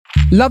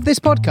Love this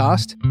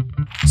podcast?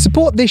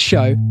 Support this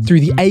show through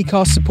the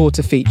Acast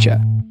supporter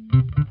feature.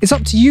 It's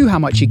up to you how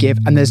much you give,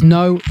 and there's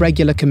no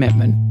regular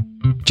commitment.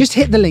 Just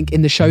hit the link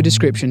in the show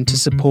description to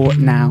support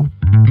now.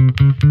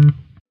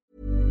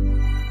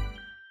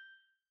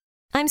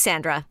 I'm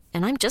Sandra,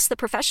 and I'm just the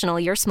professional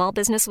your small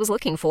business was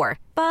looking for.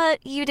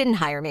 But you didn't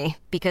hire me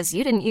because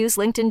you didn't use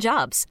LinkedIn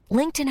Jobs.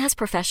 LinkedIn has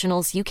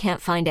professionals you can't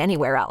find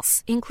anywhere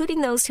else, including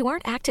those who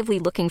aren't actively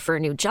looking for a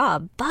new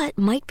job, but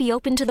might be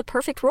open to the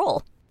perfect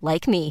role,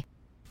 like me.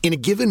 In a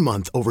given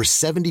month, over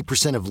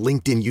 70% of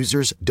LinkedIn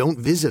users don't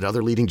visit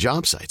other leading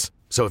job sites.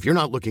 So if you're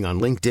not looking on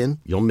LinkedIn,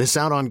 you'll miss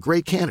out on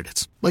great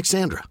candidates like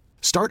Sandra.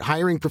 Start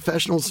hiring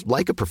professionals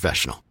like a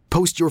professional.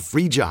 Post your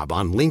free job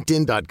on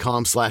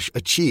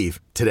linkedin.com/achieve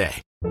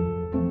today.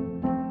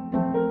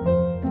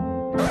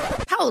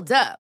 Hold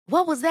up.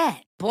 What was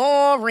that?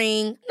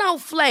 Boring. No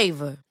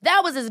flavor.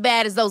 That was as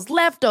bad as those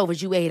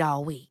leftovers you ate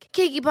all week.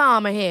 Keke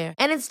Palmer here,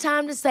 and it's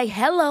time to say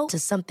hello to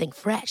something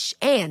fresh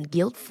and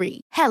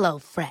guilt-free. Hello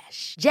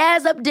Fresh.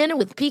 Jazz up dinner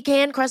with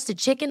pecan-crusted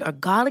chicken or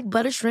garlic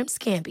butter shrimp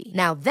scampi.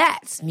 Now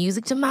that's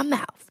music to my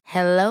mouth.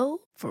 Hello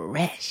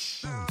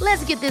Fresh.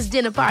 Let's get this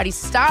dinner party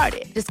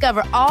started.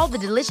 Discover all the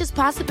delicious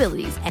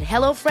possibilities at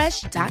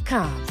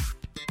hellofresh.com.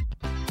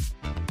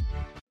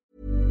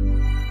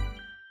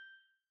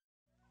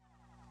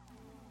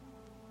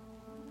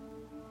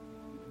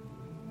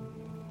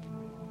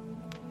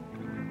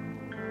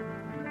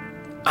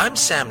 I'm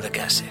Sam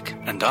Legasic.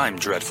 And I'm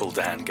Dreadful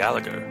Dan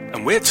Gallagher.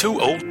 And we're two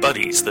old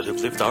buddies that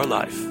have lived our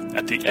life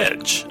at the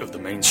edge of the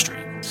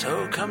mainstream.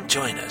 So come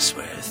join us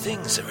where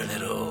things are a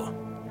little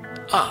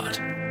odd.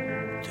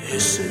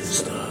 This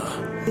is the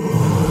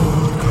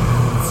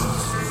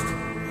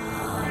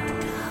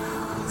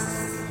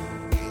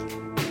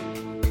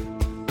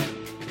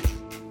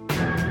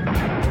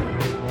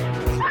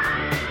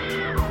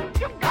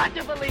You've got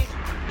to believe.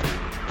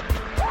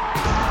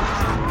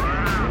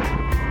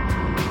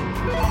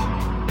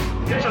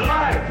 It's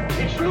alive!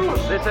 It's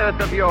loose! This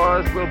earth of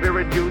yours will be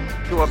reduced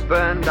to a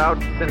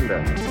burned-out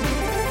cinder.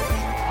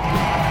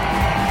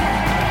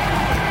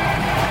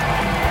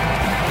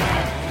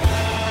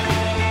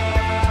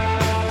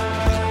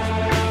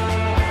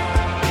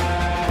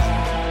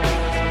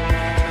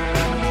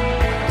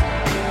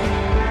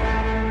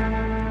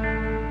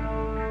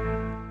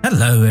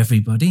 Hello,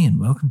 everybody,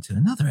 and welcome to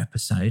another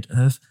episode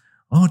of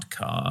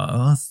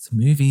Oddcast,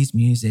 Movies,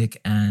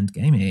 Music, and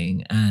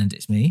Gaming. And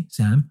it's me,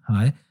 Sam.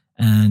 Hi.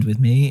 And with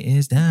me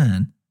is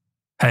Dan.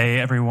 Hey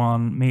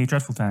everyone, me,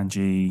 Dreadful Dan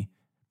G,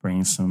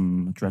 bringing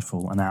some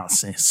dreadful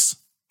analysis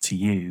to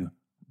you,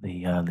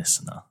 the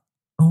listener.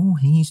 Oh,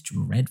 he's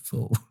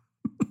dreadful.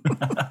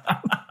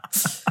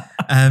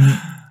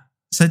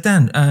 So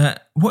Dan,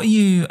 what are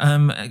you,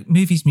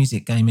 movies,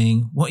 music,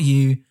 gaming, what are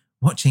you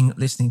watching,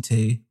 listening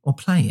to, or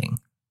playing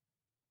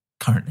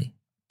currently,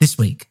 this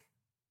week?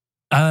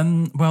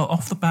 Well,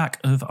 off the back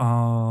of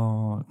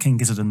our King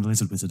Gizzard and the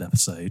Lizard Wizard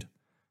episode,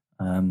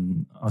 I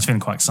was feeling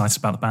quite excited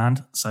about the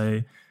band.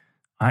 So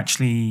I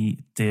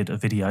actually did a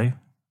video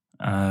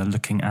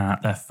looking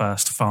at their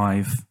first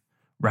 5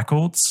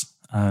 records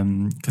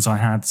because I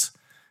had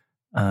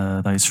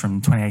those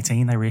from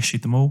 2018. They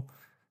reissued them all.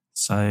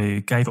 So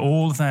gave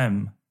all of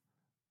them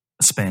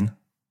a spin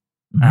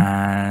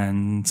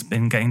and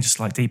been getting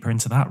just like deeper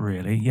into that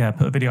really. Yeah,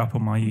 put a video up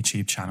on my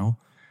YouTube channel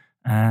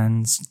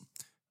and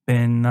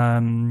been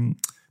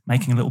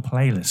making a little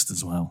playlist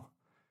as well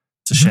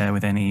to share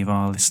with any of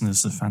our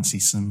listeners that fancy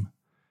some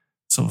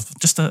sort of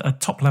just a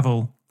top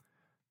level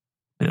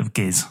bit of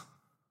giz.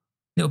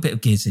 Little bit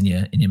of giz in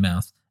your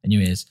mouth and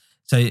your ears,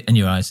 and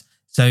your eyes.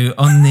 So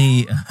on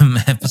the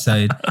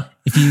episode,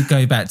 if you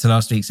go back to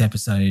last week's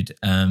episode,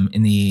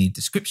 in the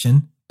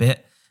description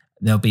bit,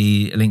 there'll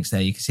be links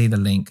there. You can see the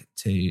link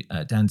to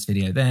Dan's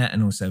video there,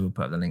 and also we'll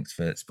put up the links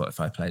for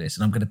Spotify playlist.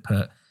 And I'm going to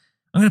put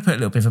a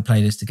little bit of a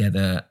playlist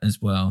together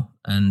as well,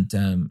 and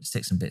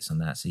stick some bits on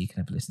that so you can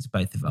have a listen to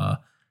both of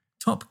our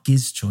top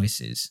giz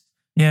choices.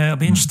 Yeah, it'll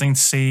be interesting to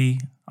see.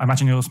 I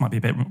imagine yours might be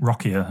a bit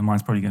rockier, and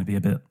mine's probably going to be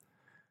a bit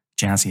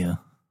jazzier.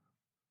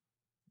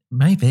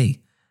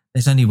 Maybe.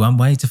 There's only one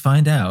way to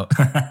find out.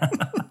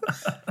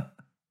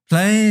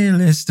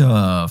 Playlist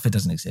off. It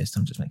doesn't exist.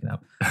 I'm just making it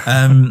up.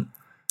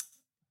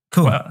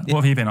 Cool. Well, what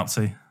have you been up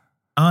to?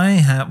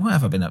 What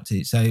have I been up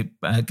to? So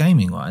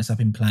gaming-wise, I've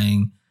been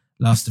playing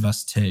Last of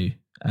Us 2,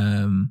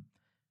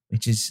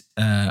 which is,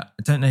 I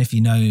don't know if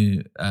you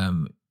know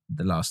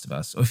The Last of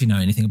Us, or if you know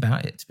anything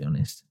about it, to be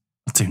honest.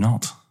 I do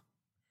not.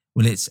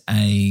 Well, it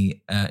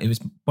was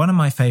one of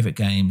my favourite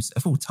games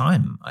of all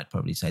time, I'd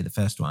probably say, the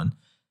first one.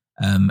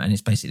 And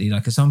it's basically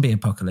like a zombie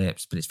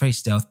apocalypse, but it's very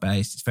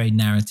stealth-based, it's very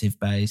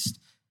narrative-based,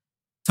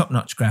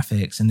 top-notch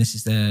graphics. And this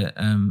is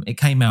it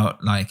came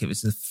out like it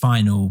was the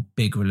final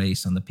big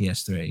release on the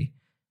PS3.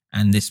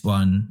 And this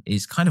one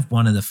is kind of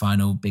one of the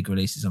final big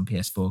releases on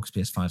PS4 because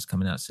PS5 is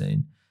coming out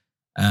soon.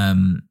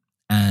 And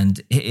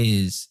it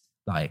is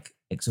like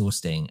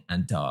exhausting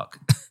and dark.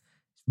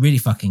 Really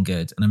fucking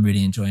good, and I'm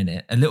really enjoying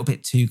it. A little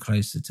bit too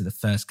closer to the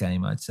first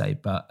game, I'd say,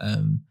 but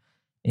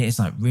It is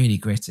like really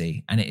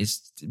gritty, and it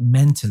is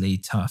mentally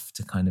tough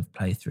to kind of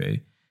play through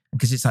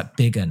because it's like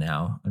bigger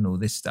now and all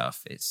this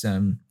stuff. It's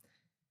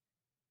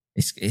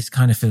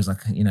kind of feels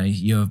like, you know,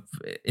 you're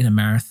in a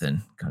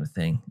marathon kind of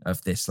thing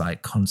of this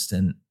like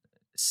constant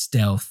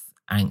stealth,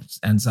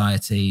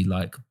 anxiety,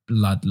 like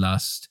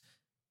bloodlust,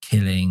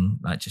 killing,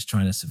 like just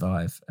trying to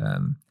survive.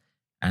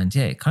 And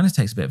yeah, it kind of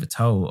takes a bit of a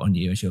toll on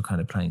you as you're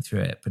kind of playing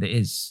through it, but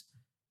it's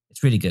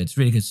really good. It's a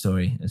really good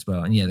story as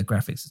well. And yeah, the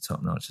graphics are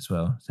top notch as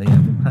well. So yeah,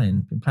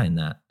 I've been playing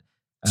that.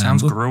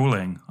 Sounds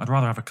grueling. I'd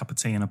rather have a cup of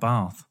tea in a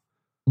bath.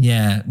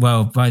 Yeah,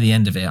 well, by the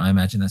end of it, I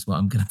imagine that's what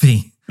I'm going to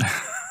be.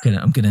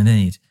 I'm going to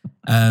need.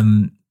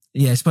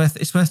 Yeah, it's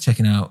worth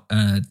checking out.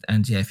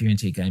 And yeah, if you're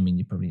into gaming,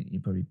 you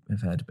probably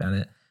have heard about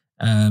it.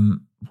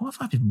 What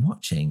have I been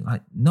watching?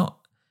 Like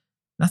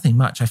nothing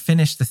much. I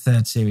finished the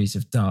 3rd series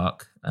of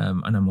Dark,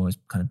 and I'm always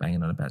kind of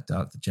banging on about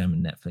Dark, the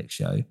German Netflix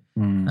show.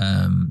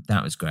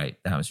 That was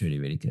great. That was really,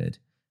 really good.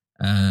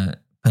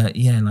 But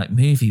yeah, like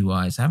movie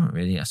wise,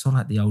 I saw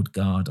like The Old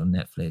Guard on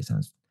Netflix.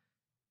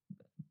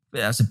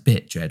 That was a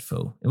bit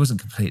dreadful. It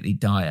wasn't completely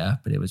dire,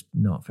 but it was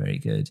not very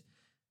good.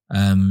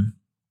 And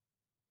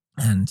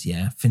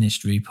yeah,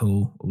 finished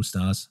RuPaul All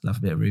Stars. Love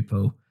a bit of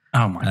RuPaul.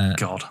 Oh my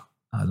God.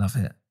 I love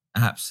it.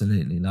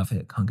 Absolutely love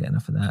it. Can't get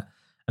enough of that.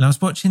 And I was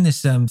watching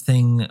this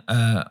thing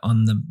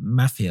on the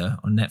Mafia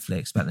on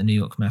Netflix about the New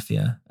York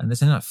Mafia, and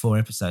there's only like 4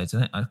 episodes.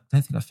 I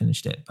don't think I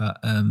finished it, but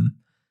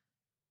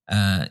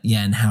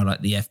yeah, and how like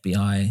the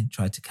FBI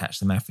tried to catch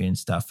the Mafia and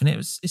stuff, and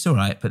it's all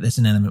right, but there's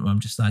an element where I'm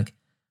just like,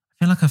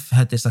 I feel like I've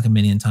heard this like a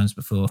million times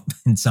before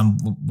in some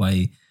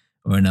way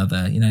or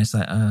another. You know, it's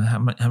like how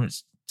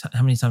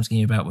many times can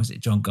you hear about, was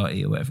it John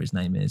Gotti or whatever his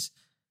name is?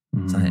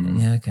 It's like,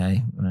 yeah,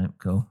 okay, right,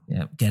 cool,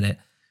 yeah, get it.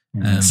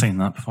 Yeah, I've seen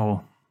that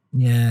before.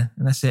 Yeah,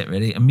 and that's it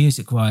really. And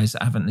music-wise,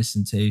 I haven't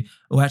listened to...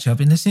 Or actually, I've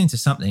been listening to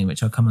something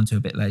which I'll come on to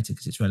a bit later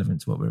because it's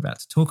relevant to what we're about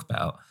to talk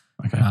about.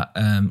 Okay. But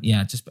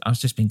yeah, I've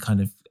just been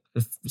kind of...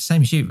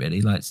 Same as you,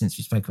 really. Like, since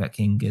we spoke about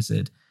King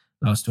Gizzard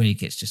last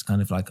week, it's just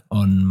kind of like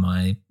on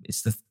my...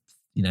 It's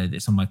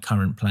on my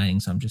current playing,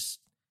 so I'm just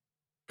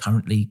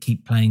currently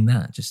keep playing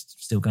that,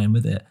 just still going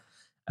with it.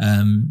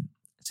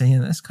 So yeah,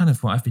 that's kind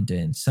of what I've been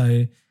doing.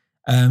 So...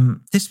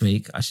 this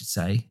week, I should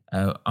say,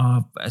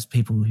 as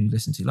people who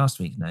listened to last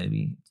week know,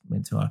 we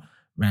went to our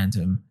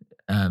random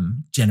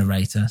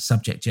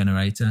subject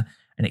generator,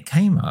 and it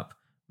came up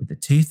with the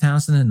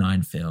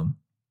 2009 film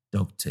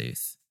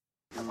Dogtooth.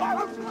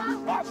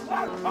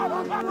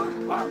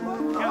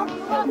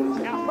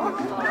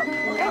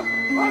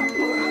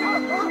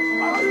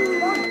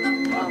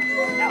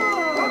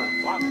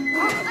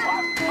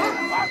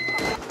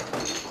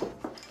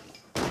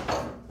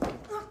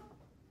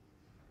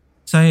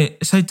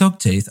 So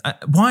Dogtooth,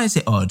 why is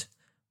it odd?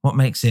 What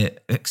makes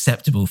it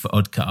acceptable for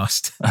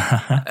Oddcast?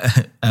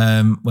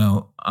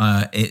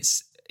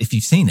 It's, if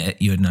you've seen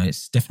it, you would know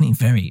it's definitely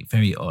very,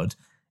 very odd.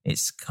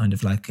 It's kind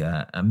of like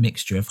a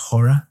mixture of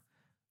horror,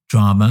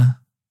 drama,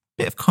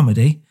 bit of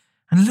comedy,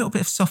 and a little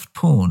bit of soft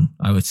porn,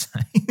 I would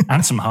say.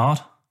 And some hard.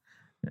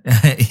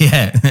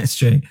 Yeah, that's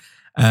true.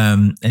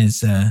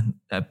 There's a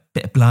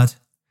bit of blood,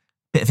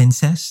 bit of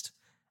incest,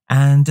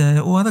 and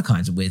all other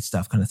kinds of weird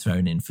stuff kind of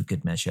thrown in for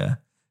good measure.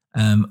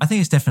 I think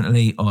it's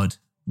definitely odd.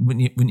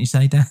 Wouldn't you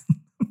say, Dan?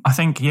 I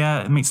think,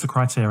 yeah, it meets the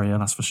criteria,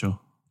 that's for sure.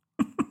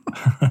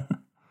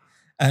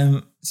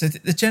 So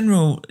the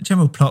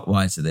general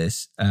plot-wise of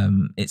this,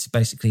 it's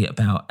basically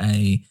about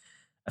a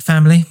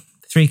family,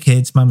 3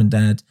 kids, mum and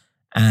dad,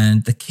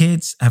 and the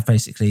kids have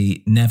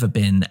basically never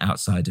been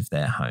outside of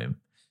their home.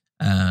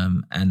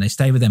 And they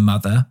stay with their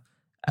mother,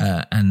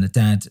 and the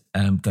dad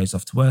goes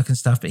off to work and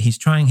stuff, but he's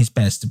trying his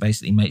best to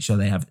basically make sure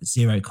they have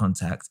zero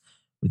contact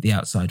with the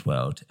outside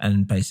world.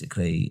 And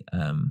basically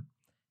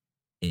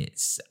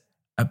it's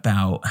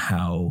about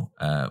how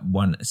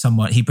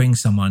he brings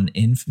someone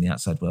in from the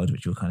outside world,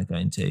 which we'll kind of go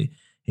into,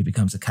 who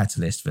becomes a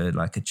catalyst for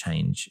like a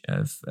change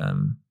of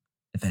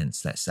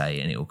events, let's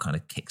say, and it all kind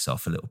of kicks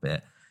off a little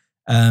bit.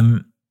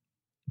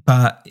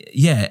 But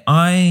yeah,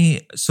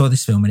 I saw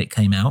this film when it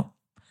came out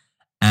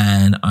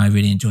and I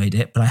really enjoyed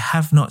it, but I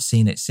have not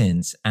seen it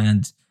since.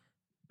 And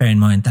bear in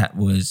mind that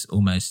was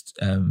almost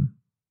 11,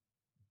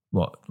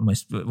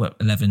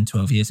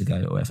 12 years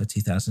ago or whatever,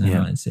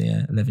 2009. Yeah. So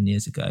yeah, 11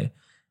 years ago.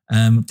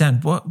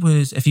 Dan,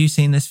 have you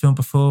seen this film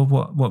before?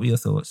 What were your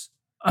thoughts?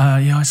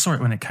 Yeah, I saw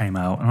it when it came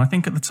out. And I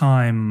think at the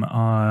time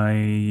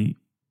I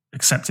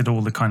accepted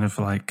all the kind of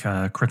like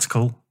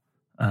critical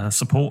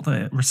support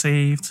that it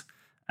received.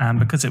 And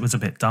because it was a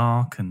bit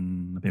dark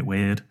and a bit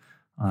weird,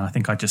 I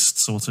think I just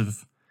sort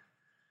of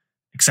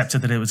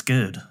accepted that it was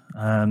good.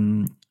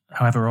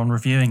 However, on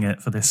reviewing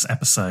it for this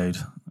episode,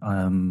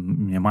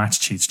 my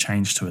attitude's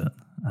changed to it.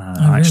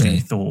 I actually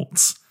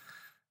thought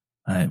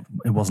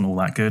it wasn't all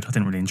that good. I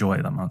didn't really enjoy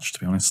it that much, to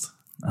be honest.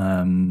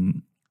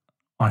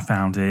 I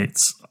found it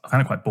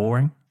quite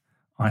boring.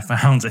 I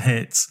found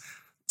it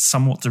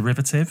somewhat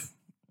derivative,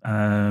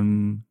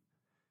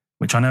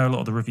 which I know a lot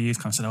of the reviews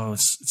kind of said, oh,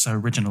 it's so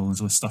original,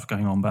 there's all this stuff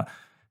going on,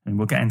 and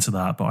we'll get into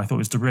that. But I thought it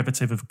was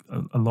derivative of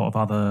a lot of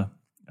other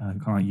kind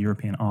of like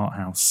European art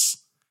house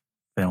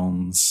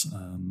films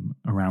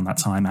around that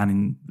time and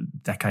in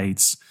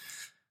decades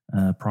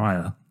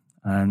prior.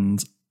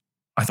 And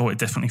I thought it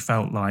definitely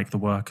felt like the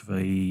work of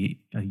a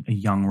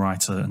young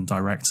writer and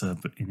director,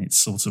 but in its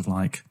sort of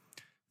like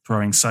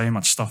throwing so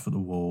much stuff at the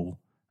wall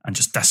and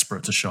just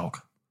desperate to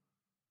shock.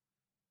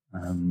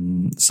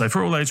 So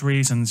for all those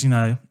reasons,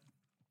 and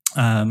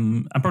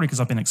probably because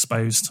I've been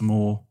exposed to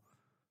more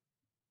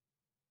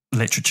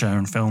literature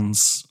and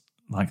films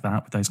like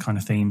that with those kind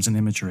of themes and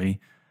imagery,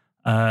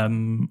 I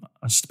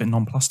was just a bit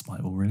nonplussed by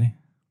it all, really.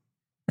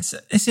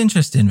 It's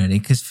interesting, really,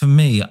 because for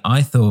me,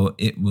 I thought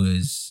it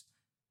was.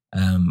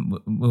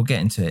 We'll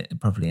get into it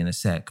properly in a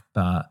sec,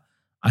 but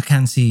I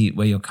can see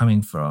where you're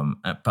coming from.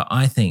 But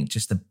I think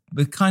just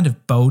the kind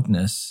of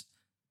boldness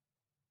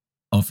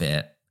of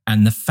it,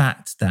 and the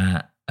fact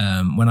that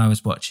when I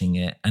was watching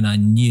it, and I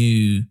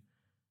knew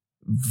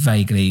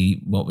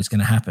vaguely what was going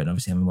to happen.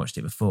 Obviously, I haven't watched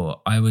it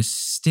before. I was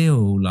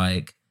still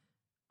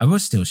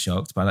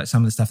shocked by like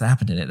some of the stuff that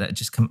happened in it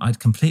that I'd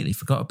completely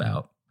forgot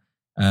about.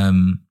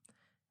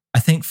 I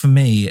think for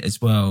me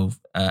as well,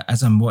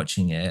 as I'm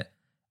watching it,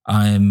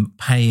 I'm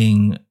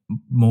paying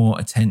more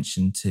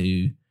attention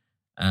to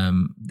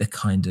the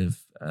kind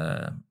of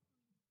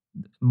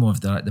more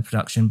of the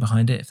production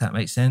behind it, if that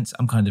makes sense.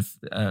 I'm kind of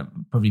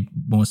probably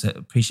more so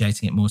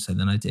appreciating it more so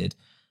than I did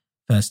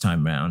first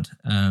time round,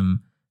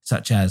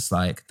 such as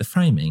like the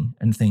framing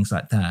and things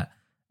like that.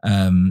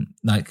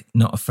 Like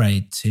not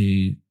afraid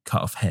to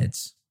cut off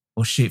heads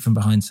or shoot from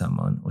behind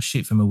someone or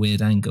shoot from a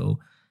weird angle,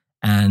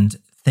 and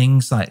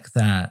things like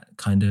that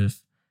kind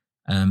of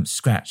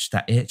scratch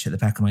that itch at the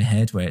back of my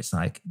head where it's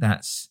like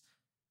that's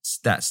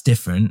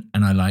different,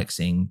 and I like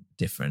seeing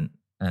different,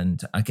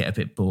 and I get a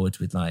bit bored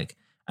with like,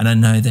 and I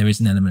know there is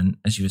an element,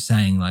 as you were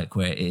saying, like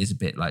where it is a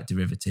bit like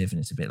derivative and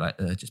it's a bit like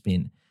just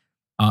being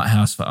art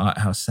house for art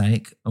house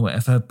sake or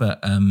whatever, but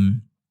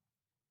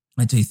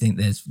I do think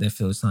there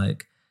feels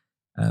like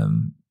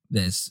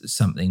there's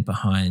something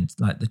behind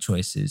like the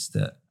choices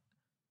that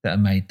are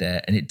made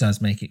there, and it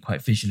does make it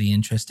quite visually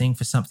interesting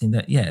for something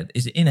that,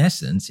 is in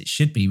essence it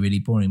should be really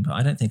boring, but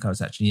I don't think I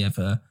was actually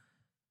ever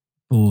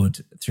bored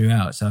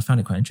throughout. So I found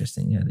it quite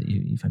interesting, that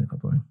you found it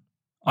quite boring.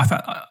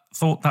 I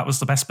thought that was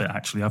the best bit,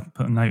 actually. I've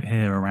put a note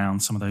here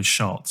around some of those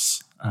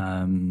shots.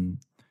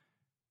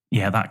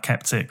 That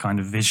kept it kind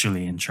of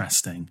visually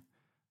interesting.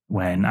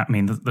 When, I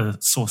mean, the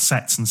sort of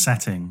sets and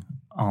setting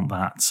aren't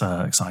that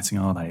exciting,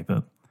 are they?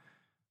 But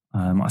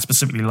I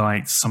specifically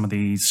liked some of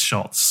these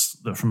shots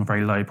that from a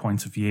very low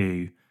point of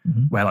view,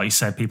 where, like you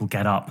said, people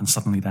get up and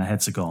suddenly their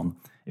heads are gone.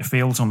 It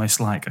feels almost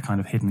like a kind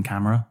of hidden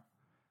camera.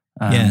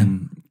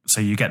 So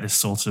you get this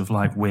sort of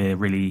like we're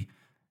really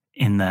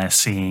in there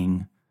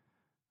seeing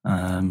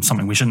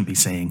something we shouldn't be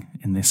seeing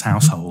in this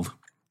household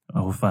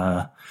of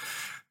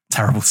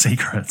terrible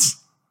secrets.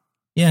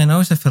 Yeah, and I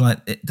also feel like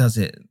it does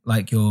it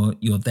like you're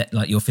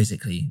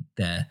physically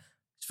there.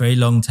 It's very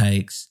long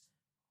takes.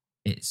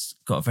 It's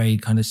got a very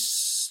kind of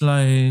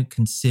slow,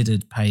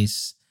 considered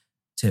pace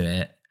to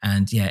it,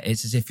 and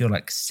it's as if you're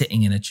like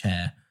sitting in a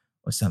chair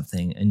or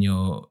something, and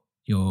you're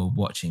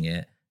watching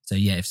it. So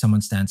if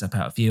someone stands up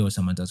out of view or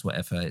someone does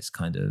whatever, it's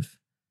kind of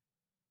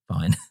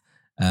fine.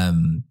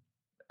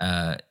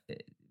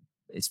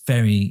 It's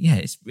very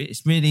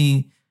it's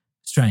really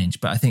strange,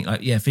 but I think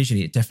like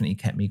visually it definitely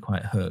kept me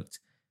quite hooked.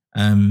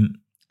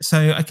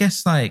 So I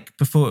guess like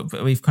before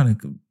we've kind of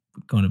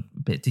gone a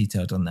bit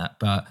detailed on that,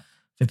 but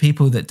for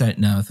people that don't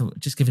know, I thought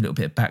just give a little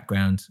bit of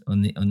background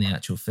on the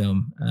actual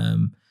film.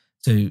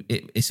 So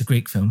it's a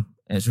Greek film.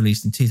 It was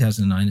released in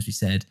 2009, as we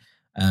said,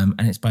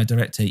 and it's by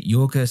director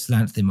Yorgos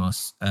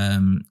Lanthimos.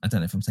 I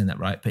don't know if I'm saying that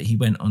right, but he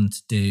went on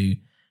to do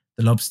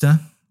The Lobster,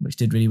 which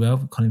did really well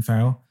with Colin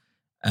Farrell,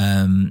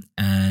 and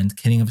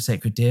Killing of a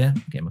Sacred Deer,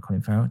 again with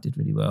Colin Farrell, did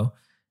really well,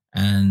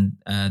 and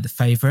The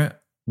Favourite,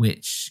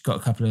 which got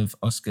a couple of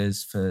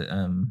Oscars for,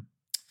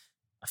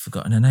 I've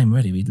forgotten her name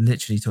already. We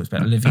literally talked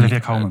about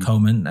Olivia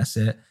Colman, that's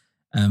it,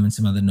 and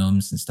some other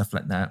noms and stuff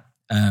like that.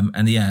 And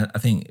I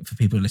think for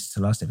people who listened to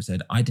the last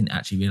episode, I didn't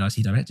actually realise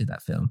he directed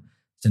that film.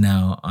 So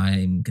now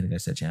I'm going to go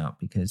search it out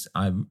because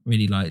I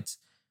really liked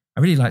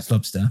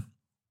Lobster,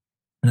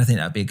 and I think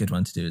that'd be a good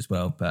one to do as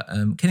well. But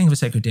Killing of a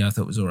Sacred Deer I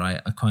thought was all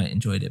right. I quite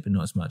enjoyed it, but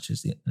not as much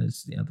as the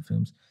other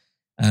films.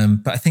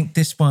 But I think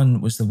this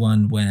one was the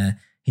one where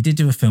he did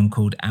do a film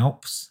called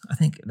Alps. I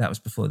think that was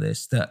before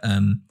this, that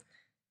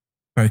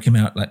broke him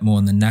out like more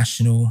on the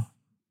national,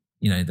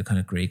 the kind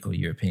of Greek or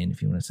European,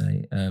 if you want to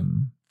say,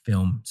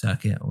 film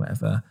circuit or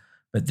whatever.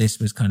 But this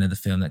was kind of the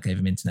film that gave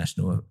him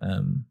international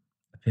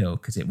appeal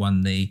because it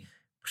won the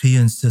Prix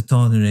un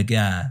certain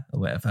regard or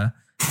whatever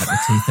at the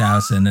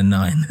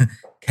 2009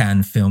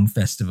 Cannes Film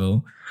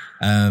Festival.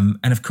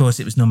 And of course,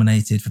 it was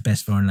nominated for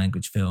Best Foreign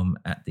Language Film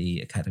at the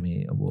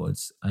Academy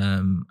Awards.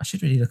 I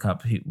should really look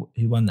up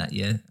who won that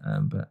year,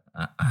 but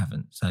I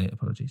haven't, so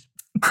apologies.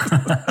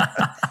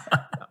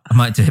 I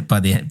might do it by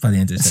the end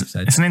of this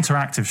episode. It's an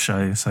interactive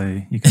show,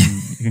 so you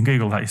can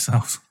Google that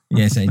yourself.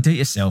 So do it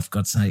yourself,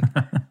 God's sake.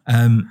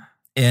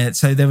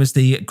 So there was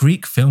the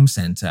Greek Film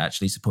Centre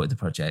actually supported the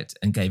project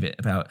and gave it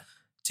about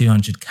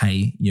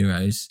 200k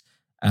euros.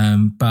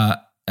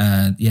 But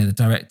the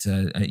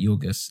director at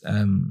Yorgos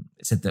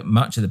said that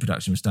much of the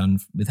production was done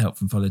with help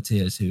from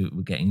volunteers who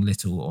were getting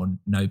little or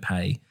no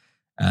pay.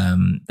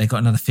 They got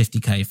another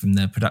 50k from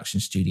the production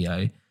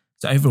studio.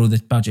 So overall,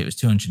 the budget was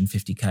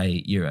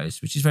 250k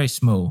euros, which is very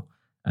small,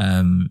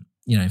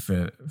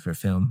 for a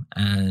film.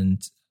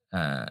 And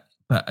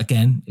but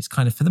again, it's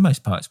kind of, for the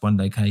most part, it's one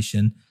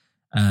location.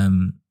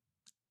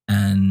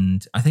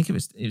 And I think it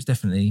was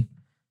definitely,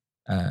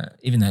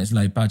 even though it's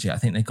low budget, I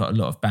think they got a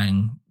lot of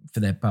bang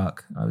for their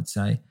buck, I would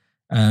say.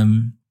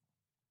 And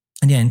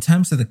yeah, in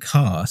terms of the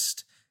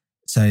cast,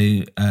 so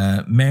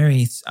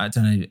Mary, I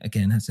don't know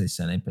again how to say his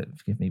surname, but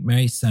forgive me,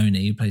 Mary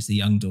Sony, who plays the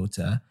young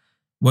daughter,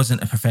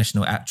 wasn't a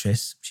professional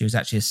actress. She was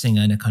actually a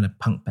singer in a kind of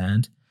punk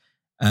band.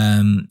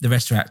 The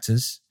rest are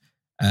actors.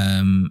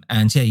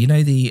 And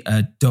yeah,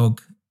 the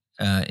dog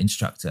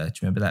instructor, do you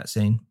remember that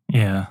scene?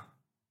 Yeah.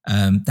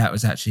 That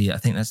was actually, I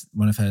think that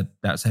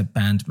was her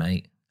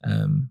bandmate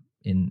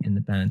in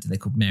the band. They're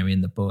called Mary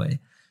and the Boy.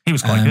 He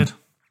was quite good.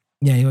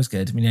 Yeah, he was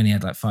good. I mean, he only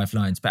had like 5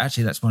 lines, but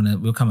actually that's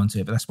we'll come on to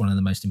it, but that's one of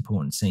the most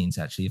important scenes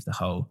actually of the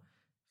whole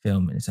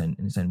film in its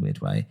own weird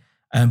way.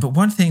 But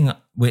one thing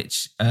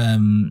which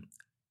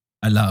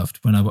I loved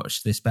when I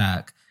watched this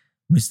back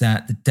was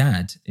that the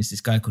dad is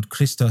this guy called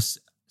Christos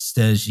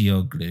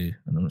Sturgioglu.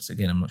 And I'm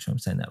not sure I'm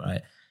saying that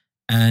right.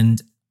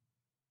 And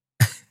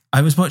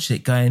I was watching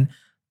it going,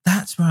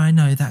 that's where I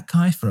know that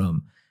guy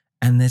from.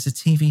 And there's a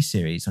TV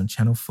series on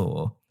Channel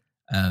 4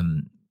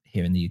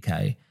 here in the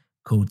UK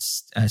called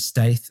Let's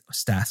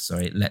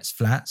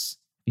Flats.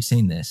 Have you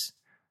seen this?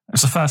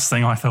 It's the first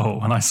thing I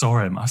thought when I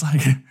saw him. I was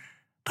like,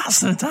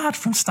 that's the dad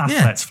from Stath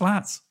Let's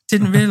Flats.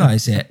 Didn't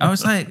realise it. I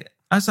was like,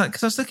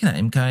 because I was looking at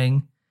him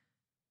going,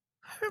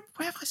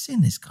 where have I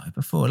seen this guy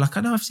before? Like,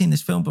 I know I've seen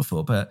this film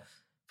before, but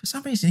for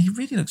some reason, he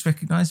really looks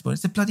recognisable.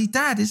 It's the bloody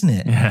dad, isn't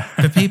it? Yeah.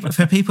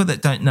 For people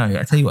that don't know,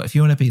 I tell you what, if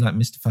you want to be like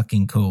Mr.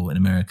 fucking cool in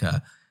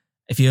America,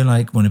 if you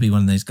like want to be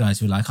one of those guys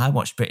who are like, I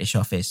watched British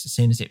Office as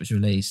soon as it was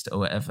released or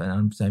whatever, and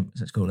I'm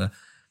such cooler,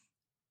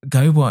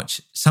 go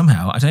watch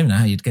somehow. I don't even know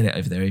how you'd get it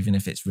over there, even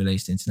if it's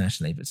released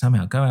internationally, but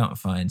somehow go out and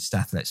find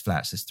Stath Let's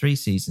Flats. There's 3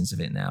 seasons of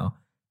it now,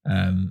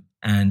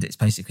 and it's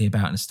basically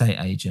about an estate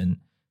agent.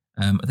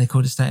 Are they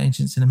called estate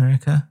agents in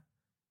America?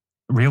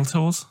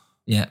 Realtors?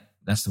 Yeah,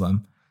 that's the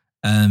one.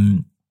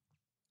 And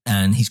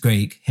he's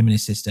Greek, him and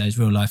his sister, his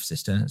real life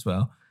sister as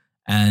well.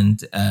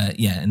 And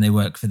and they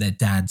work for their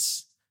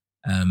dad's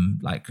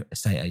like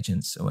estate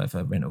agents or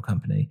whatever, rental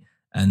company.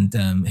 And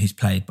who's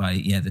played by,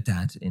 the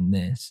dad in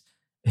this,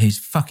 who's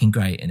fucking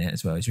great in it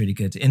as well. He's really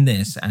good in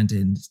this and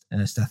in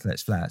Stath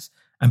Let's Flats.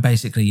 And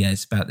basically,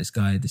 it's about this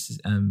guy, this is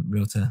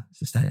realtor,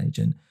 this estate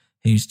agent,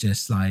 who's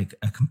just like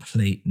a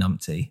complete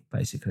numpty,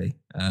 basically.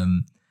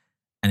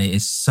 And it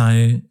is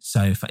so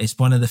fun. It's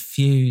one of the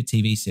few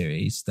TV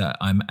series that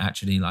I'm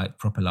actually like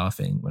proper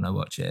laughing when I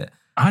watch it.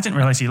 I didn't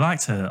realise you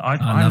liked it.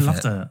 I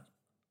loved it.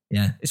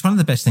 Yeah, it's one of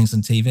the best things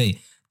on TV.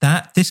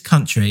 This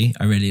country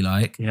I really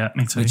like. Yeah,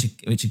 me too.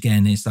 Which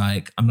again is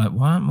like, I'm like,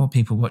 why aren't more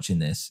people watching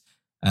this?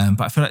 But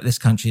I feel like this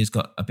country has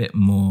got a bit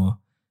more,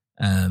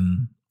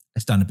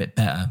 it's done a bit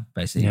better,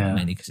 basically,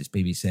 mainly because it's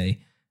BBC,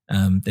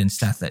 than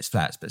Stath Let's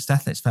Flats. But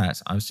Stath Let's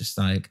Flats, I was just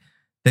like,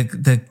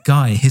 the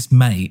guy, his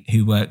mate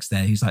who works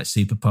there, who's like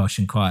super posh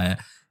and quiet,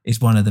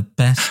 is one of the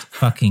best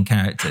fucking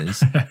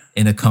characters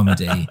in a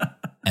comedy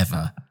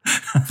ever.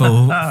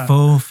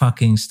 Full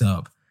fucking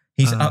stop.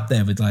 He's up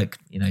there with like,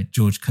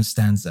 George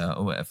Costanza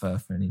or whatever,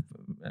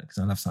 because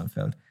I love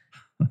Seinfeld.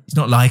 He's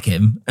not like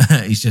him.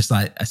 He's just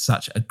like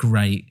such a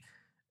great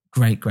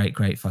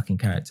fucking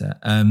character.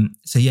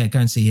 So yeah, go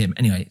and see him.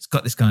 Anyway, it's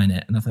got this guy in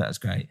it, and I thought that was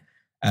great.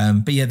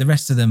 But yeah, the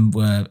rest of them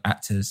were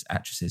actors,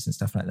 actresses, and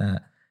stuff like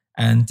that.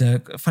 And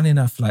funny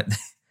enough, like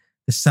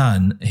the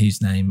son,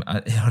 whose name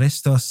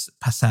Christos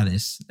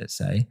Passalis, let's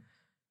say,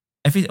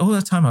 all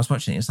the time I was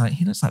watching it, it's like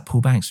he looks like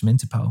Paul Banks from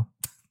Interpol.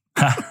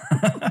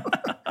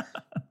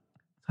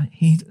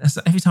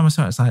 Every time I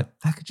saw it, it's like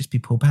that could just be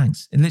Paul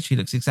Banks. It literally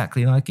looks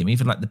exactly like him,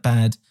 even like the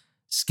bad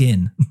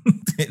skin,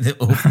 the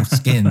awful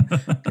skin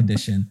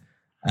condition.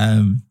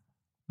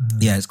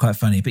 Yeah, it's quite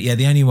funny. But yeah,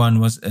 the only one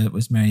was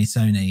Mary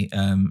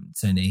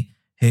Sony,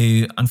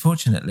 who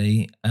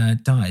unfortunately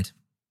died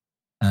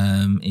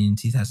in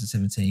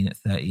 2017 at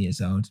 30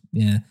 years old.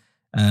 Yeah,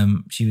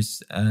 she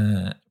was.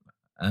 I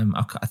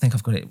think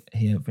I've got it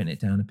here, written it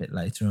down a bit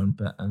later on,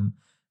 but I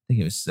think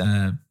it was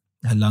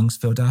her lungs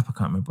filled up. I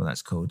can't remember what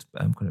that's called,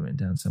 but I've got it written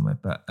down somewhere.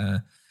 But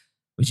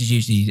which is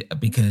usually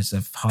because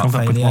of heart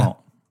failure. With what?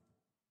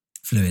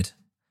 Fluid.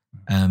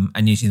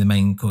 And usually the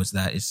main cause of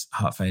that is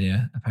heart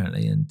failure,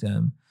 apparently. And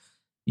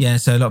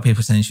so a lot of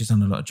people are saying she was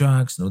on a lot of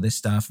drugs and all this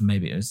stuff, and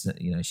maybe it was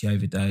she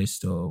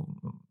overdosed or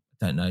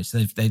don't know. So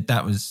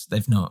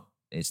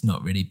it's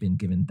not really been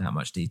given that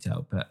much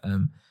detail. But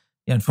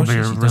unfortunately, probably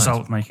a result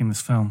of making this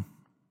film.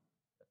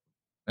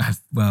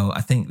 Well,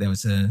 I think there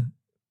would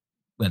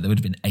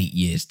have been 8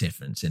 years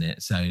difference in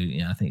it. So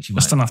I think she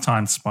just enough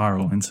time to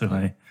spiral into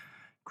a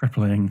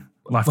crippling,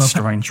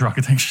 life-destroying drug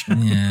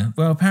addiction. Yeah.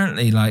 Well,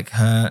 apparently, like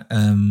her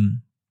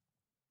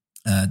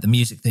The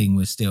music thing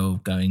was still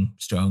going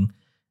strong.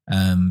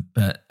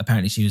 But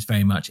apparently she was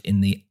very much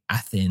in the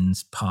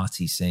Athens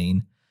party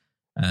scene.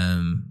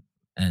 And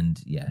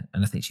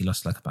I think she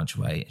lost like a bunch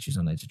of weight. She was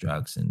on loads of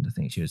drugs, and I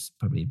think she was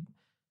probably...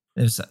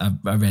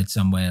 I read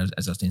somewhere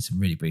as I was doing some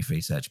really brief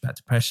research about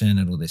depression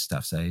and all this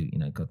stuff. So,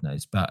 God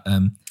knows. But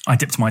I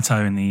dipped my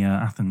toe in the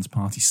Athens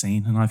party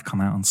scene, and I've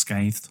come out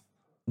unscathed.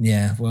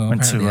 Yeah, well,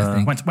 went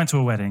to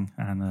a wedding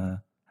and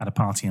had a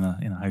party in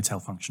a hotel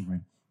function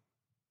room.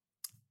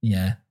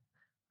 Yeah,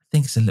 I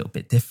think it's a little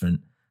bit different.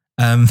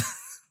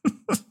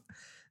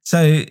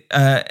 So,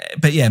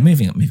 but yeah,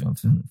 moving on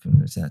from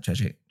that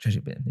tragic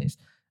bit of news.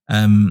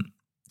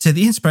 So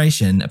the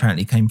inspiration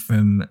apparently came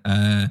from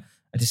a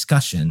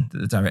discussion that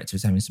the director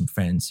was having with some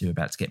friends who were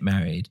about to get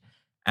married.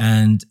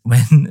 And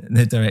when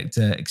the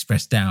director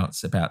expressed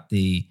doubts about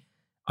the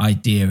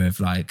idea of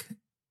like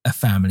a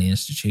family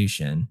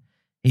institution,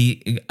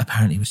 he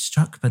apparently was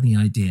struck by the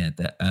idea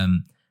that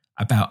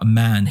about a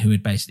man who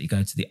would basically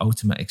go to the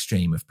ultimate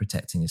extreme of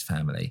protecting his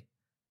family,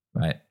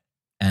 right?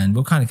 And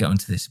we'll kind of get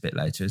onto this a bit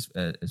later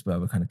as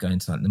well. We're kind of going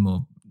to like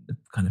the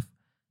kind of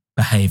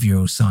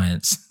behavioural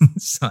science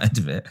side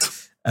of it.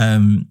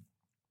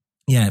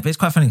 Yeah, but it's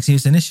quite funny because he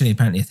was initially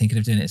apparently thinking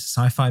of doing it as a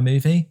sci-fi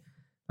movie,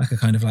 like a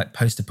kind of like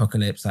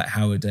post-apocalypse, like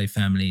how would a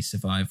family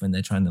survive when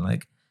they're trying to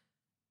like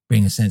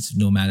bring a sense of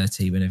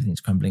normality when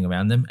everything's crumbling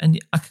around them. And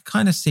I could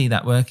kind of see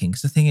that working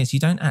because the thing is you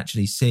don't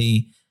actually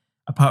see,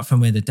 apart from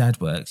where the dad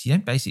works, you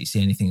don't basically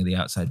see anything of the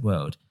outside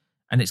world.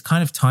 And it's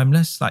kind of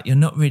timeless. Like you're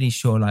not really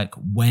sure like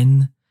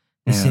when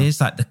this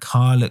is. Like the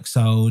car looks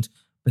old,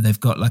 but they've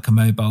got like a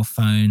mobile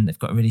phone. They've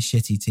got a really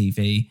shitty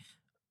TV.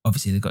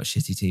 Obviously, they've got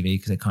shitty TV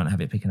because they can't have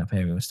it picking up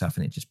aerial stuff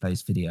and it just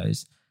plays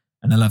videos.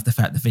 And I love the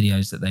fact the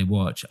videos that they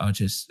watch are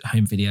just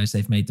home videos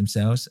they've made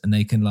themselves and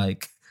they can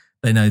like,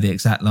 they know the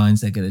exact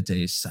lines they're going to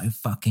do. It's so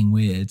fucking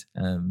weird.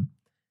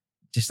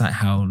 Just like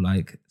how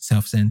like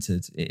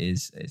self-centered it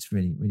is. It's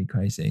really, really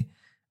crazy.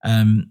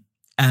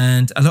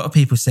 And a lot of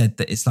people said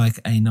that it's like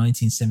a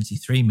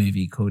 1973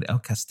 movie called El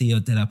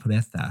Castillo de la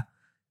Pureza.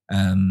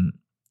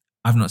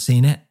 I've not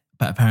seen it,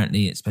 but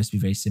apparently it's supposed to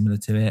be very similar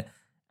to it.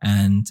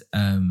 And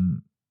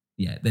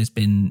there's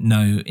been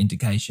no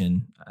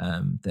indication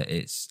that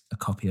it's a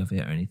copy of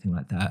it or anything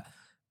like that.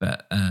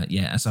 But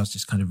as I was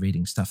just kind of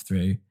reading stuff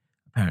through,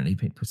 apparently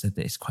people said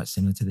that it's quite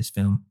similar to this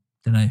film.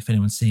 Don't know if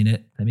anyone's seen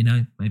it. Let me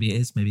know. Maybe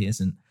it is, maybe it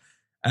isn't.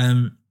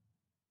 What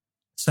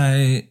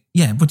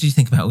do you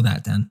think about all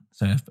that, Dan?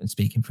 Sorry, I've been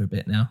speaking for a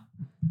bit now.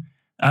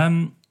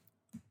 I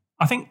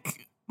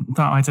think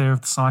that idea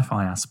of the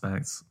sci-fi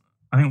aspect,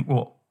 I think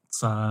what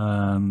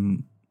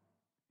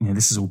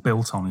this is all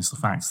built on is the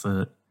fact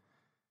that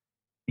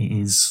it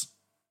is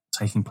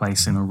taking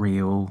place in a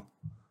real,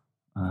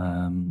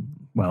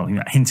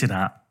 hinted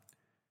at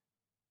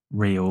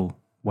real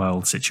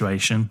world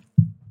situation.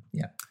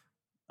 Yeah.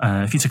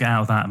 If you took it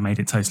out of that and made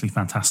it totally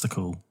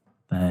fantastical,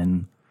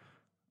 then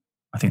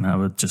I think that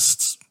would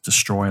just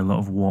destroy a lot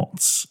of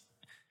what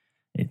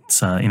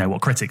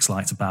what critics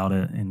liked about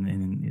it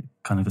in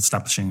kind of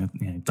establishing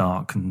a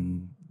dark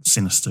and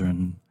sinister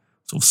and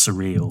sort of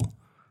surreal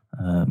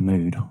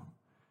mood.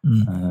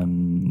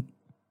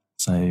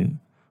 So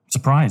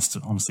surprised,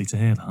 honestly, to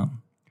hear that.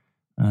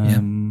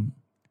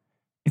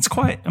 It's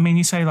quite,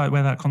 you say like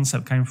where that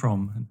concept came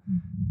from.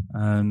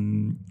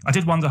 I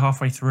did wonder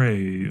halfway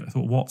through, I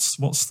thought,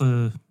 what's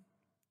the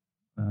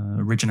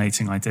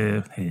originating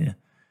idea here?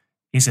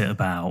 Is it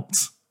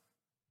about,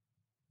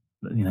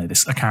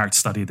 a character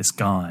study of this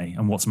guy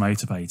and what's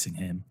motivating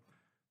him?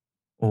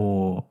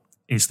 Or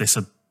is this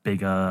a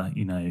bigger,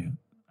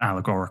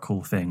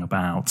 allegorical thing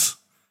about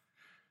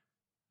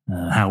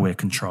how we're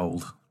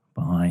controlled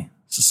by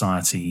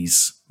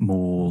society's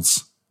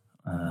mores,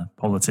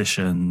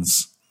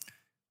 politicians?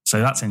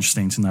 So that's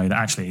interesting to know that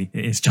actually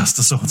it is just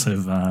a sort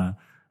of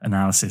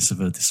analysis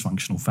of a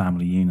dysfunctional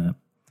family unit.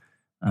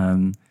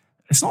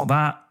 It's not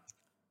that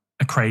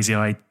a crazy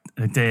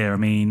idea.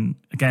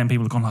 Again,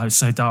 people have gone, it's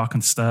so dark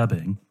and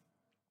disturbing.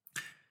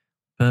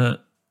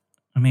 But,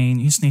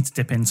 you just need to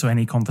dip into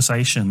any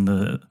conversation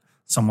that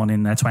someone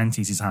in their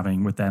 20s is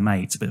having with their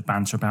mates, a bit of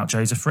banter about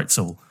Joseph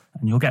Fritzl,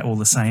 and you'll get all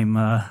the same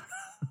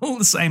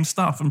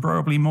stuff and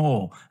probably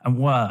more and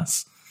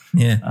worse.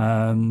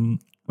 Yeah.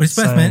 Well, it's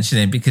worth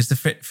mentioning because the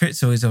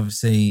Fritzl is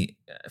obviously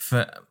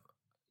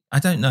I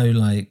don't know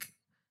like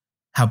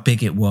how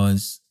big it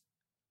was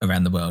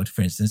around the world,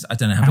 for instance. I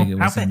don't know how big it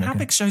was in America. How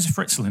big's Joseph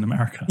Fritzl in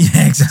America?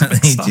 Yeah,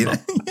 exactly.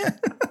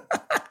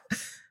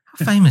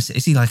 How famous?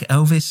 Is he like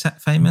Elvis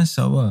famous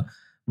or what?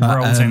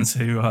 Rolled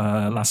into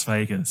Las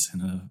Vegas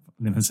in a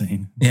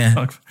limousine. Yeah.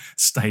 Like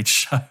stage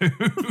show.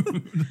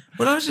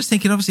 Well, I was just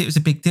thinking, obviously it was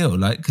a big deal,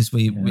 like, because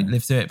we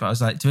lived through it, but I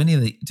was like, do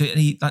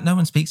any, like, no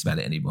one speaks about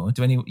it anymore.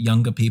 Do any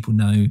younger people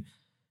know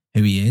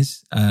who he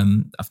is?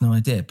 I've no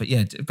idea. But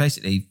yeah,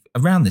 basically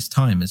around this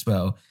time as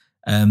well,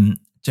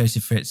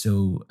 Joseph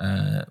Fritzl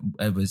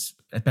was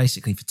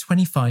basically for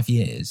 25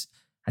 years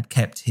had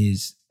kept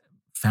his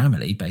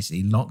family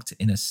basically locked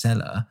in a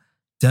cellar,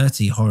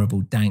 dirty,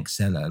 horrible, dank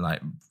cellar,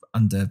 like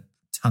under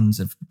tons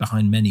of,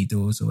 behind many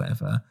doors or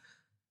whatever.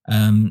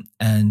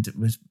 and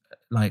was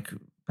like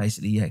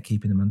basically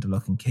keeping them under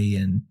lock and key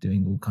and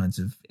doing all kinds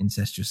of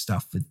incestuous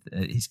stuff with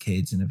his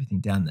kids and everything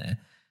down there.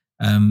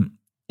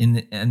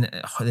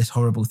 This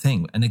horrible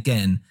thing. And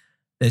again,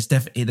 there's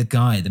definitely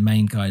the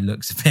main guy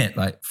looks a bit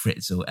like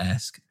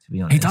Fritzl-esque, to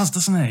be honest. He does,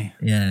 doesn't he?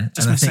 Yeah.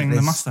 Just missing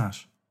the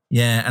mustache.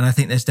 Yeah, and I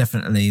think there's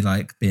definitely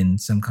like been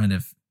some kind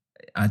of,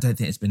 I don't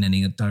think it's been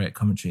any direct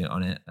commentary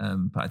on it,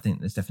 but I think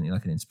there's definitely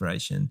like an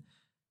inspiration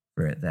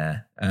for it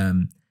there.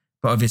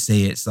 But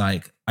obviously it's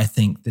like, I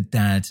think the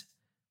dad,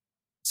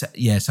 so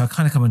I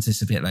kind of come onto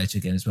this a bit later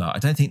again as well. I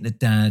don't think the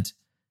dad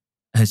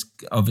has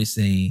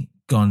obviously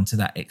gone to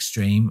that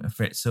extreme of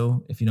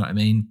Fritzl, if you know what I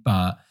mean,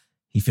 but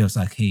he feels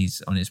like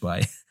he's on his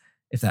way,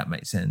 if that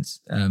makes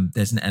sense.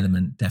 There's an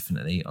element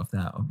definitely of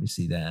that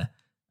obviously there.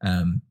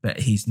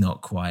 But he's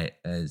not quite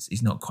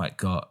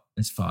got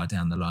as far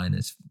down the line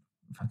as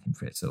fucking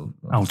Fritzl.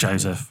 Oh,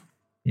 Joseph.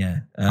 Yeah.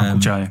 Uncle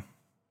Joe.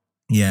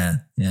 Yeah.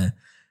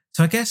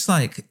 So I guess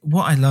like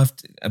what I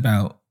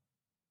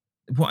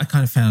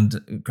kind of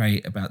found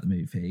great about the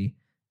movie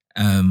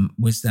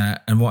was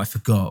that, and what I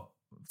forgot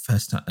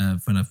first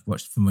time when I've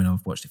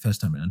watched it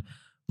first time around,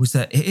 was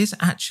that it is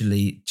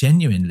actually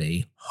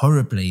genuinely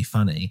horribly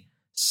funny,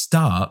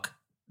 stark,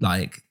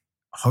 like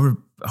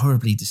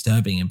horribly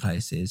disturbing in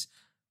places.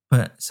 But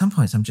at some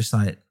points I'm just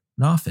like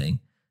laughing,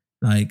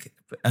 like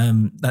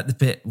the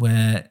bit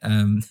where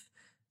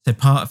so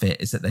part of it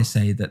is that they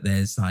say that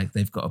there's like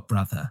they've got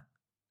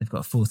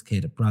a fourth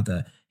kid, a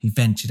brother who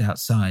ventured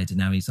outside and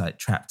now he's like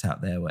trapped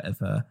out there,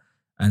 whatever.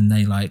 And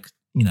they like,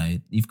 you know,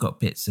 you've got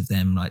bits of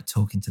them like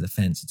talking to the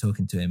fence and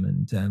talking to him,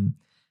 and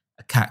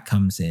a cat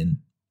comes in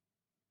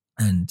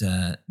and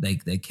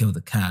they kill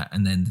the cat,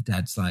 and then the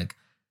dad's like,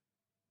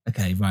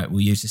 okay, right, we'll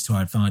use this to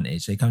our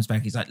advantage. So he comes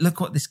back, he's like, look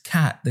what this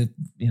cat,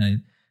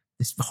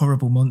 this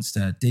horrible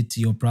monster did to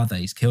your brother.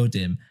 He's killed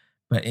him.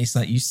 But it's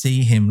like you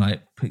see him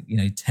like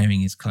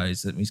tearing his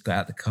clothes. He's got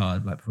out the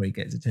card like before he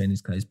gets to tearing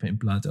his clothes, putting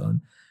blood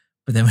on.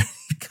 But then when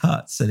he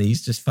cuts and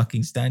he's just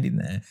fucking standing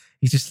there,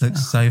 he just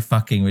looks so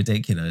fucking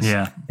ridiculous.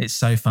 Yeah, it's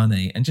so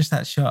funny. And just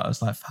that shot, I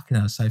was like, fucking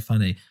hell, it's so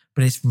funny.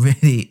 But it's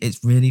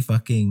really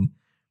fucking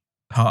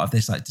part of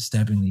this like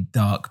disturbingly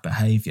dark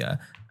behavior.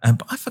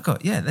 But I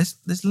forgot. Yeah,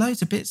 there's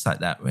loads of bits like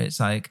that where it's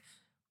like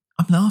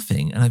I'm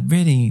laughing, and I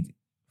really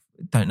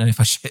don't know if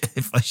I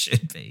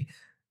should be.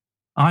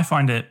 I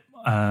find it.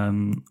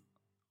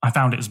 I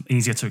found it was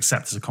easier to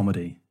accept as a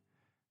comedy.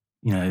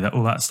 You know,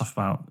 all that stuff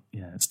about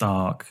it's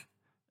dark.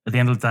 At the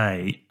end of the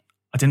day,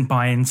 I didn't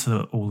buy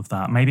into all of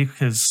that. Maybe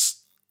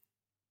because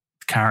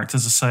the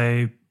characters are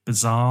so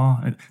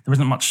bizarre. There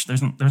isn't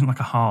like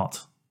a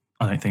heart,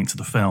 I don't think, to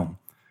the film.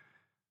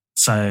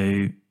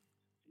 So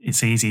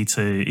it's easier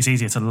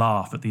to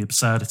laugh at the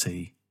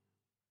absurdity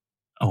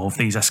of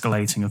these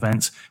escalating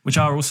events, which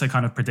are also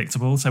kind of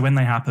predictable. So when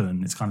they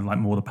happen, it's kind of like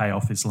more the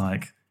payoff is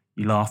like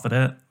you laugh at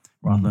it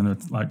rather than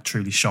like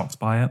truly shocked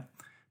by it.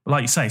 But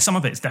like you say, some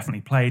of it's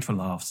definitely played for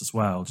laughs as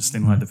well, just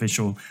in like the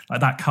visual, like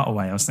that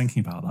cutaway. I was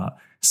thinking about that.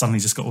 Suddenly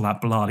just got all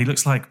that blood. He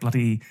looks like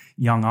bloody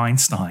young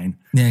Einstein.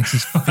 Yeah, because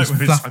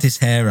he's fluffed his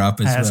hair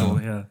up as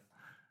well. Yeah.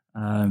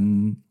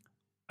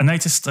 I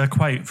noticed a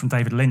quote from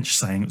David Lynch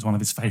saying it was one of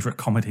his favourite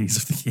comedies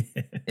of the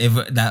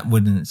year. That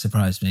wouldn't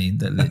surprise me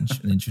that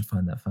Lynch would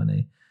find that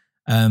funny.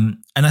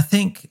 And I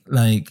think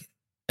like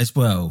as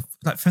well,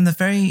 like from the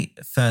very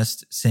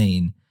first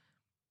scene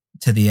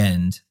to the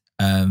end,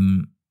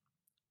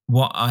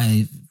 what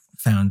I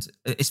found,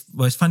 it's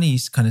funny you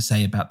kind of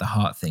say about the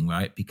heart thing,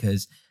 right?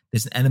 Because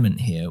there's an element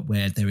here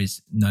where there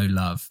is no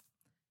love.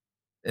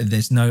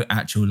 There's no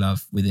actual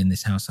love within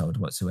this household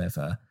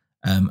whatsoever.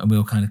 And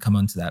we'll kind of come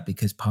on to that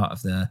because part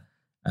of the,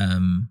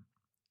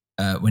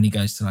 when he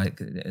goes to like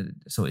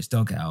sort his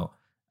dog out,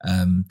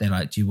 they're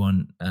like, do you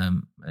want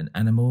an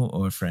animal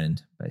or a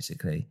friend,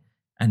 basically?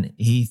 And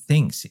he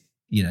thinks,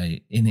 you know,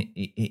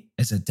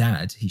 as a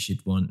dad, he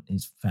should want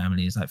his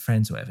family as like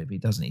friends or whatever, but he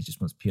doesn't. He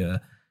just wants pure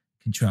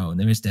control. And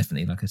there is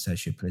definitely like a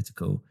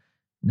socio-political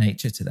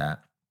nature to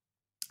that.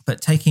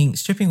 But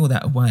stripping all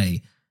that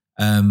away,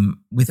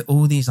 with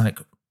all these like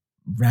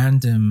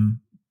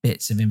random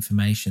bits of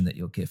information that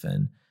you're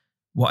given,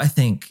 what I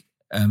think,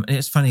 and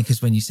it's funny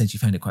because when you said you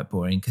found it quite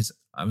boring, because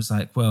I was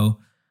like, well,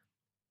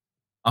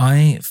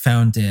 I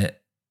found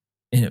it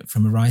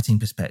from a writing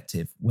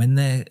perspective, when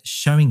they're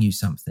showing you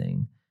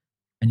something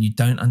and you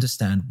don't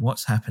understand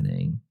what's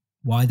happening,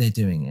 why they're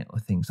doing it or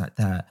things like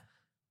that,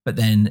 but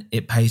then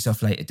it pays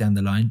off later down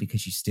the line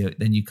because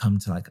then you come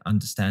to like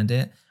understand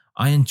it.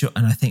 I enjoy,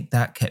 and I think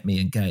that kept me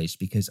engaged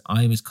because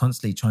I was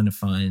constantly trying to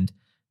find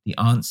the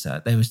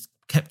answer. They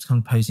kept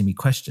on posing me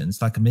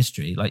questions like a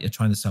mystery, like you're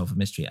trying to solve a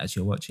mystery as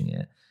you're watching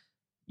it.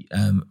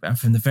 And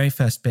from the very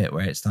first bit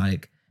where it's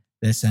like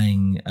they're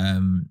saying,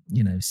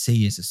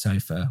 sea is a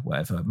sofa,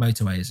 whatever,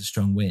 motorway is a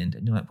strong wind,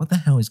 and you're like, what the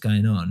hell is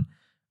going on?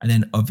 And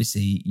then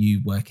obviously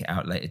you work it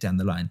out later down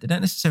the line. They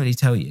don't necessarily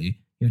tell you.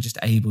 You're just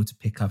able to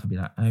pick up and be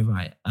like, oh,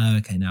 right. Oh,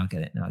 okay, now I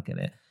get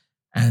it.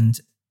 And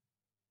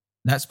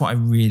that's what I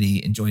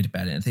really enjoyed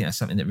about it. I think that's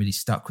something that really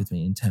stuck with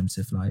me in terms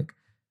of like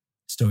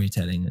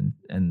storytelling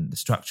and the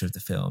structure of the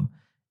film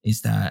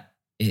is that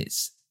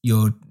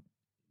you're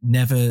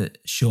never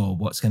sure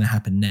what's going to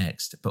happen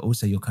next, but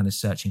also you're kind of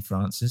searching for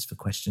answers for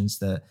questions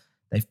that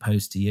they've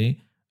posed to you,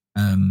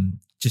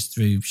 just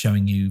through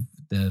showing you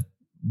the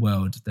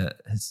world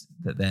that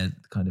they're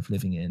kind of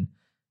living in.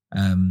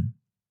 And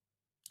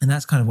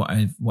that's kind of what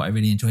I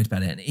really enjoyed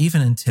about it. And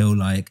even until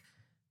like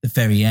the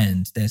very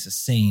end, there's a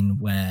scene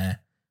where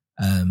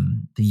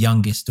the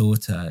youngest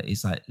daughter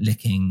is like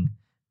licking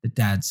the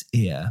dad's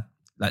ear,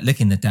 like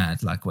licking the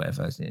dad, like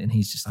whatever. And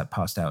he's just like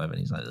passed out and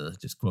he's like, ugh,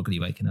 just groggily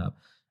waking up.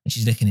 And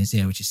she's licking his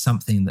ear, which is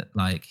something that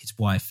like his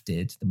wife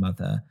did, the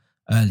mother,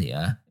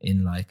 earlier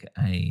in like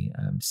a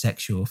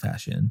sexual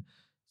fashion.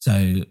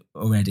 So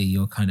already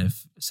you're kind of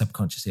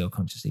subconsciously or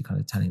consciously kind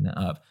of telling that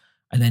up.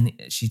 And then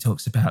she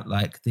talks about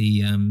like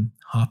the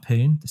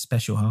harpoon, the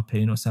special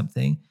harpoon or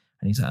something.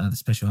 And he's like, oh, the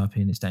special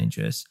harpoon is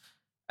dangerous.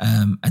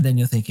 And then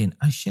you're thinking,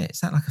 oh shit, is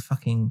that like a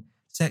fucking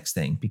sex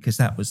thing? Because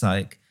that was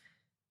like,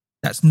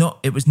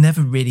 it was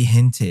never really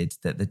hinted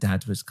that the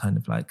dad was kind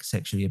of like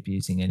sexually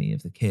abusing any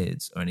of the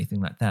kids or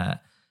anything like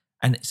that.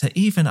 And so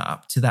even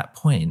up to that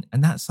point,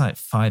 and that's like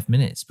 5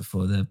 minutes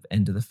before the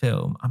end of the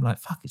film, I'm like,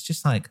 fuck, it's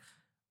just like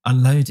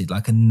unloaded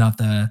like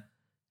another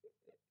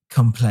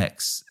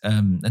complex,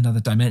 another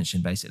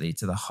dimension basically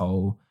to the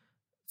whole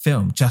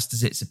film, just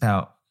as it's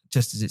about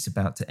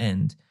to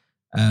end.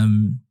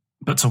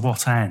 But to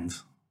what end?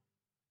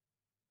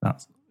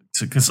 That's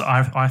because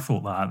I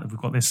thought that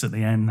we've got this at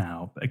the end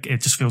now.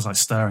 It just feels like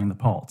stirring the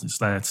pot. It's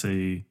there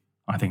to,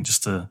 I think,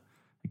 just to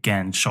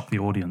again shock the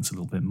audience a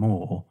little bit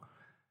more.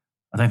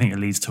 I don't think it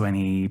leads to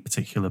any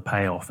particular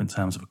payoff in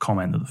terms of a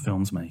comment that the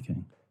film's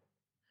making.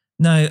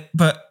 No,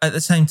 but at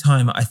the same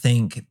time, I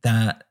think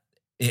that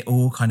it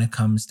all kind of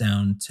comes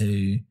down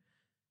to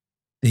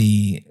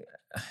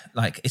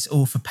it's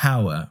all for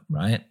power,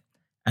 right?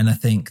 And I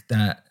think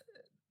that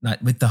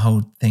like with the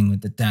whole thing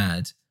with the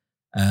dad,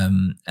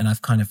 and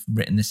I've kind of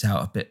written this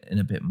out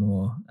a bit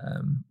more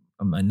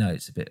on my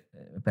notes,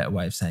 a better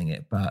way of saying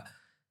it, but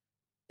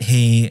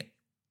he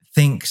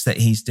thinks that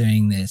he's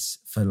doing this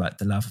for like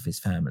the love of his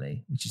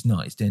family, which is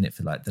not. He's doing it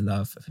for like the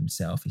love of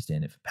himself. He's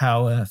doing it for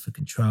power, for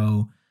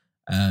control,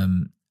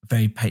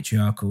 very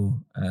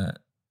patriarchal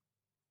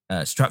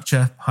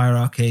structure,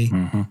 hierarchy.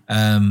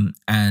 Mm-hmm.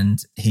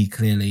 And he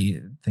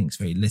clearly thinks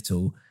very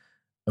little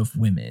of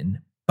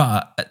women.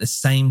 But at the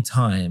same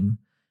time,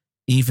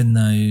 even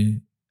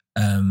though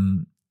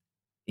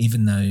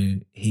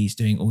he's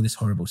doing all this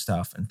horrible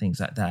stuff and things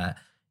like that,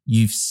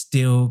 you've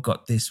still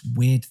got this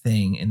weird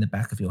thing in the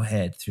back of your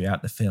head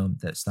throughout the film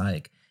that's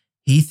like,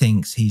 he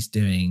thinks he's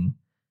doing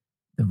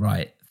the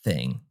right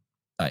thing,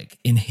 like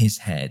in his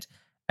head.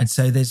 And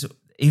so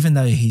even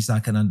though he's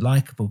like an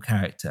unlikable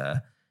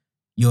character,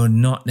 you're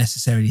not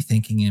necessarily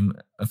thinking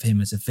of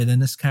him as a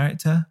villainous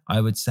character,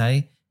 I would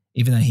say,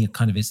 even though he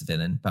kind of is a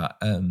villain, but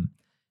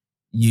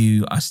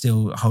you are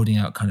still holding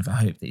out kind of a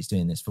hope that he's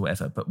doing this for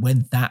whatever. But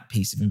when that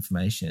piece of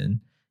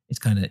information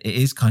it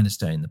is kind of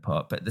stirring the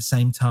pot, but at the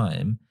same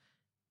time,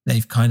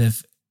 they've kind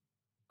of,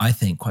 I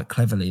think, quite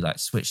cleverly like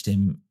switched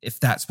him, if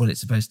that's what it's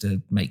supposed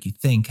to make you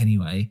think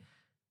anyway,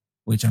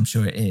 which I'm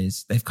sure it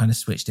is, they've kind of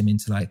switched him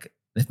into like,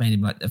 they've made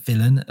him like a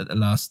villain at the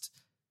last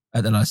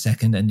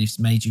second, and just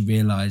made you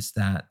realize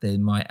that there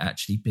might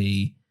actually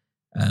be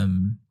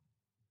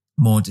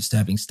more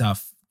disturbing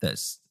stuff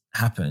that's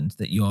happened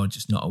that you're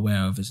just not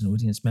aware of as an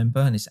audience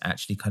member, and it's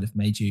actually kind of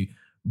made you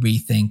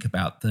rethink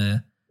about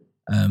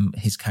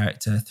his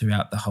character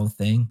throughout the whole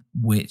thing,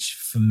 which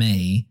for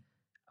me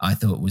I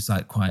thought was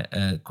like quite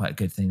a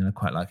good thing. I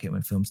quite like it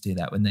when films do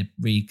that, when they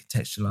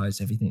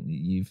recontextualize everything that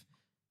you've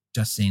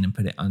just seen and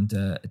put it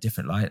under a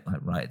different light, like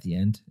right at the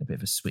end, a bit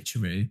of a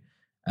switcheroo.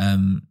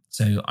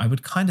 So I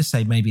would kind of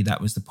say maybe that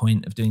was the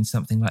point of doing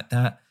something like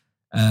that.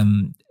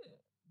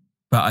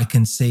 But I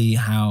can see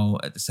how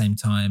at the same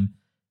time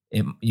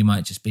you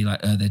might just be like,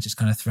 oh, they're just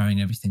kind of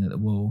throwing everything at the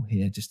wall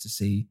here just to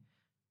see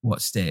what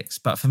sticks.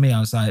 But for me, I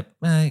was like,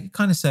 it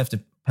kind of served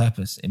a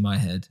purpose in my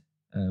head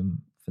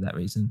for that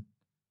reason.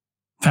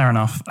 Fair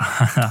enough.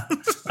 I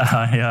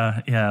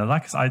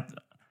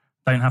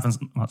don't have as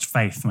much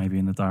faith maybe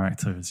in the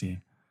director as you.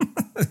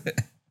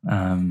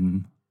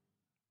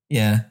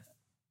 Yeah,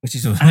 which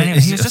is also anyway,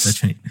 he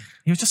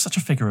was just such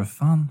a figure of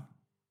fun.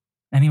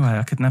 Anyway,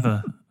 I could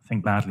never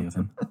think badly of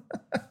him.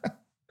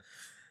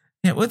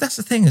 Yeah, well, that's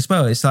the thing as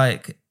well. It's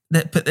like,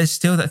 but there's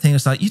still that thing.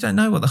 It's like, you don't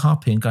know what the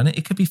harpoon gun.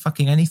 It could be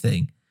fucking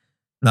anything.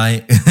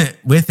 Like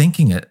we're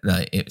thinking it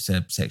like it's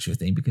a sexual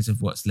thing because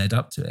of what's led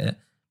up to it.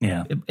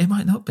 Yeah, it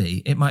might not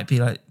be. It might be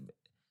like,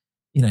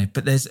 you know.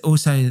 But there's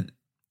also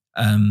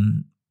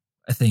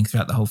a thing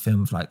throughout the whole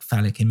film of like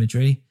phallic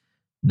imagery,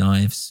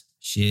 knives,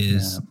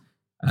 shears.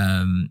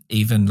 Yeah.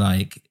 Even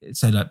like,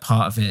 so like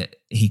part of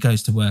it, he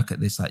goes to work at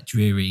this like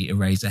dreary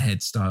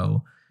Eraserhead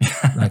style,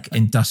 like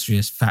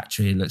industrious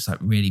factory. It looks like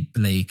really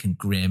bleak and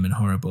grim and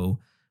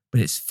horrible,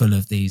 but it's full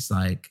of these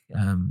like,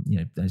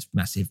 those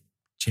massive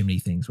chimney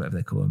things, whatever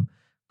they call them,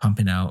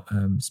 pumping out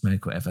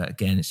smoke, whatever.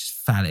 Again, it's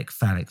just phallic.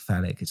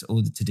 It's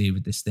all to do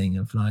with this thing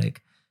of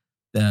like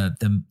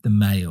the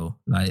male,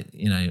 like,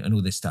 you know, and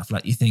all this stuff.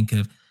 Like you think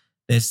of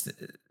there's,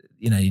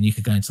 you know, and you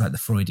could go into like the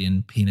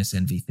Freudian penis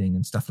envy thing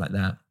and stuff like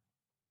that.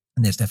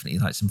 And there's definitely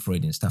like some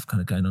Freudian stuff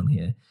kind of going on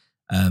here.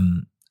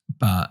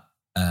 But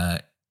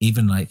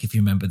even like if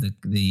you remember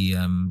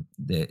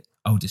the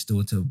oldest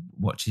daughter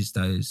watches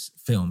those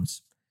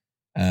films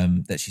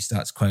that she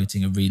starts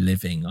quoting and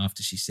reliving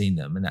after she's seen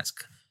them, and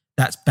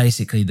that's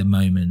basically the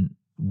moment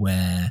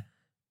where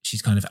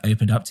she's kind of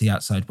opened up to the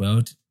outside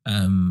world,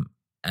 and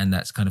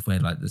that's kind of where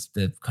like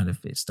the kind of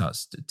it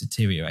starts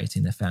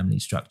deteriorating their family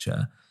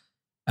structure.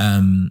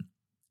 And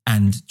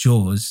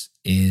Jaws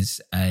is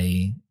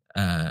a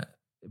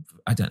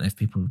I don't know if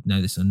people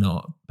know this or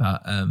not,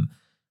 but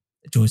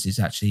Jaws is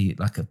actually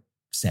like a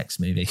sex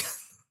movie,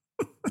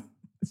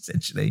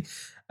 essentially.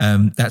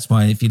 That's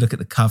why if you look at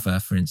the cover,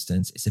 for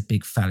instance, it's a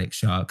big phallic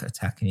shark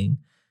attacking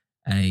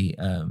a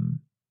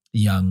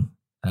young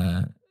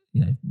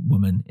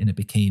woman in a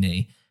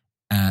bikini.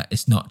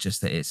 It's not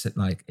just that it's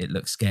like it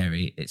looks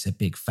scary; it's a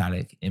big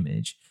phallic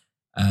image.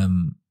 Why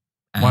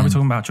are we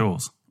talking about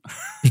Jaws?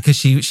 Because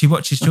she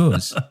watches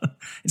Jaws.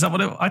 Is that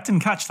what I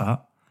didn't catch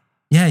that?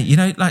 Yeah, you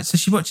know, like, so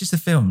she watches the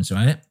films,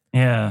 right?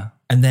 Yeah.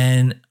 And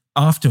then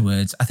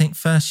afterwards, I think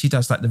first she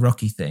does like the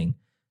Rocky thing.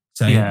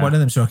 So one of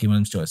them's Rocky, one of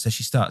them's Jaws. So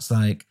she starts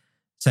like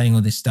saying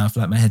all this stuff,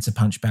 like my head's a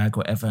punch bag,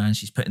 whatever, and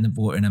she's putting the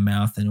water in her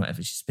mouth and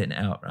whatever, she's spitting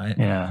it out, right?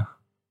 Yeah.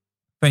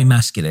 Very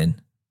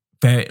masculine.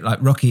 Very, like,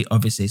 Rocky,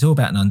 obviously, it's all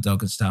about an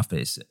underdog and stuff, but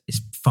it's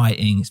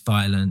fighting, it's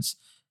violence.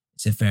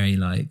 It's a very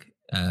like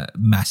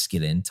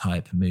masculine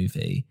type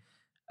movie.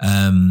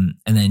 And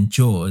then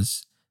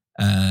Jaws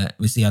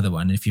was the other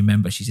one. And if you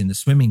remember, she's in the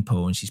swimming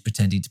pool and she's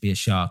pretending to be a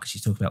shark.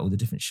 She's talking about all the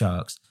different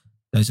sharks.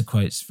 Those are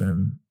quotes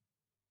from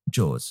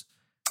Jaws.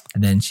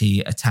 And then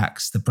she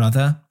attacks the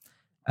brother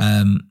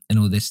and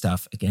all this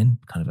stuff. Again,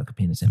 kind of like a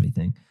penis envy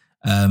thing.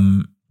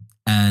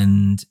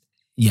 And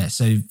yeah,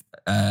 so,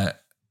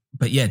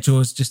 but yeah,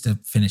 Jaws, just to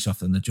finish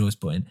off on the Jaws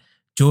point,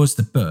 Jaws,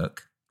 the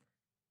book.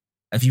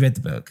 Have you read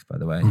the book, by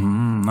the way?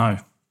 No.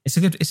 It's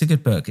a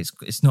good book.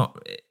 It's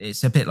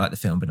a bit like the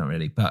film, but not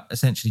really. But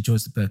essentially,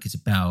 Jaws the book is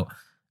about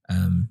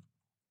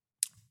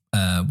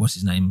what's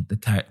his name? The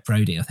character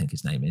Brody, I think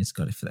his name is.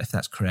 God, if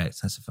that's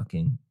correct, that's a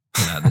fucking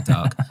pull out of the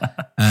dark.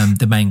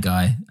 The main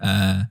guy.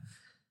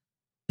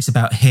 It's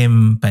about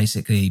him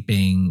basically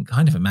being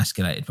kind of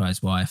emasculated by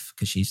his wife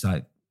because she's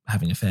like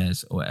having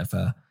affairs or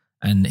whatever,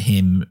 and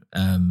him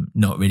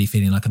not really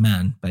feeling like a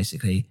man.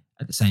 Basically,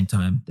 at the same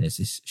time, there's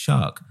this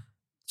shark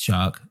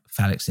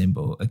phallic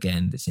symbol,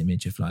 again, this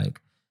image of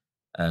like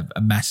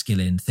a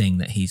masculine thing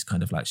that he's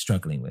kind of like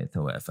struggling with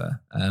or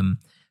whatever.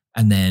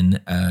 And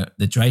then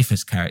the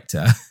Dreyfus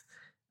character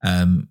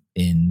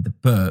in the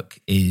book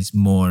is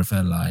more of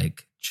a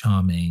like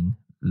charming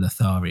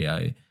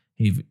Lothario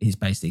who is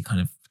basically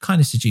kind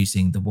of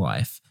seducing the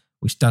wife,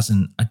 which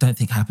I don't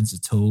think happens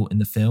at all in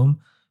the film,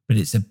 but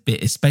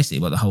it's basically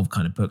what the whole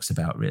kind of book's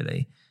about,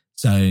 really.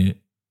 So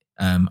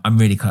I'm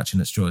really clutching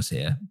at straws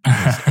here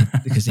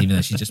because even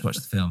though she just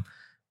watched the film,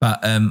 but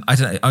I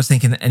don't know. I was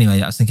thinking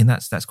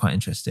that's quite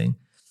interesting.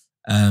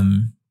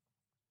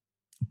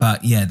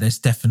 But yeah, there's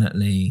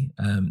definitely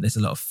there's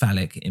a lot of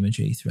phallic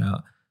imagery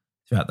throughout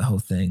the whole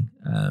thing.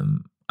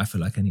 I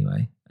feel like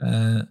anyway.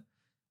 Yeah,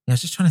 I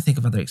was just trying to think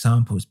of other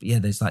examples, but yeah,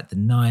 there's like the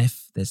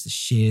knife, there's the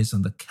shears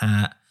on the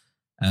cat.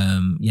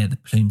 Yeah, the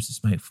plumes of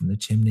smoke from the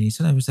chimney.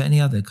 So was there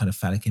any other kind of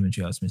phallic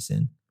imagery I was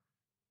missing?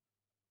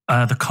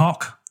 The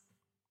cock.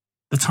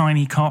 The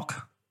tiny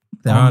cock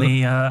there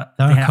on are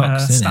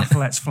cocks in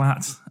Staffelet's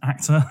Flat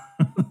actor.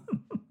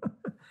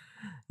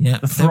 Yeah.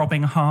 The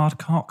throbbing hard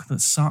cock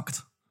that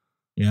sucked.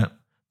 Yeah.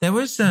 There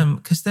was,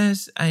 because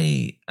there's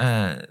they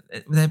are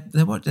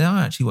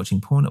actually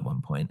watching porn at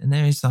one point, and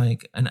there is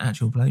like an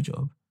actual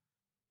blowjob.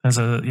 There's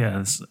a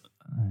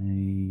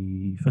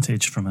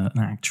footage from an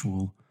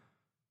actual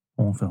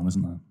porn film,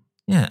 isn't there?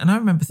 Yeah, and I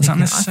remember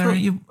thinking, I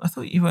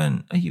thought you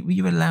weren't. Were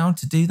you allowed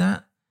to do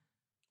that?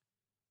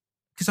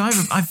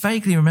 Because I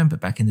vaguely remember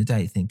back in the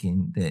day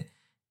thinking that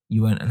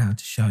you weren't allowed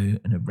to show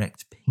an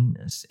erect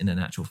penis in an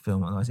actual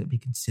film, otherwise it'd be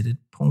considered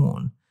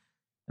porn.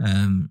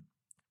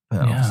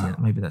 But obviously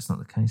maybe that's not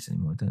the case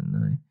anymore. I don't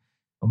know.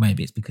 Or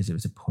maybe it's because it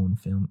was a porn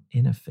film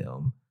in a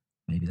film.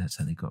 Maybe that's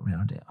how they got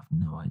around it. I've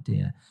no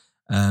idea.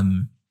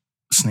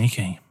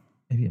 Sneaky.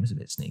 Maybe it was a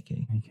bit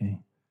sneaky. Okay.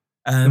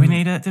 Did we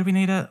need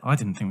it? I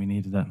didn't think we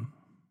needed it.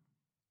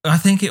 I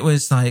think it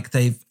was like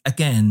they've,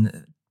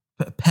 again,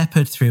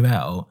 peppered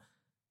throughout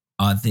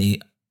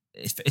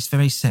it's a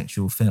very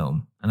sexual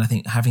film. And I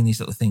think having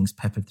these little things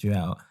peppered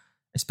throughout,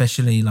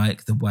 especially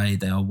like the way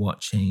they are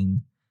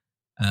watching,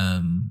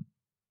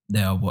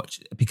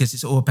 because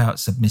it's all about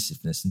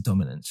submissiveness and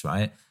dominance,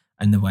 right?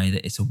 And the way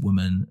that it's a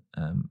woman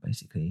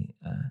basically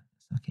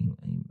sucking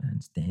a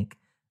man's dick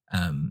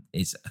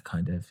is a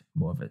kind of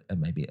more of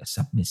maybe a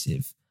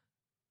submissive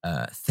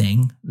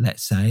thing,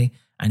 let's say.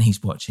 And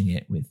he's watching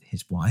it with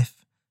his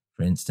wife,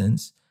 for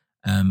instance,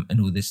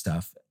 and all this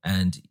stuff.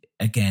 And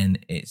again,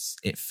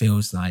 it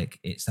feels like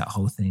it's that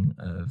whole thing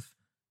of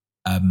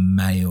a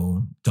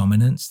male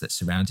dominance that's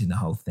surrounding the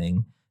whole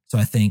thing. So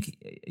I think,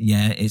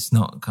 it's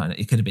not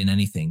it could have been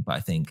anything, but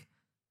I think,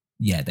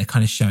 they're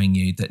kind of showing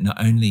you that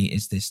not only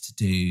is this to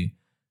do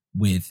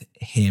with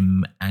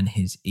him and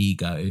his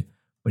ego,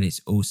 but it's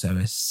also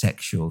a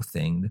sexual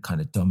thing, the kind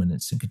of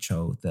dominance and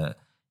control that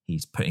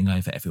he's putting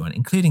over everyone,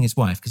 including his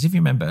wife. Because if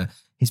you remember,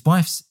 his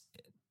wife's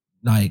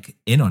like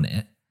in on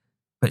it,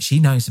 but she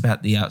knows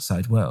about the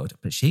outside world.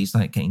 But she's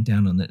like getting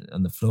down on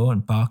the floor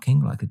and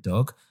barking like a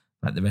dog,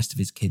 like the rest of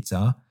his kids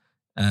are.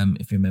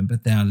 If you remember,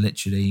 they are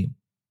literally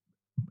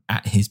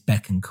at his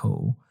beck and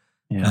call.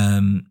 Yeah.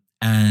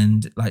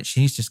 And like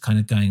she's just kind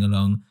of going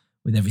along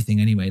with everything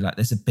anyway. Like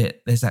there's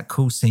that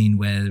cool scene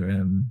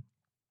where,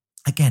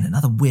 again,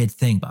 another weird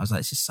thing, but I was like,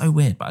 it's just so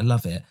weird, but I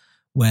love it,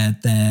 where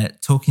they're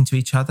talking to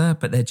each other,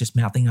 but they're just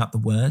mouthing out the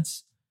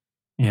words.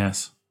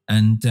 Yes.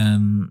 And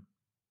they're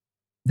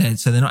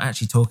not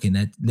actually talking,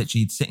 they're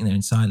literally sitting there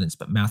in silence,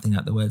 but mouthing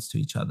out the words to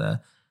each other.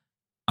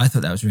 I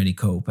thought that was really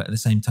cool, but at the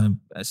same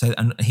time,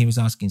 and he was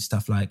asking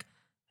stuff like,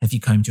 have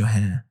you combed your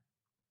hair?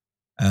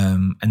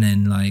 And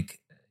then like,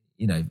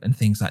 and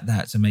things like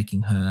that. So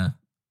making her,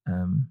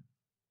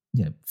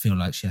 feel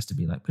like she has to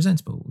be like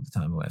presentable all the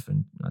time or whatever.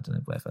 And I don't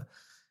know, whatever.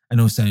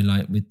 And also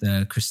like with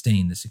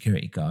Christine, the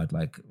security guard,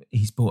 like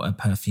he's bought a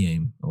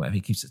perfume or whatever.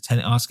 He keeps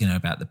asking her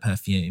about the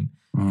perfume.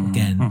 Mm-hmm.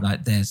 Again,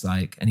 like there's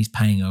like, and he's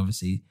paying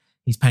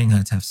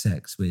her to have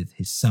sex with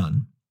his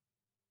son,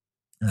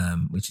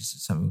 which is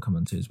something we'll come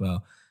on to as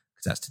well,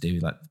 because that's to do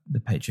with like the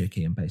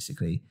patriarchy and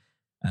basically,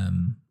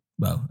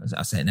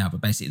 I'll say it now,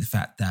 but basically the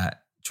fact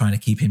that trying to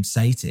keep him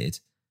sated,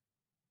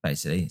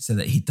 basically, so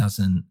that he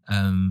doesn't,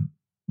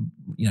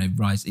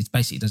 rise. It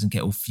basically doesn't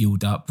get all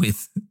fueled up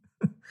with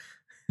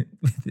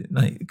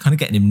like kind of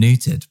getting him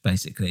neutered,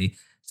 basically,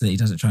 so that he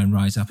doesn't try and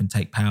rise up and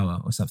take power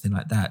or something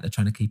like that. They're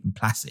trying to keep him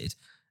placid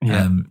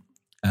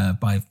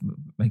by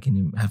making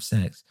him have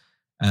sex.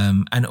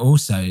 And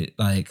also,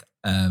 like,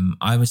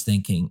 I was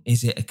thinking,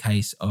 is it a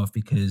case of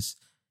because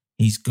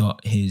he's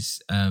got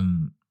his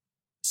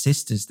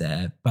sisters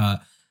there,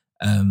 but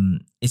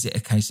is it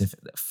a case of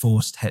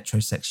forced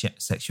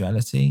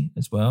heterosexuality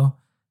as well?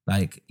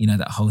 Like,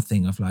 that whole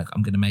thing of like,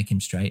 I'm going to make him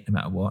straight no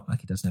matter what.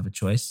 Like he doesn't have a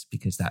choice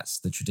because that's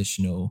the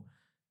traditional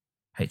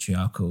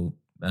patriarchal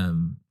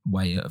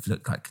way of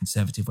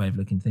conservative way of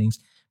looking at things.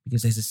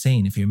 Because there's a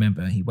scene, if you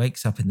remember, he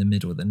wakes up in the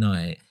middle of the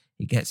night,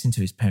 he gets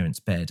into his parents'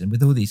 bed, and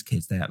with all these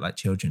kids, they act like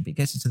children, but he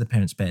gets into the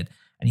parents' bed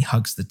and he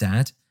hugs the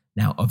dad.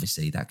 Now,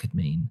 obviously, that could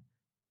mean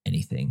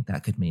anything.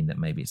 That could mean that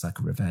maybe it's like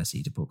a reverse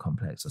Oedipal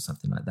complex or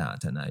something like that. I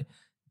don't know.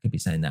 Could be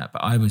saying that,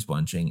 but I was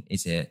wondering,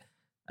 is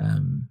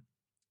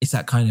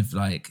that kind of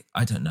like,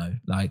 I don't know,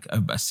 like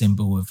a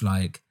symbol of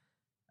like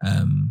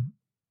a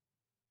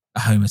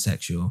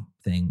homosexual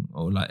thing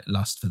or like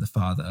lust for the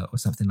father or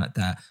something like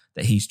that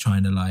he's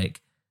trying to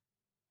like,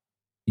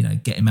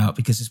 get him out?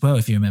 Because as well,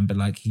 if you remember,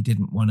 like he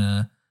didn't want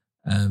to,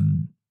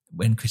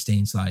 when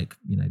Christine's like,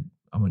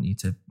 I want you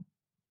to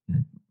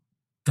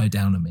go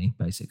down on me,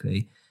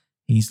 basically,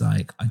 he's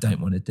like, I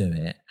don't want to do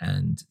it.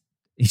 And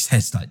he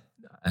says like,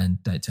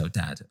 and don't tell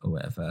dad or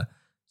whatever.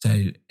 So,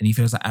 and he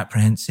feels like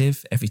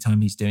apprehensive every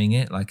time he's doing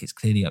it. Like it's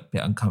clearly a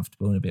bit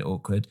uncomfortable and a bit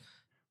awkward,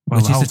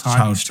 which is a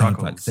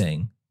childlike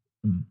thing.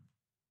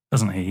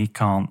 Doesn't he? He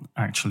can't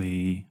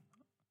actually,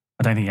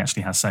 I don't think he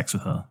actually has sex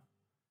with her.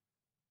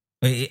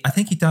 I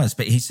think he does,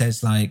 but he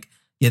says like,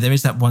 there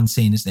is that one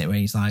scene, isn't it, where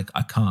he's like,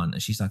 I can't.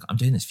 And she's like, I'm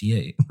doing this for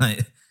you.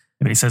 Like,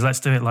 but he says, let's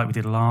do it like we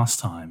did last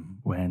time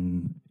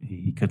when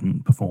he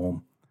couldn't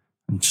perform.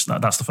 And just,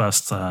 that's the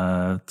first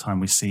time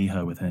we see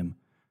her with him.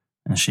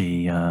 And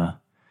she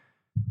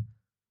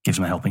gives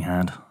him a helping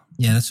hand.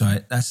 Yeah, that's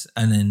right. That's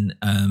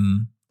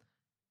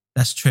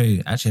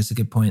true. Actually, that's a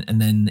good point.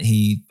 And then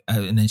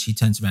and then she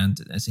turns around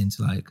as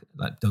into like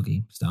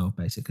doggy style,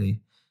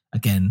 basically.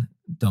 Again,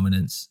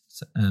 dominance,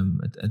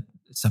 a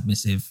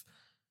submissive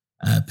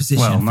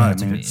position. Well, no,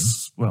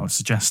 it's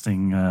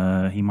suggesting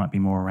he might be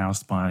more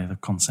aroused by the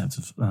concept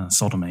of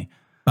sodomy.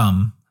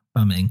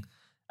 Bumming.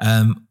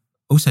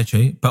 Also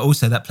true, but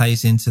also that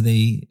plays into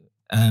the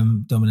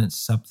dominance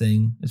sub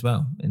thing as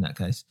well in that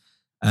case.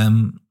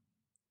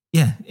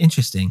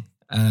 Interesting.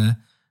 God,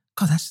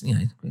 that's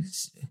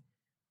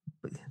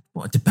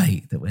what a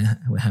debate that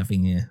we're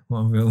having here. What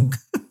a real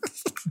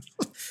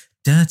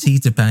dirty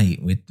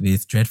debate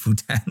with Dreadful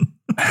Dan.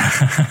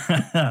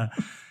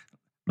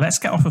 Let's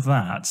get off of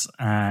that.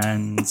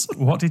 And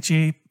what did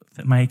you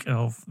make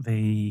of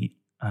the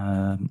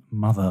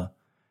mother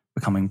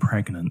becoming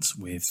pregnant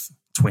with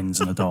twins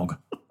and a dog?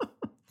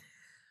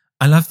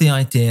 I love the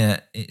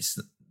idea. It's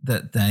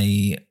that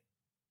they,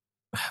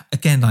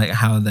 again, like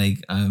how they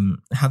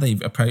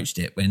approached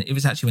it when it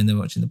was actually when they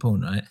were watching the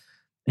porn, right?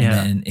 And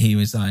then he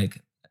was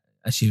like,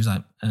 she was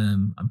like,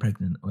 I'm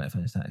pregnant or whatever.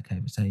 It's like, okay,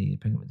 but say you're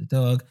pregnant with the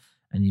dog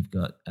and you've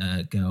got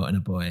a girl and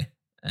a boy.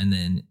 And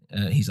then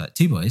he's like,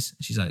 2 boys.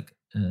 She's like,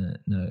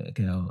 no, a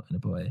girl and a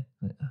boy.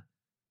 Like,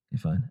 you're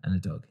fine. And a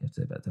dog. You have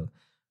to say about a dog.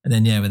 And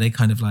then, where they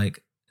kind of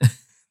like,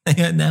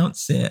 they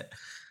announce it.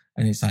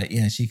 And it's like,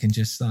 she can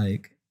just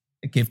like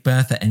give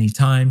birth at any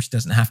time. She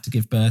doesn't have to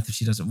give birth if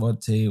she doesn't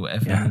want to,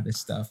 whatever, all this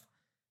stuff.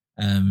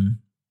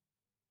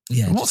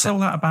 Yeah. But what's all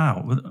that about?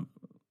 I Well, mean,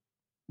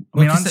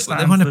 I 'cause understand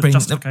they wanna the bring-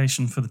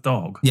 justification for the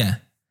dog. Yeah.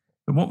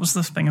 But what was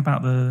the thing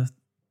about the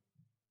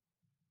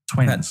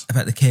twins?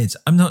 About the kids.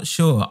 I'm not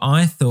sure.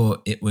 I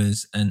thought it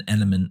was an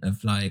element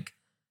of like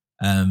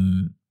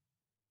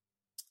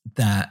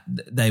that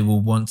they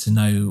will want to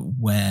know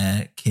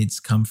where kids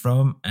come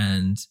from,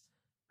 and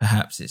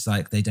perhaps it's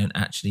like they don't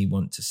actually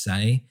want to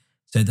say.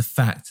 So the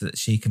fact that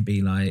she can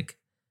be like,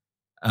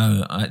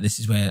 oh, this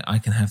is where I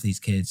can have these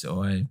kids,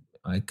 or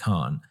I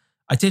can't.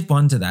 I did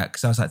wonder that,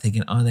 because I was like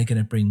thinking, are they going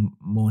to bring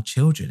more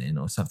children in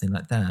or something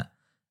like that?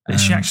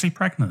 Is she actually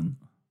pregnant?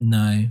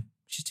 No,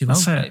 she's too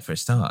That's old it. for a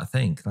start, I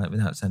think, like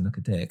without sounding like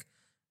a dick.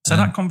 So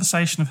that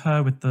conversation of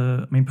her with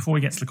before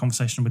we get to the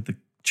conversation with the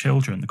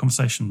children, the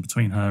conversation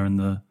between her and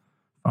the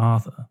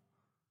father. I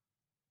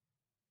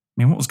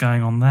mean, what was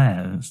going on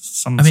there?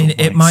 Some I mean, sort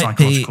of, it might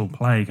be- psychological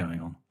play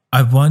going on.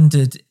 I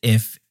wondered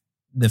if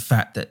the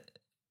fact that,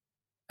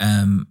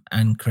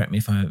 and correct me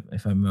if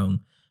I'm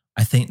wrong,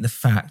 I think the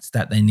fact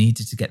that they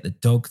needed to get the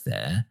dog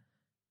there,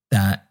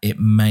 that it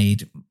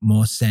made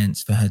more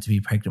sense for her to be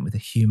pregnant with a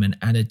human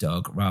and a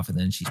dog rather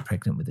than she's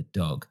pregnant with a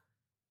dog.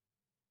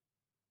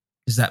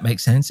 Does that make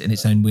sense in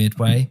its own weird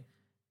way?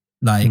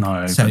 Like,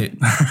 No. so,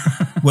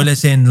 but- well,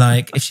 as in,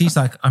 like, if she's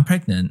like, I'm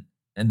pregnant,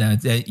 and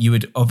you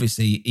would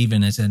obviously,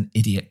 even as an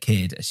idiot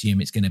kid,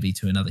 assume it's going to be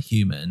to another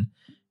human.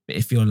 But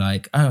if you're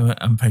like, oh,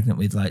 I'm pregnant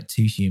with like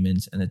 2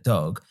 humans and a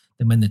dog,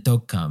 then when the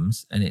dog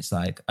comes and it's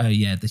like, oh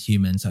yeah, the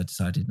humans I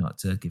decided not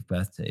to give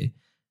birth to,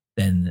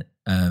 then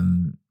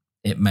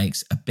it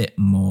makes a bit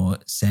more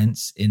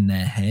sense in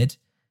their head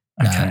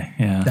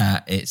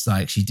that it's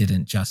like she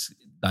didn't just,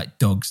 like,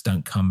 dogs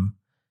don't come,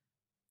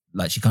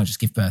 like she can't just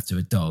give birth to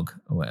a dog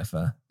or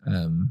whatever.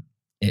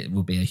 It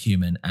will be a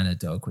human and a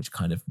dog, which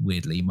kind of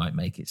weirdly might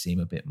make it seem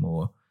a bit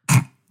more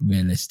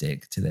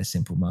realistic to their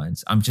simple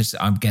minds. I'm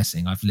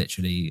guessing. I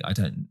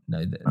don't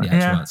know the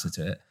actual answer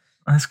to it.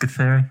 That's a good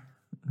theory.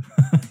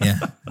 Yeah.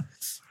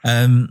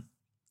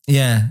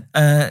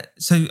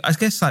 So I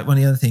guess like one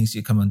of the other things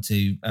you come on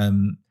to,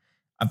 I'm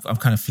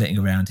kind of flitting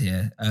around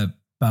here,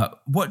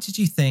 but what did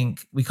you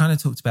think? We kind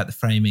of talked about the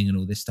framing and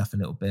all this stuff a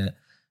little bit.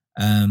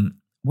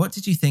 What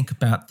did you think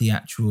about the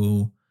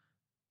actual,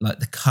 like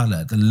the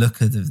color, the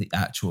look of the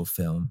actual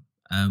film?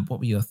 What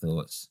were your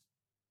thoughts?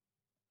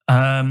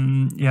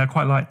 Yeah, I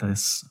quite like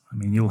this. I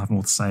mean, you'll have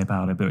more to say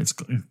about it, but it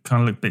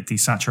kind of looked a bit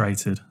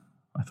desaturated,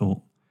 I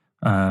thought.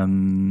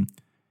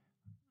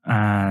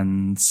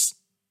 And,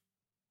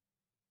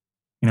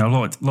 you know, a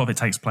lot of it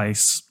takes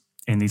place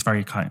in these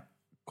very kind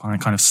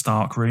of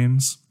stark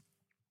rooms.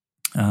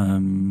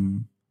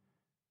 So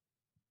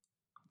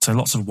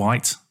lots of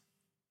white.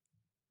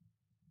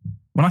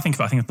 When I think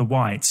of the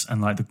white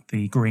and like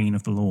the green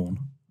of the lawn.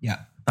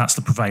 Yeah. That's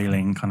the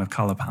prevailing kind of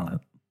colour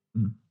palette.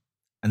 Mm.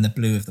 And the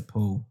blue of the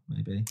pool,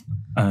 maybe.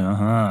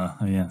 Oh,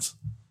 yes.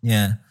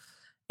 Yeah.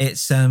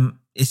 It's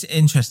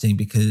interesting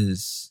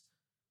because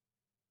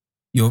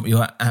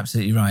you're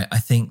absolutely right. I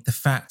think the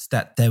fact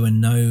that there were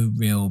no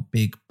real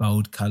big,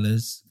 bold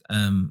colours,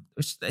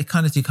 which they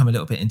kind of do come a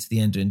little bit into the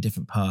end in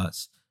different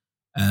parts,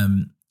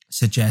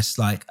 suggests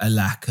like a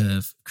lack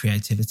of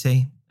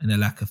creativity and a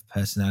lack of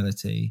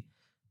personality.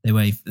 They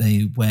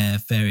basically wear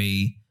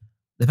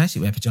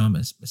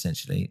pajamas,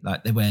 essentially.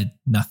 Like they wear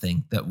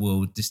nothing that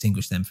will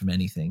distinguish them from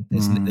anything.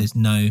 There's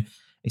no,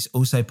 it's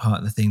also part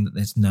of the thing that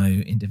there's no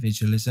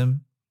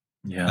individualism.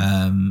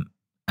 Yeah.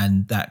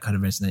 And that kind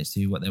of resonates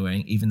to what they're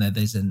wearing, even though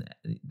they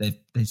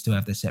still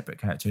have their separate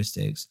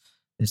characteristics.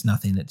 There's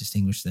nothing that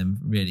distinguishes them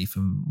really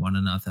from one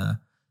another.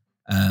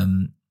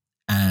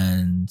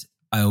 And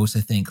I also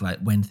think like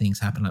when things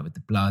happen, like with the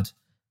blood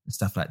and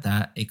stuff like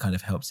that, it kind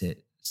of helps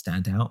it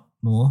stand out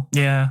more.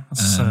 Yeah,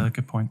 that's a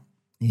good point.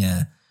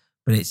 Yeah.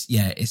 But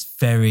it's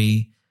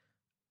very,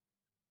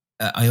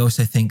 I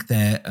also think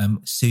they're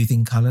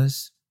soothing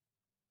colours,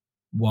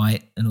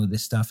 white and all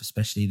this stuff,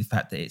 especially the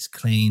fact that it's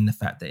clean, the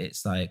fact that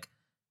it's like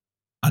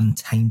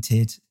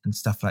untainted and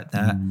stuff like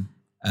that.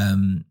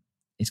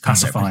 It's kind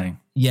pacifying.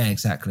 Yeah,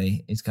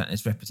 exactly.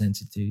 It's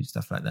represented through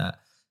stuff like that.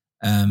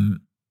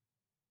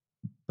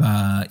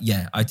 But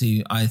yeah, I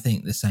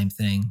think the same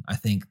thing. I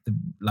think the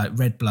like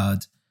red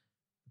blood,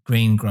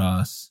 green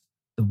grass,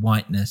 the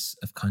whiteness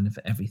of kind of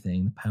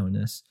everything, the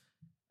paleness.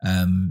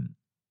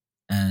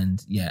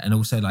 And yeah, and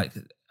also like,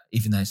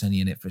 even though it's only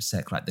in it for a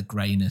sec, like the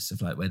greyness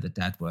of like where the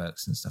dad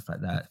works and stuff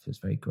like that feels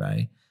very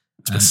grey.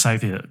 It's got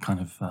Soviet kind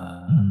of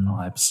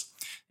vibes.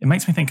 It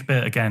makes me think a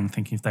bit, again,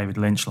 thinking of David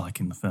Lynch, like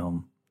in the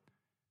film.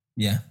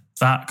 Yeah.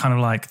 That kind of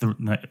like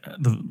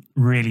the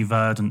really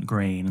verdant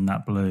green and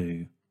that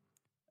blue,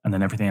 and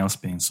then everything else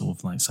being sort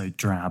of like so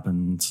drab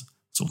and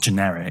sort of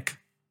generic,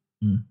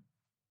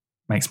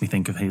 makes me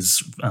think of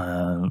his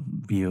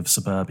view of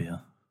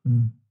suburbia.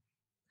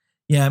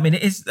 Yeah, I mean,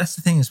 that's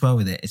the thing as well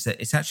with it, is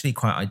that it's actually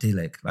quite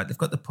idyllic. Like they've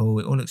got the pool,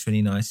 it all looks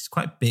really nice. It's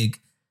quite big,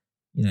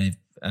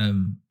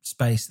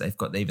 space they've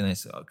got, even though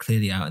it's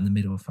clearly out in the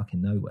middle of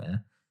fucking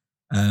nowhere.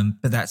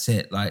 But that's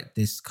it, like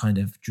this kind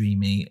of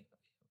dreamy,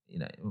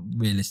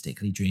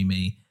 realistically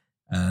dreamy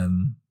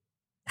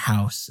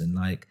house, and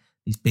like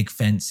these big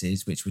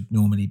fences, which would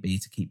normally be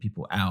to keep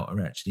people out,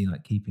 are actually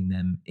like keeping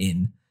them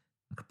in,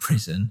 like a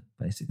prison,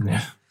 basically.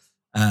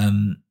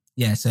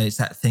 Yeah. So it's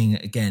that thing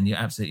again. You're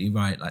absolutely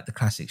right. Like the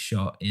classic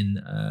shot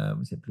in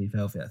was it Blue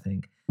Velvet, I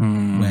think,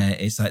 where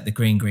it's like the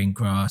green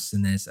grass,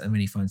 and when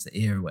he finds the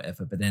ear or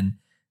whatever. But then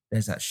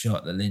there's that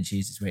shot that Lynch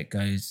uses where it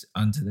goes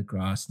under the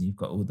grass, and you've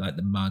got all like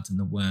the mud and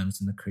the worms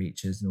and the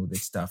creatures and all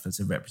this stuff as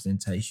a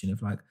representation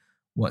of like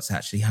what's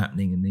actually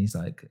happening in these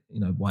like,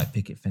 white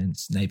picket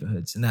fence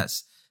neighborhoods. And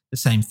that's the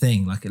same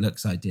thing. Like it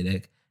looks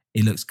idyllic,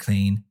 it looks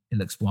clean, it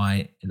looks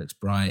white, it looks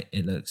bright,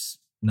 it looks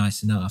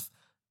nice enough.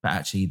 But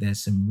actually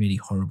there's some really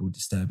horrible,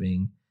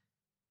 disturbing,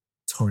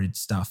 torrid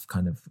stuff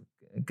kind of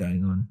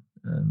going on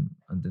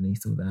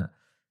underneath all that.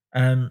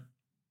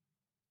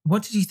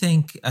 What did you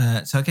think?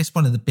 So I guess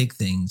one of the big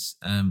things,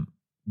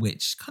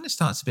 which kind of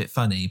starts a bit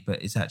funny,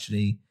 but it's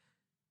actually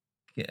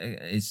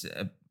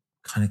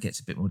kind of gets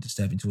a bit more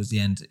disturbing towards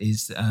the end,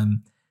 is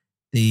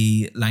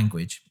the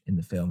language in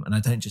the film. And I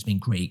don't just mean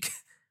Greek.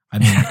 I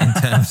mean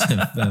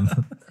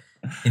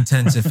in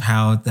terms of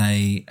how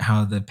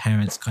the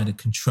parents kind of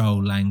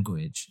control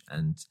language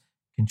and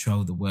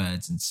control the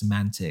words and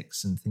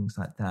semantics and things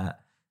like that.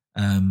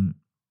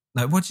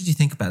 Like, what did you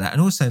think about that?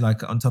 And also,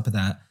 like, on top of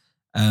that,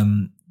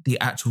 the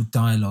actual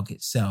dialogue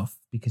itself,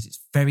 because it's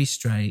very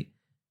straight,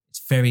 it's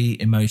very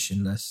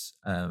emotionless,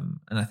 and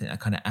I think that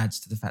kind of adds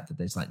to the fact that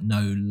there's like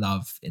no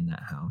love in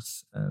that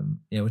house.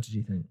 What did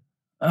you think?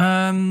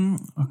 A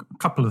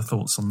couple of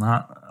thoughts on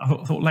that. I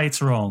thought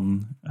later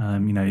on,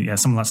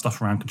 some of that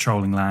stuff around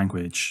controlling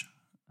language.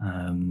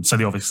 So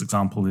the obvious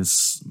example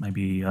is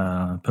maybe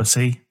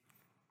pussy.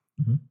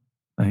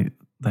 Mm-hmm.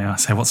 They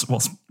say what's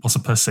a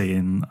pussy,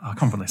 and I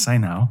can't remember what they say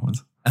now.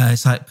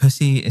 It's like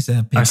pussy is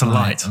a big it's a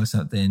light or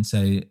something.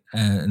 So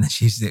and then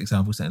she uses the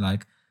example saying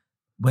like,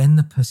 when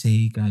the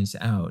pussy goes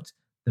out,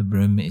 the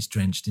room is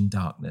drenched in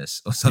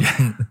darkness or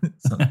something,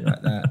 something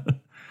like that.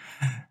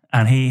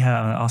 And he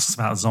asks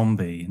about a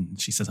zombie,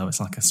 and she says, "Oh, it's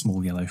like a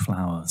small yellow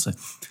flower." So,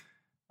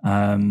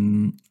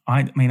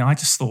 I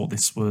just thought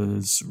this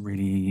was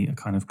really a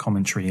kind of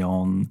commentary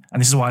on, and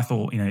this is why I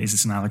thought, is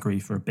this an allegory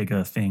for a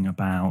bigger thing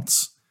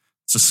about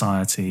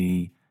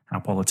society, how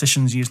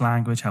politicians use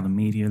language, how the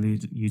media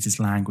uses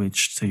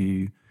language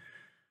to,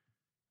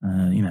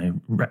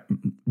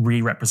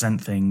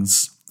 re-represent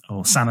things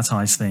or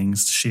sanitize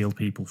things to shield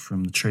people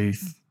from the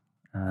truth.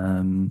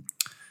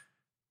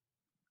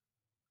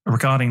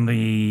 Regarding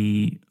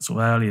the sort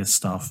of earlier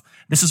stuff,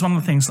 this is one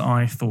of the things that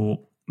I thought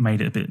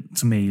made it a bit,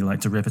 to me, like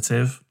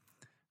derivative.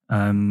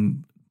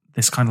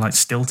 This kind of like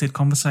stilted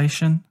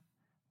conversation,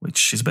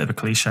 which is a bit of a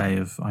cliche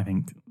of, I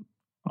think,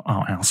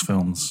 art house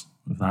films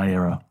of that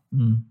era.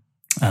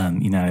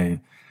 They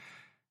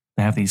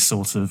have these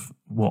sort of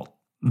what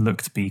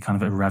look to be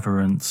kind of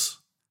irreverent,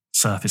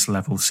 surface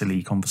level,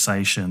 silly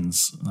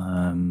conversations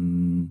that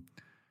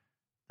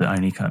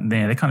only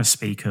they kind of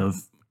speak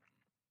of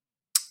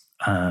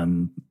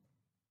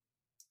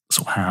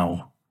sort of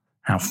how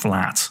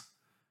flat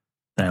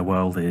their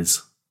world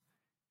is.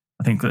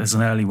 I think there's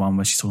an early one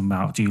where she's talking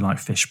about, do you like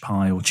fish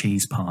pie or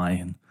cheese pie?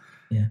 And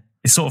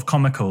it's sort of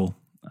comical.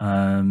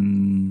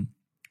 But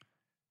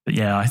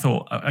yeah, I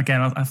thought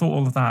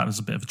all of that was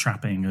a bit of a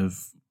trapping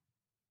of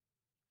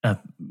a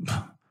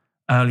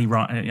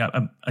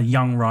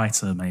young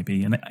writer,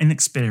 maybe an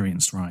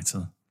inexperienced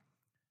writer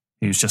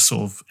who's just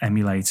sort of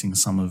emulating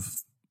some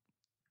of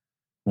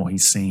what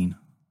he's seen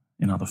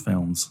in other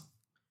films.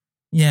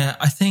 Yeah,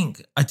 I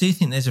do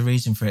think there's a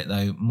reason for it,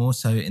 though, more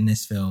so in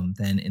this film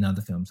than in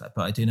other films.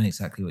 But I do know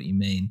exactly what you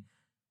mean.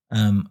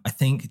 I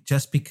think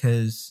just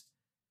because,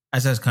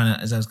 as I was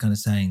kind of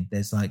saying,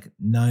 there's like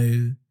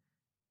no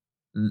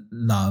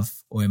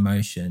love or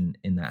emotion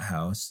in that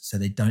house, so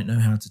they don't know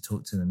how to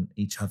talk to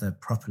each other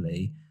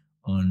properly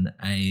in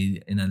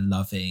a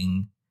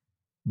loving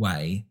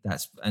way.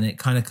 And it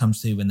kind of comes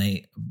through when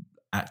they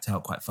act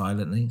out quite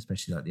violently,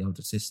 especially like the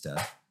older sister.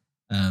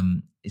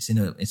 It's in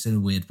a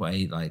weird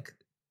way, like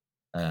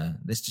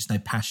there's just no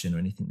passion or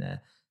anything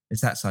there.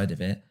 There's that side of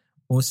it.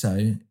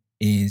 Also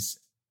is,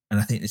 and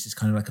I think this is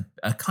kind of like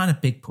a kind of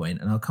big point,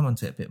 and I'll come on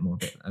to it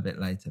a bit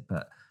later,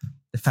 but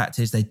the fact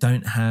is they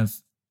don't have,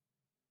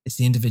 it's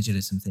the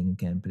individualism thing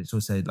again, but it's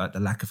also like the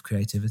lack of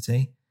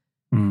creativity.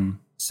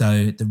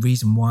 So the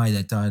reason why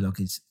their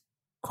dialogue is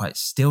quite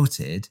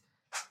stilted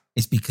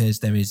is because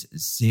there is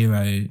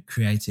zero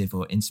creative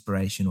or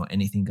inspiration or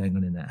anything going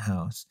on in that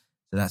house.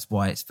 So that's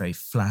why it's very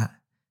flat,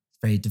 it's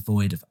very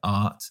devoid of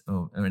art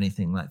or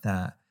anything like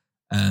that.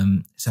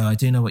 So I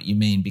do know what you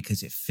mean,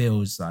 because it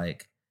feels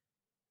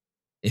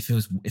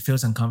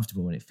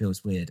uncomfortable and it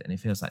feels weird, and it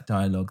feels like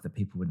dialogue that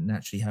people wouldn't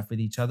naturally have with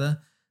each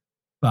other.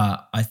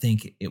 But I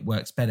think it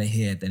works better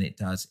here than it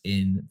does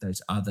in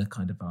those other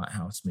kind of art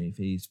house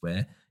movies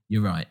where,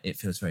 you're right, it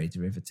feels very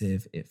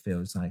derivative. It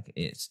feels like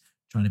it's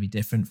trying to be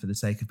different for the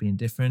sake of being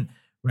different.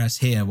 Whereas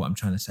here, what I'm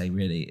trying to say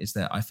really is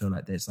that I feel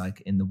like there's like,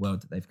 in the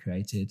world that they've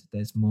created,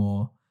 there's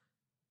more,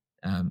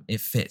 it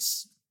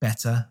fits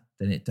better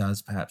than it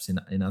does perhaps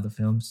in other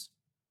films.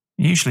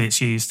 Usually it's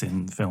used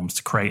in films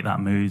to create that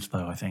mood,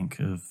 though, I think,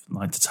 of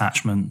like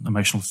detachment,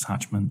 emotional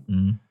detachment,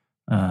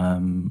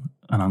 an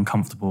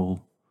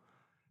uncomfortable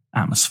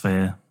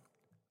atmosphere.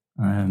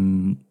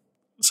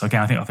 So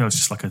again, I feel it's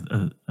just like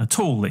a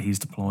tool that he's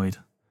deployed.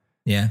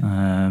 Yeah.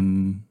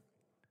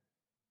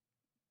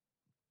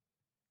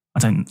 I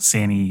don't see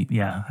any,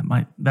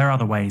 there are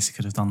other ways he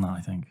could have done that,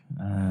 I think.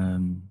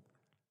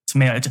 To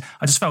me, I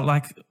just felt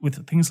like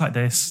with things like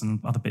this and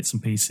other bits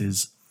and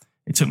pieces,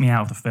 it took me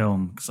out of the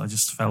film because I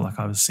just felt like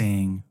I was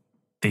seeing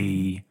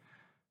the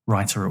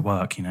writer at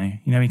work, you know?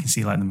 You can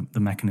see like the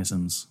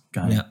mechanisms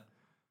going. Yeah.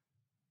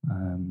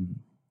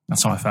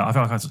 That's how I felt. I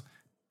felt like I was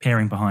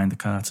peering behind the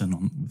curtain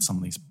on some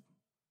of these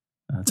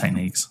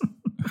techniques.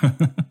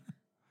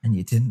 And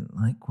you didn't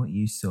like what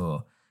you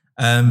saw.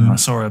 I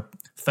saw a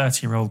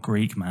 30-year-old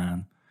Greek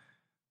man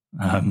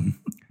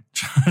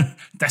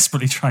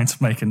desperately trying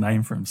to make a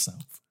name for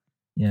himself.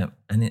 Yeah,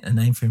 and a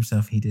name for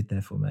himself he did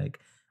therefore make.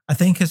 I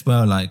think as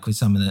well, like with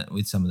some of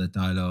the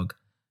dialogue,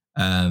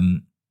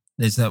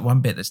 there's that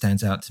one bit that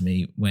stands out to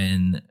me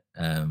when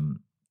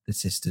the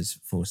sister's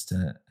forced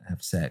to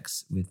have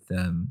sex with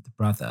the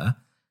brother,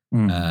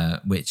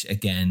 which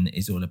again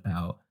is all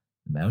about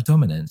male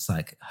dominance.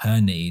 Like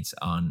her needs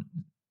aren't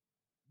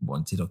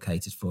wanted or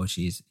catered for.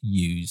 She is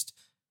used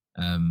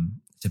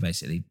to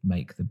basically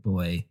make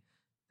the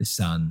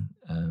son,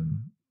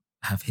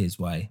 have his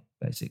way,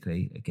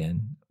 basically.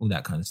 Again, all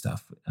that kind of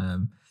stuff.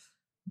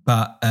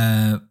 But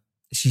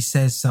she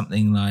says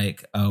something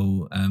like,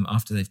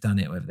 after they've done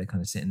it, wherever they're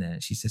kind of sitting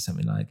there, she says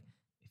something like,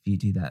 if you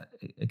do that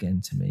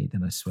again to me,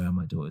 then I swear on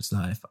my daughter's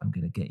life, I'm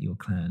going to get your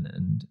clan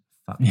and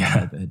fuck your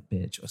neighborhood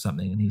bitch or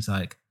something. And he's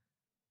like,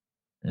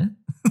 eh?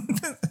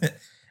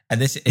 And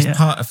this is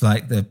part of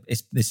like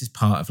this is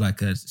part of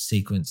like a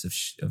sequence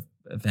of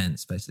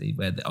events, basically,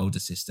 where the older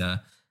sister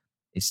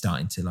is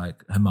starting to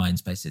like, her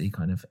mind's basically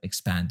kind of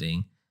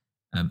expanding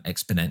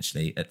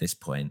exponentially at this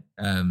point.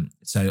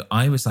 So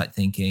I was like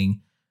thinking,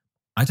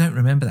 I don't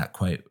remember that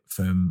quote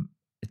from,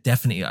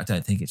 definitely I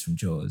don't think it's from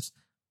Jaws.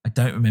 I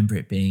don't remember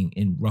it being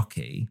in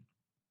Rocky.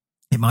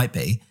 It might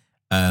be,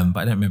 but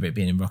I don't remember it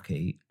being in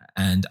Rocky.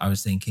 And I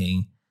was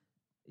thinking,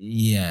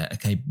 yeah,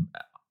 okay,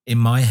 in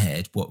my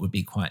head, what would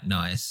be quite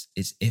nice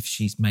is if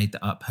she's made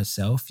that up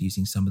herself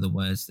using some of the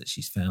words that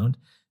she's found.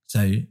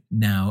 So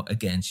now,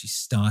 again, she's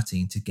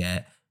starting to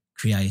get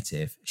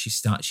creative.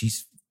 She's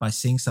by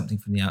seeing something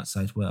from the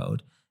outside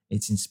world,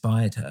 it's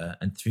inspired her.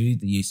 And through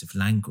the use of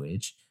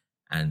language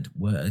and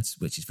words,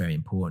 which is very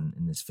important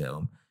in this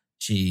film,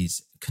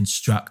 she's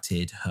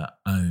constructed her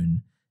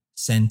own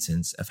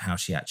sentence of how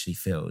she actually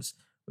feels,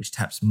 which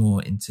taps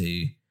more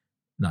into,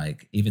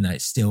 like, even though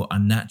it's still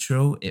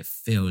unnatural, it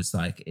feels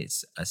like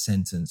it's a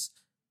sentence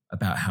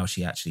about how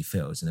she actually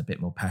feels and a bit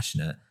more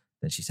passionate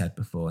than she's had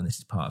before. And this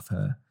is part of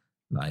her,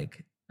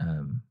 like,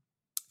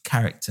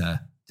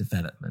 character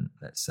development,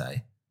 let's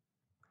say.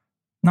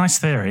 Nice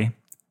theory.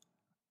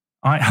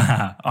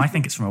 I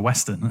think it's from a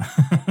Western.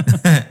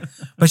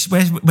 But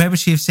where would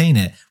she have seen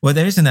it? Well,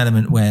 there is an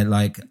element where,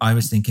 like, I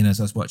was thinking as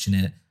I was watching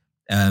it,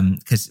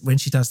 because when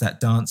she does that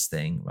dance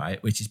thing,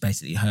 right, which is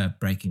basically her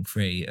breaking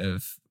free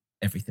of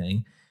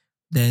everything,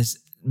 there's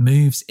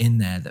moves in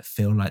there that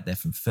feel like they're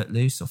from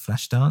Footloose or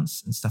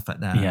Flashdance and stuff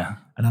like that. Yeah.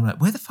 And I'm like,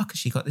 where the fuck has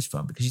she got this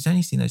from? Because she's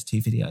only seen those two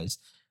videos.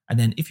 And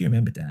then if you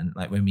remember, Dan,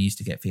 like when we used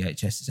to get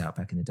VHSs out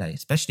back in the day,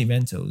 especially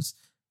rentals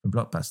from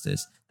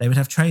Blockbusters, they would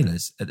have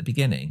trailers at the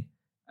beginning,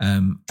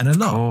 and a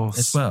lot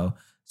as well.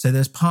 So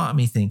there's part of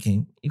me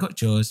thinking, you got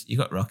Jaws, you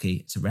got Rocky,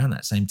 it's around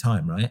that same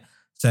time, right?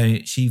 So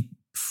she,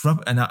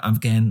 and I'm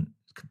again,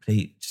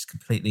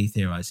 completely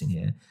theorizing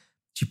here,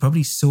 she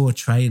probably saw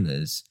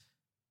trailers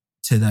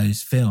to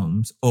those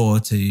films or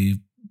to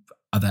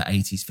other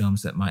 80s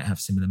films that might have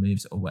similar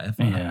moves or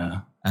whatever.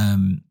 Yeah.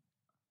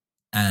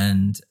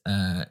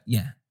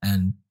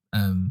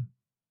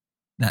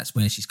 That's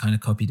where she's kind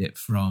of copied it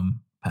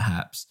from,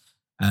 perhaps.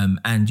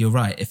 And you're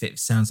right, if it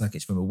sounds like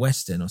it's from a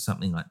Western or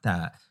something like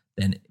that,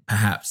 then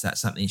perhaps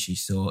that's something she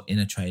saw in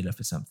a trailer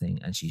for something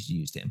and she's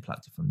used it and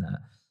plucked it from that.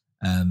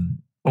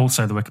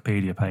 Also, the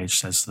Wikipedia page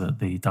says that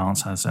the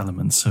dance has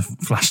elements of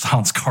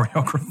Flashdance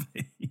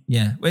choreography.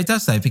 Yeah, well, it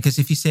does though, because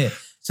if you see it,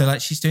 so like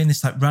she's doing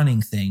this like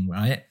running thing,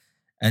 right?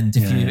 And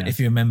if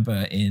you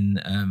remember in,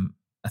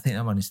 I think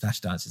that one is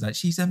Flashdance, it's like,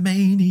 she's a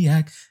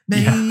maniac.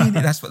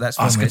 That's what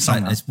it's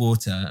like. There's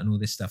water and all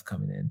this stuff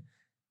coming in.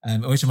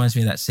 It always reminds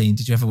me of that scene.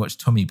 Did you ever watch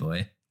Tommy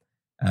Boy?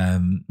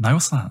 No,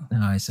 what's that?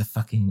 No,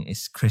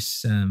 it's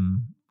Chris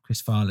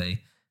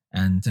Farley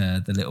and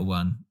the little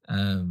one.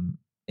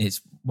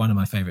 It's one of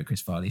my favourite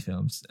Chris Farley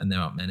films, and there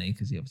aren't many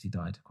because he obviously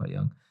died quite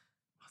young.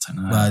 I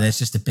don't know. Well, there's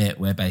just a bit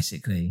where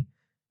basically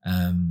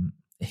they're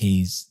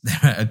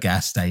at a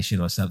gas station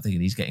or something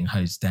and he's getting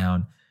hosed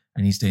down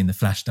and he's doing the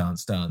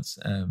Flashdance dance.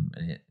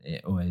 And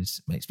it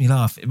always makes me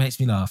laugh. It makes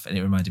me laugh, and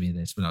it reminded me of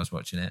this when I was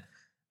watching it.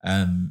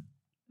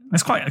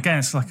 It's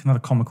it's like another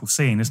comical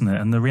scene, isn't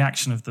it? And the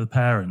reaction of the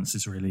parents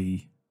is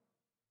really,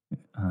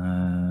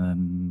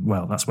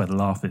 that's where the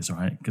laugh is,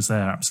 right? Because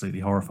they're absolutely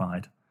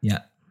horrified. Yeah.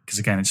 because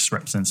again, it just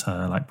represents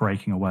her like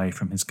breaking away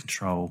from his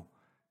control,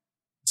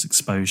 his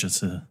exposure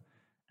to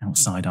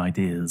outside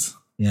ideas.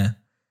 Yeah.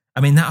 I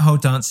mean, that whole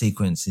dance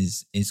sequence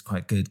is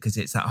quite good because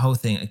it's that whole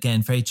thing,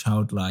 again, very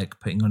childlike,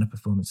 putting on a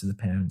performance of the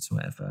parents or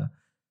whatever.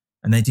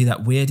 And they do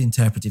that weird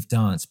interpretive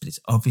dance, but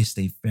it's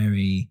obviously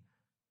very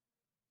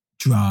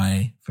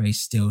dry, very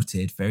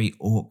stilted, very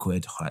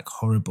awkward, like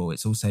horrible.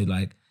 It's also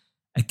like,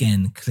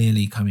 again,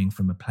 clearly coming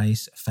from a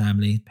place, a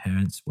family,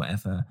 parents,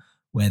 whatever,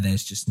 where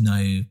there's just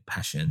no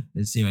passion.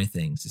 There's zero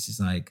things. This is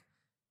like,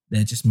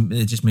 they're just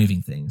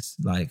moving things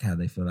like how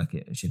they feel like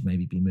it should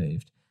maybe be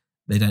moved.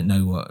 They don't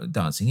know what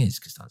dancing is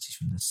because dancing is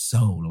from the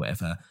soul or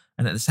whatever.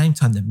 And at the same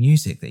time, the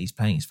music that he's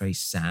playing is very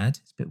sad.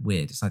 It's a bit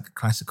weird. It's like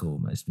classical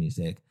almost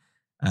music.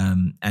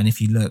 And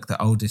if you look,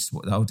 the oldest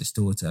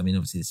daughter, I mean,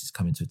 obviously this is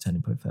coming to a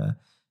turning point for her.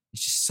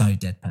 It's just so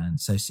deadpan,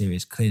 so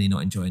serious, clearly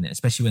not enjoying it,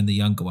 especially when the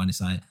younger one is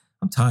like,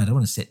 I'm tired, I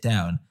want to sit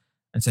down.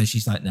 And so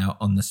she's like now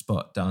on the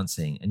spot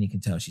dancing, and you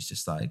can tell she's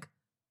just like,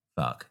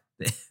 fuck,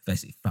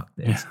 basically, fuck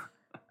this.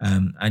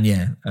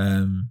 Yeah.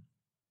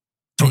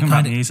 Talking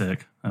about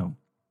music. Oh,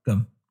 go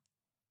on.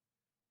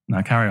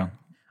 No, carry on. I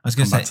was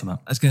going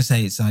to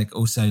say, it's like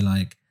also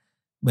like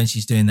when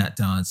she's doing that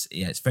dance,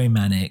 yeah, it's very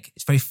manic,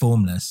 it's very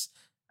formless.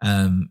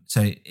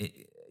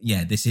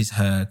 This is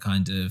her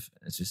kind of,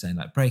 as we're saying,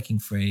 like breaking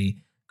free,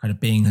 kind of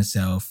being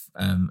herself.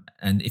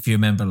 And if you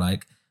remember,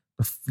 like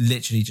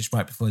literally just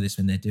right before this,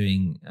 when they're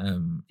doing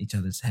each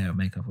other's hair or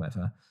makeup, or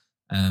whatever,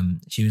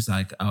 she was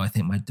like, "Oh, I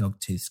think my dog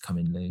tooth's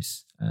coming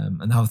loose."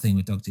 And the whole thing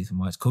with dog tooth and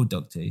why it's called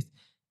dog tooth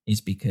is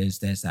because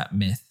there's that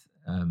myth.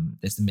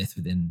 There's the myth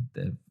within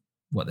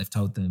what they've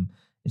told them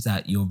is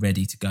that you're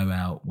ready to go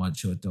out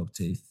once your dog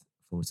tooth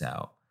falls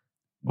out.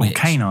 Or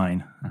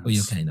canine. Or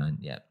your canine,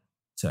 yeah.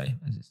 Sorry,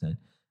 as it's known.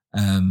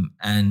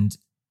 And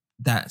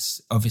that's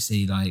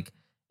obviously like,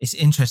 it's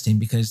interesting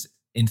because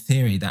in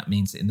theory, that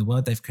means that in the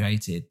world they've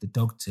created, the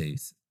dog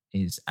tooth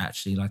is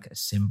actually like a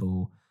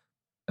symbol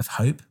of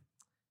hope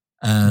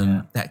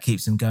that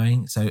keeps them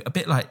going. So a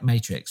bit like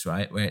Matrix,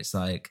 right? Where it's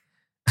like,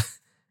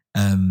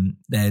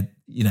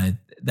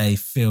 they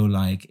feel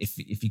like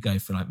if you go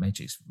for like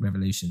Matrix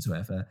Revolutions or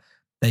whatever,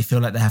 they feel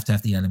like they have to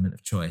have the element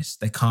of choice.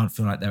 They can't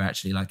feel like they're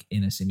actually like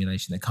in a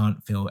simulation. They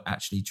can't feel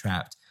actually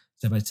trapped.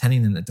 So by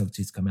telling them that dog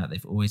teeth come out,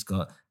 they've always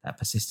got that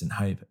persistent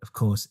hope. Of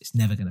course, it's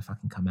never going to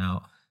fucking come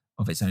out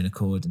of its own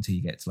accord until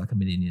you get to like 1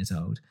 million years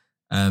old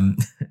and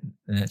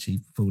actually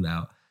fall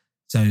out.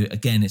 So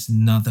again, it's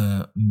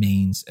another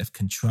means of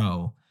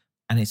control,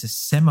 and it's a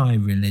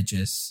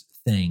semi-religious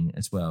thing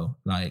as well,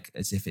 like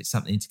as if it's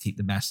something to keep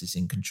the masses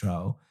in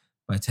control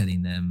by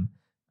telling them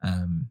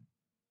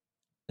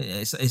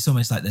it's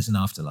almost like there's an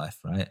afterlife,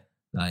 right?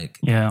 Like,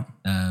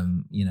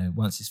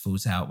 once this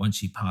falls out,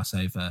 once you pass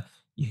over,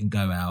 you can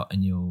go out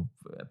and you'll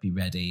be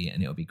ready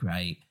and it'll be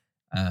great.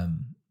 But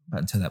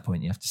until that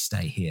point, you have to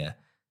stay here.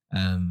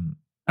 And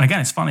again,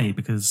 it's funny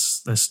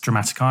because there's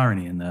dramatic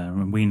irony in there,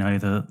 and we know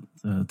that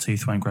the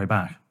tooth won't grow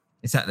back.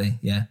 Exactly,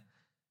 yeah.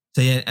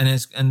 So yeah,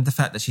 and the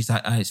fact that she's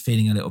like, it's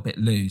feeling a little bit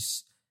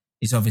loose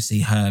is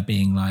obviously her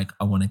being like,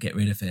 I want to get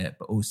rid of it,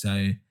 but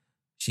also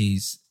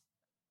she's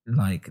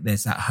like,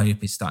 there's that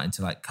hope is starting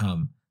to like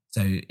come.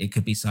 So it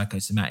could be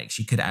psychosomatic.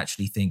 She could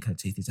actually think her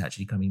tooth is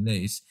actually coming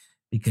loose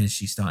because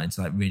she's starting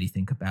to like really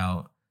think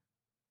about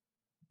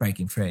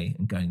breaking free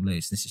and going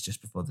loose. This is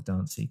just before the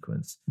dance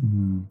sequence.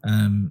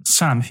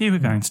 Sam, if you were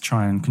going to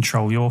try and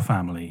control your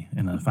family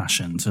in a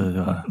fashion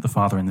to the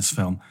father in this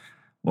film,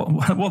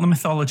 what are the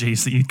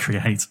mythologies that you'd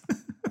create?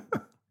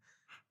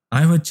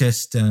 I would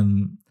just,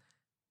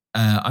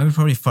 I would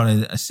probably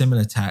follow a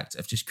similar tact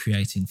of just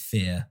creating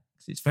fear.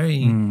 It's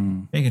very,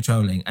 very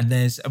controlling. And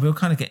we'll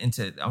kind of get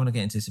into, I want to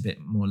get into this a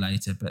bit more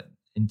later, but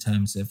in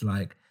terms of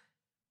like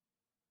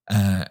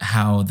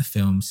how the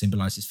film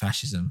symbolizes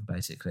fascism,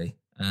 basically.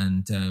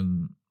 And,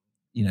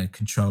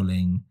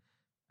 controlling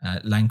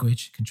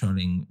language,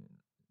 controlling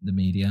the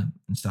media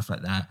and stuff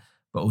like that,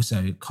 but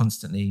also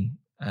constantly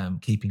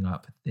keeping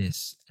up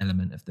this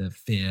element of the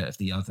fear of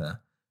the other,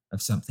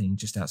 of something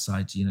just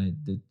outside,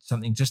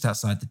 something just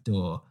outside the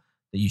door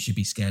that you should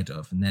be scared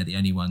of. And they're the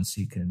only ones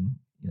who can,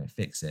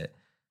 fix it,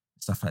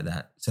 stuff like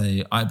that. So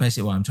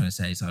basically what I'm trying to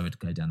say is I would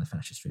go down the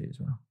fascist route as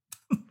well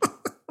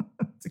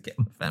to get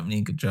my family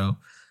in control.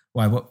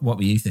 Why? What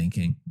were you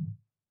thinking?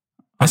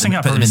 I think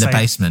I'd put them in say the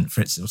basement,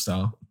 Fritzl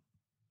style.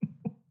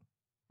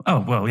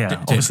 Oh well, yeah.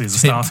 Obviously, as a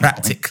starting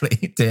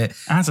practically, point.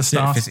 As a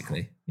start,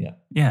 physically,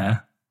 yeah.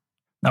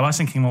 No, I was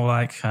thinking more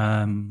like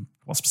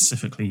what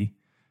specifically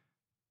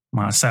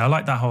might I say? I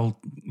like that whole,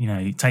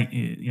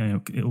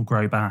 it'll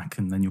grow back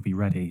and then you'll be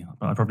ready.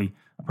 But I'd probably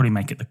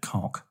make it the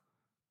cock.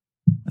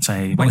 I'd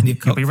say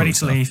you'll be ready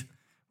to leave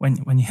when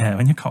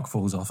your cock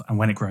falls off, and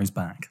when it grows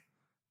back,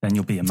 then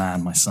you'll be a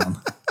man, my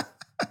son.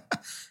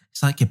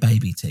 It's like your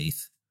baby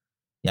teeth.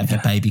 You have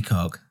your baby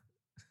cock,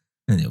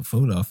 and it'll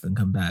fall off and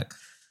come back.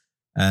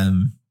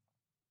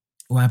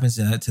 What happens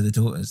to the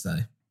daughters,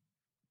 though?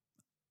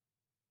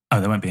 Oh,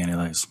 there won't be any of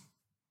those.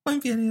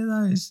 Won't be any of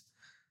those.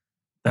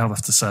 They'll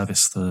have to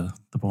service the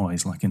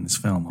boys, like in this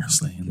film,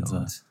 obviously.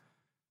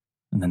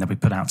 and then they'll be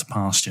put out to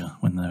pasture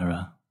when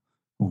they're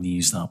all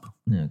used up.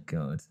 Oh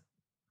God,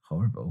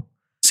 horrible.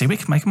 See, we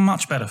could make a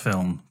much better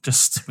film.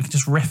 We could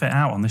just riff it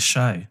out on this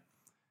show.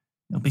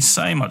 It'll be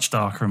so much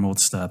darker and more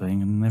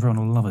disturbing, and everyone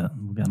will love it,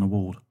 and we'll get an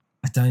award.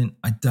 I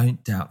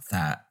don't doubt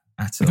that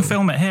at all. We can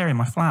film it here in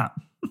my flat.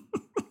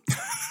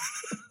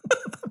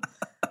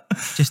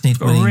 Just need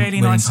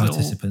willing nice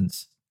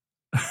participants.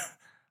 Got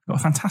a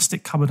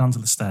fantastic cupboard under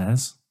the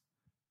stairs.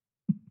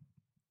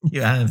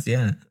 You have,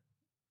 yeah.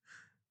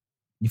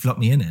 You've locked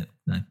me in it.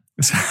 No.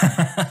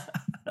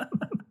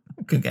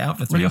 Couldn't get out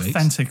for 3 really weeks.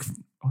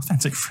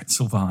 Authentic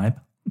Fritzl vibe.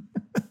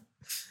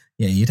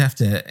 Yeah, you'd have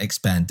to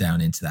expand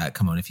down into that.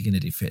 Come on, if you're going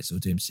to do Fritzl,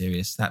 do him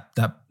serious. That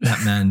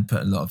man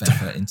put a lot of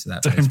effort into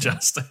that. Do him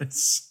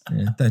justice.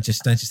 Yeah, don't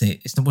just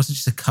think it wasn't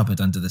just a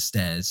cupboard under the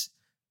stairs.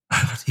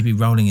 He'd be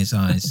rolling his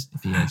eyes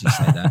if he heard you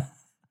say that.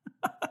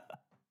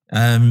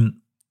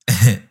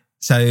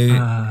 So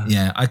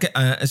yeah, I get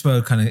as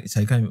well. Kind of.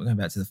 So going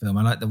back to the film,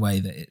 I like the way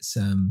that it's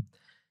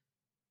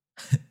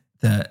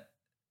that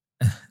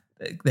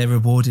they're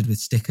rewarded with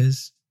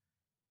stickers,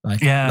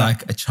 like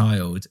a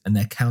child, and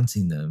they're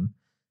counting them,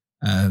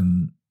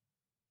 and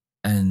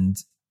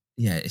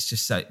yeah, it's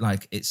just so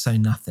like it's so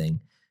nothing.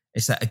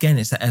 It's that again,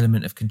 it's that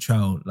element of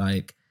control,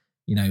 like.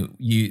 You know,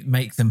 you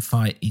make them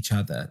fight each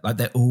other. Like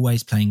they're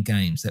always playing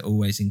games. They're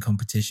always in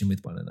competition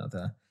with one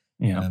another.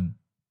 Yeah.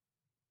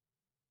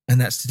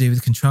 And that's to do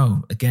with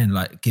control. Again,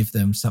 like give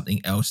them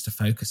something else to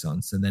focus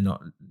on so they're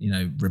not,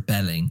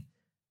 rebelling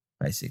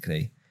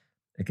basically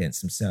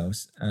against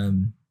themselves.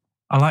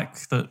 I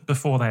like that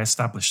before they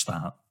established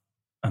that,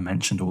 I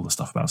mentioned all the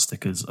stuff about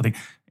stickers. I think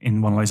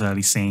in one of those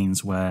early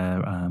scenes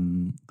where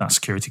that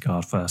security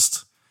guard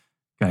first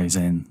goes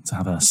in to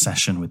have a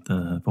session with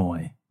the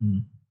boy.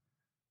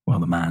 Well,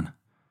 the man.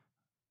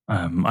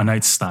 I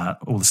noticed that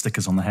all the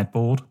stickers on the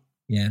headboard.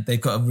 Yeah, they've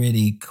got a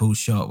really cool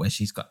shot where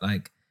she's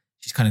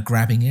kind of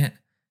grabbing it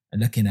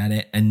and looking at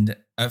it. And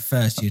at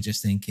first you're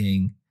just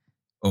thinking,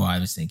 or I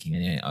was thinking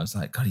anyway, I was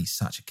like, God, he's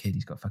such a kid.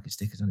 He's got fucking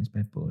stickers on his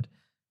bedboard.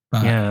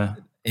 But yeah,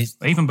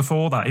 even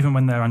before that, even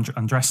when they're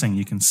undressing,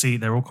 you can see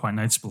they're all quite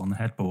noticeable on the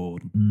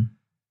headboard.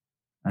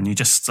 And you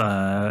just,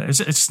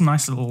 it's a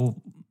nice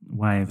little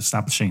way of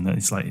establishing that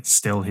it's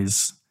still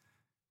his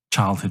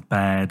childhood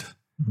bed.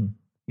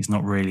 He's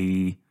not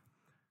really,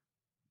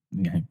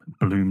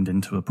 bloomed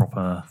into a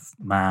proper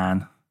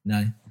man.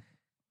 No,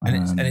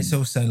 and it's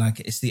also like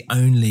it's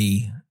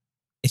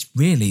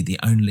really the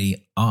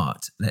only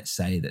art, let's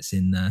say, that's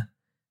in the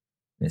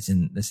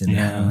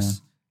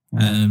house.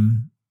 Yeah.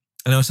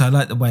 And also I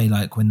like the way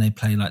like when they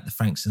play like the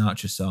Frank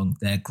Sinatra song,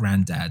 their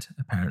granddad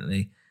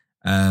apparently.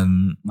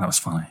 That was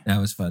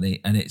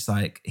funny. And it's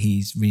like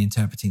he's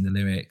reinterpreting the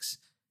lyrics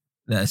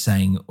that are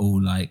saying all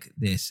like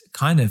this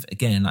kind of,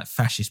 again, like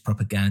fascist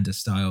propaganda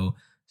style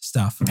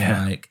stuff of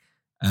like,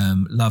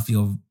 love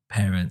your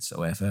parents or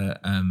whatever,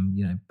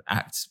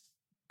 act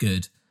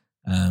good,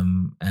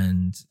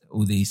 and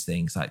all these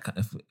things, like kind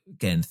of,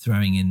 again,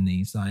 throwing in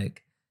these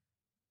like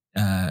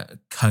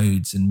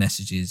codes and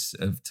messages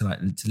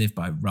to live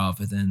by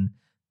rather than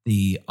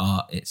the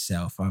art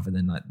itself, rather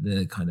than like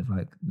the kind of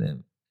like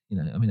the,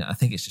 I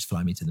think it's just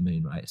Fly Me to the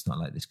Moon, right? It's not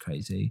like this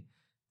crazy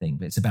thing,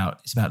 but it's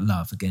about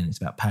love again. It's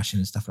about passion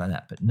and stuff like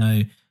that. But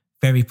no,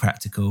 very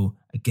practical.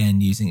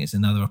 Again, using it as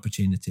another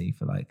opportunity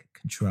for like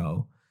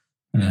control.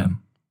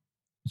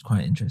 It's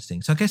quite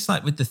interesting. So I guess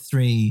like with the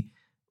three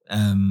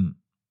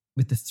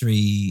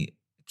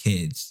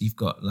kids, you've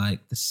got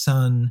like the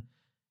son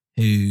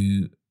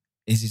who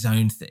is his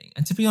own thing,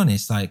 and to be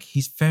honest, like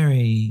he's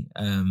very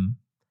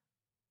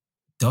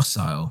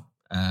docile.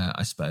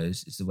 I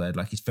suppose is the word.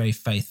 Like he's very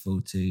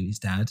faithful to his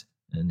dad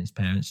and his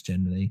parents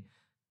generally.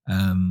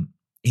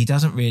 He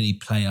doesn't really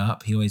play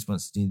up. He always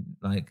wants to do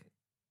like,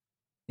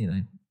 he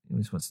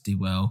always wants to do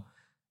well.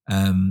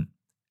 And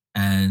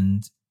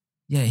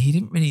yeah, he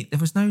didn't really, there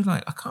was no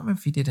like, I can't remember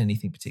if he did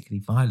anything particularly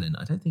violent.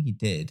 I don't think he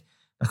did.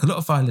 Like a lot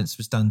of violence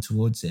was done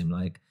towards him.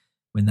 Like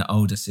when the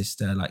older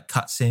sister like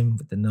cuts him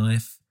with the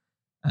knife.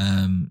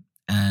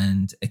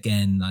 And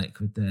again,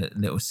 like with the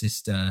little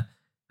sister,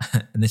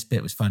 and this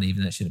bit was funny,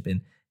 even though it should have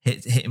been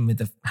hit him with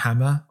the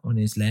hammer on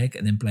his leg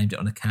and then blamed it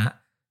on a cat.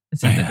 And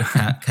so that the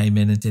cat came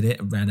in and did it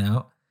and ran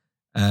out.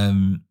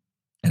 And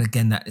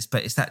again,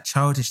 it's that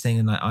childish thing,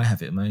 and like I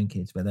have it with my own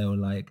kids where they will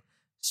like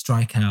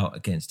strike out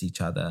against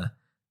each other,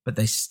 but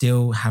they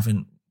still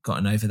haven't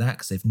gotten over that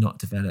because they've not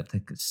developed,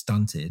 they're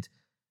stunted.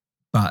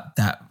 But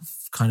that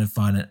kind of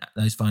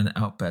those violent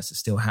outbursts are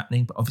still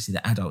happening. But obviously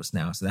they're adults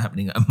now, so they're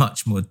happening at a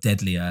much more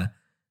deadlier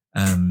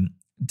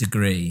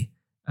degree,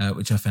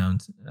 which I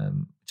found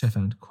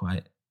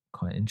quite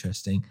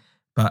interesting.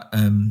 But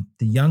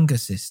the younger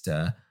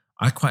sister,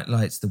 I quite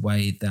liked the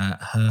way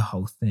that her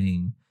whole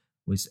thing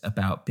was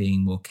about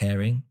being more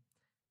caring.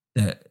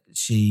 That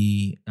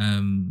she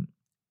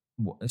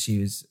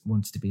was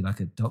wanted to be like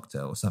a doctor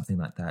or something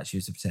like that. She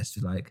was obsessed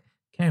with like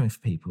caring for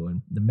people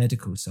and the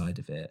medical side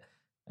of it,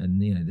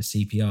 and the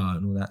CPR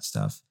and all that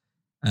stuff.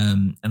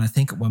 And I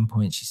think at one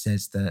point she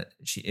says that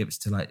she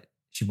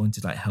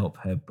wanted to like help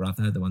her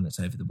brother, the one that's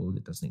over the wall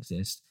that doesn't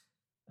exist.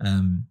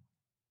 And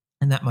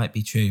that might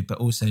be true, but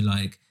also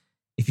like,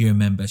 if you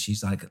remember,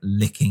 she's like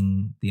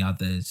licking the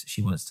others.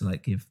 She wants to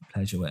like give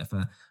pleasure,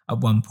 whatever. At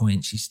one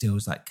point, she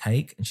steals like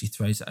cake and she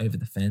throws it over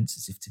the fence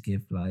as if to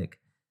give like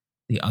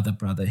the other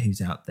brother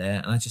who's out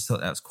there. And I just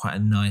thought that was quite a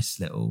nice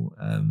little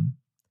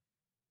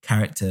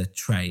character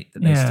trait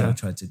that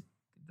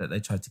they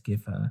tried to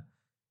give her,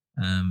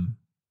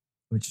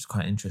 which is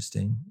quite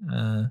interesting.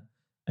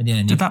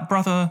 Did that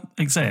brother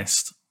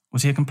exist?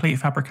 Was he a complete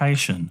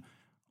fabrication,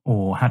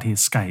 or had he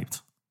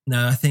escaped?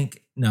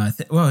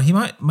 Well, he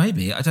might,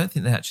 maybe. I don't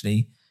think they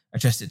actually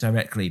addressed it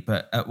directly,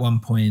 but at one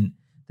point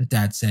the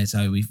dad says,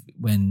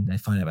 when they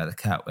find out about the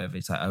cat, whatever,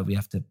 it's like, we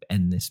have to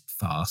end this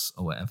farce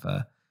or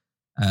whatever.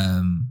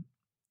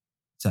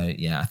 So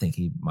yeah, I think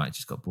he might have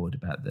just got bored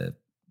about the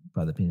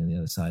brother being on the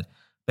other side.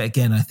 But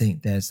again, I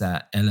think there's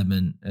that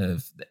element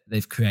of,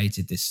 they've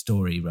created this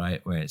story,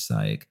 right, where it's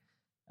like,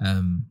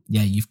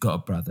 you've got a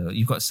brother,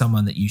 you've got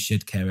someone that you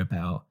should care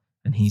about,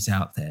 and he's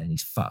out there and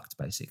he's fucked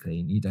basically,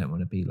 and you don't want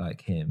to be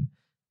like him.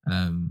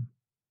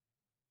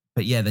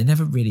 But yeah, they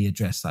never really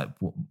address like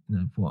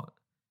what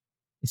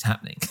is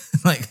happening,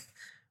 like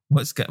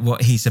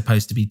what he's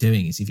supposed to be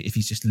doing. Is if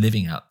he's just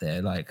living out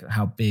there, like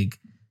how big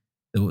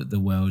the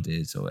world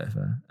is or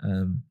whatever.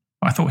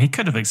 I thought he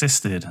could have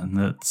existed, and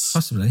that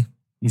possibly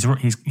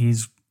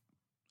he's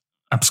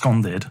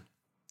absconded,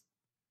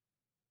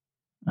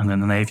 and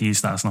then they've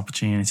used that as an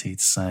opportunity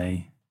to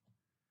say,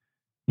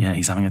 yeah,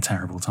 he's having a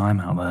terrible time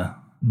out there.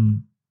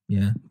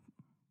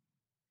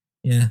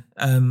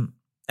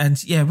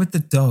 And yeah, with the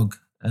dog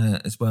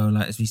as well,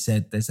 like as we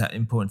said, there's that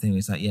important thing.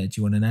 It's like, yeah, do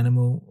you want an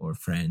animal or a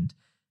friend?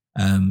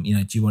 Do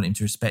you want him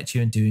to respect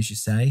you and do as you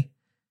say?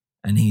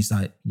 And he's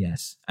like,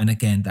 yes. And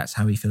again, that's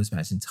how he feels about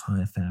his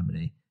entire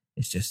family.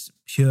 It's just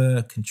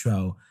pure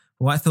control.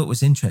 But what I thought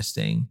was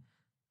interesting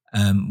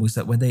was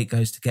that when they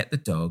goes to get the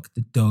dog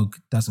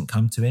doesn't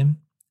come to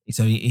him.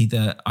 So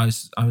I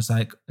was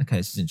like, okay,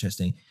 this is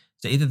interesting.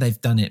 So either they've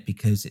done it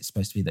because it's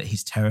supposed to be that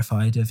he's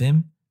terrified of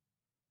him.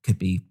 That could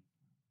be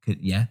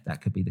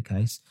the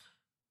case.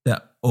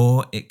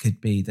 Or it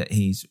could be that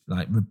he's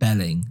like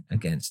rebelling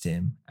against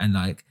him, and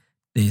like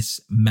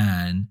this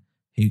man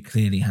who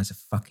clearly has a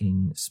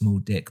fucking small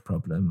dick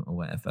problem or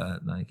whatever,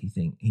 like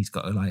he's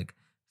got to like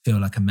feel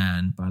like a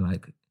man by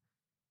like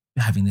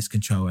having this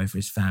control over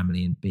his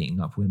family and beating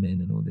up women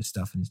and all this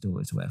stuff and his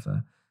daughters or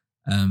whatever,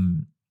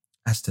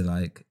 has to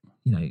like,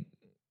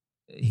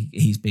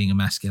 he's being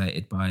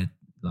emasculated by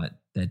like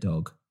their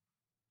dog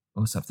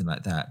or something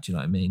like that. Do you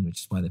know what I mean?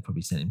 Which is why they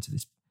probably sent him to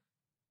this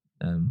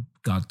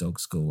guard dog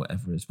school,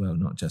 whatever, as well,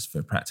 not just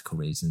for practical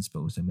reasons, but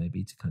also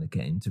maybe to kind of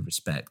get him to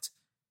respect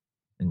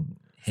and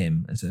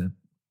him as a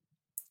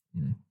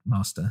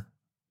master.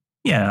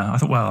 Yeah, I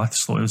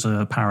just thought it was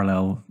a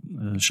parallel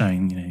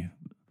showing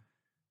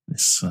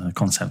this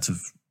concept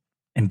of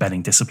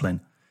embedding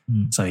discipline.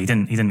 So he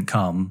didn't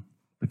come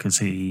because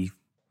he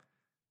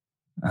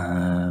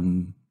I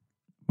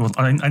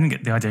didn't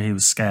get the idea he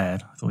was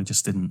scared. I thought he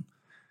just didn't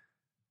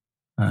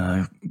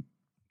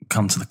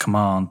come to the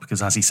command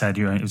because, as he said,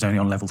 it was only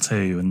on level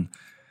 2, and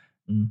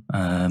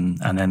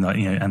then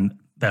and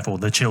therefore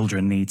the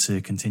children need to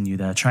continue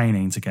their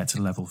training to get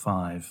to level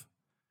 5,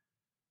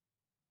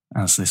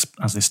 as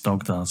this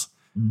dog does,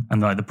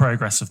 and like the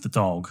progress of the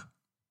dog,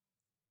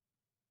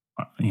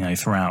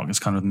 throughout is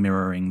kind of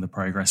mirroring the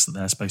progress that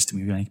they're supposed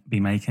to be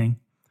making.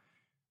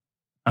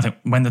 I think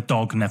when the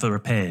dog never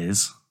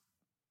appears,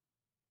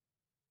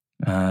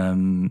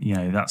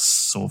 that's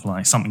sort of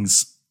like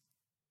something's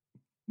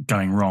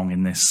going wrong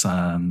in this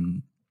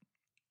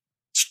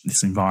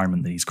this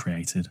environment that he's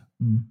created.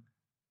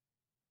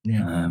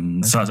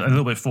 So it's a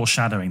little bit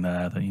foreshadowing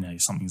there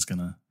that something's going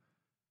to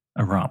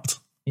erupt.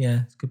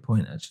 Yeah, it's a good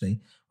point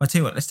actually. Well, I'll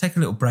tell you what, let's take a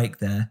little break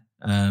there,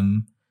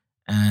 and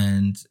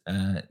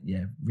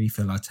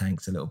refill our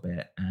tanks a little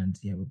bit, and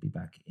we'll be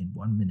back in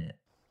 1 minute.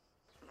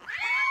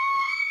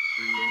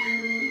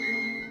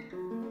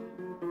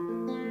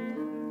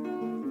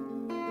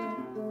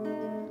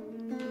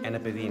 Ένα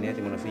παιδί είναι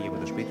έτοιμο να φύγει από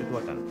το σπίτι του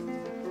όταν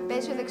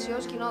πέσει ο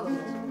δεξιός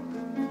κοινόδοχος.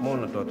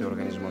 Μόνο τότε ο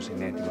οργανισμός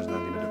είναι έτοιμος να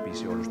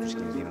αντιμετωπίσει όλους τους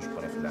κινδύνους που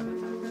παραφυλάνε.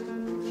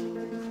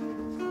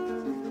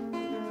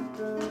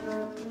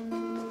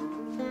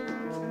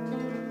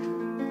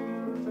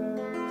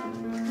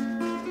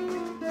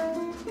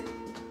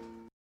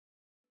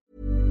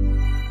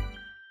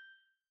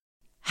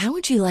 How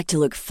would you like to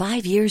look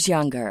 5 years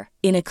younger?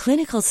 In a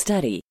clinical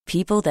study,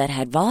 people that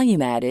had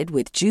volume added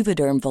with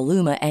Juvederm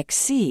Voluma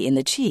XC in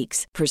the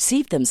cheeks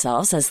perceived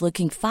themselves as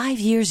looking 5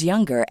 years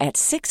younger at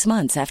 6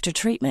 months after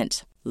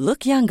treatment.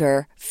 Look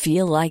younger,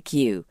 feel like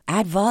you.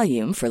 Add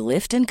volume for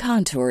lift and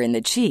contour in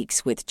the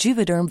cheeks with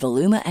Juvederm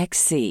Voluma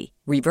XC.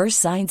 Reverse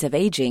signs of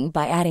aging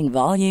by adding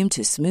volume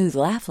to smooth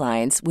laugh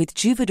lines with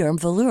Juvederm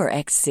Volure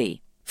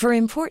XC. For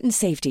important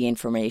safety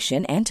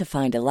information and to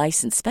find a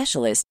licensed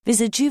specialist,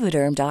 visit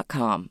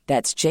Juvederm.com.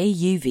 That's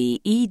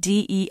JUVEDERM.com.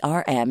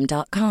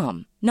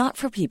 Not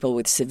for people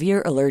with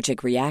severe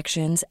allergic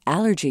reactions,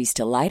 allergies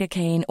to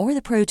lidocaine, or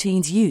the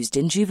proteins used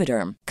in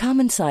Juvederm.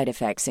 Common side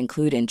effects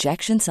include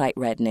injection site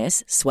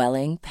redness,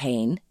 swelling,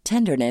 pain,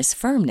 tenderness,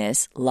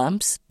 firmness,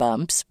 lumps,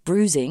 bumps,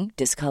 bruising,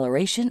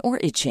 discoloration, or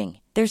itching.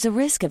 There's a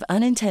risk of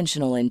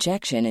unintentional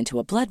injection into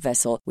a blood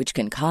vessel, which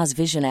can cause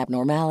vision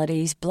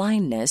abnormalities,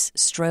 blindness,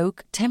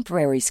 stroke,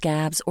 temporary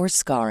scabs, or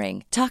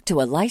scarring. Talk to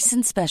a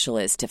licensed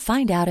specialist to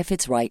find out if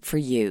it's right for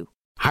you.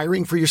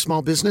 Hiring for your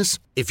small business?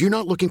 If you're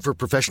not looking for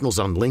professionals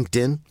on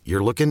LinkedIn,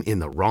 you're looking in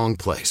the wrong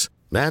place.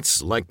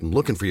 That's like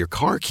looking for your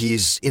car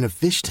keys in a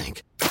fish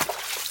tank.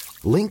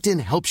 LinkedIn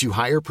helps you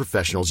hire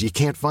professionals you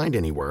can't find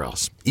anywhere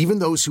else, even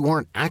those who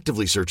aren't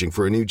actively searching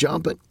for a new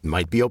job but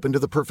might be open to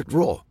the perfect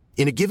role.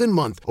 In a given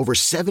month, over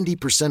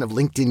 70% of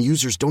LinkedIn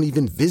users don't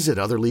even visit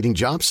other leading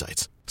job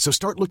sites. So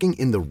start looking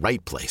in the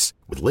right place.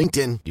 With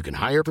LinkedIn, you can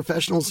hire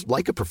professionals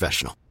like a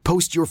professional.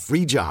 Post your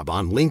free job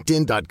on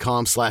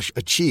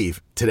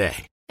linkedin.com/achieve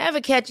today. Ever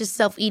catch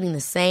yourself eating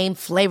the same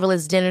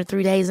flavorless dinner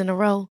 3 days in a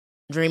row?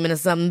 Dreaming of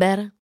something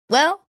better?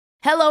 Well,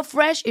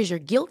 HelloFresh is your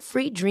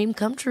guilt-free dream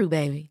come true,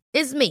 baby.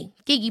 It's me,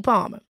 Keke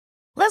Palmer.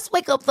 Let's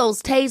wake up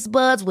those taste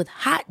buds with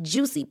hot,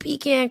 juicy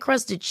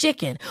pecan-crusted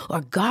chicken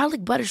or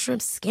garlic butter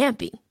shrimp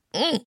scampi.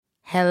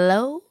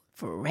 Hello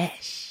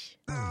Fresh.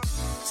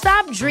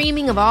 Stop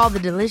dreaming of all the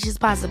delicious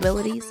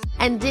possibilities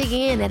and dig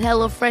in at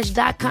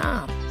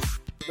HelloFresh.com.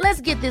 Let's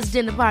get this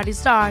dinner party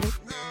started.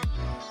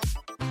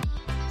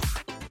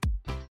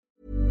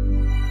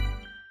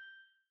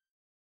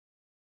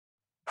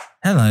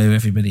 Hello,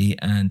 everybody,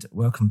 and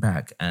welcome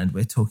back. And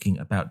we're talking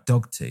about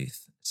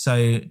Dogtooth.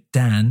 So,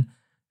 Dan,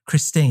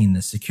 Christine,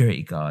 the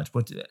security guard,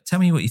 tell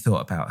me what you thought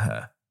about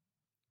her.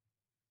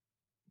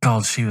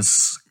 God, she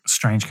was a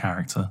strange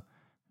character.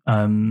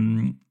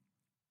 Obviously,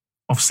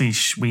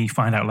 we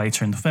find out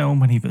later in the film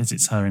when he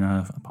visits her in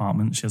her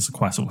apartment, she has a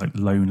quite sort of like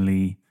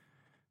lonely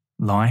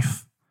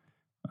life.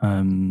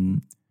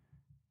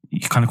 You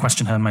kind of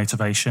question her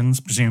motivations.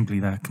 Presumably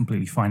they're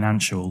completely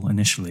financial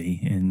initially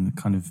in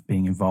kind of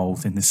being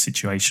involved in this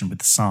situation with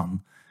the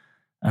son.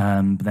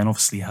 But then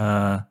obviously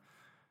her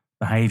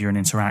behaviour and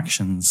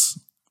interactions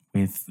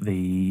with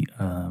the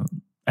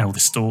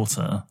eldest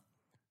daughter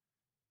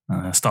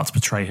start to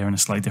portray her in a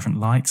slightly different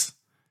light.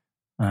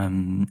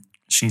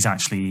 She's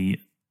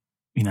actually,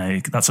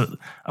 that's a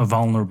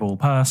vulnerable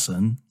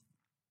person,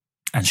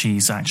 and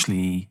she's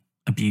actually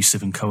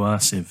abusive and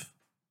coercive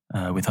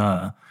with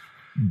her.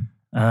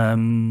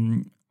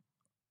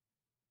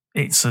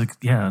 It's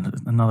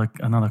another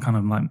kind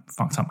of like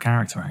fucked up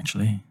character,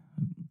 actually,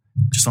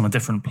 just on a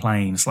different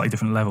plane, slightly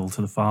different level to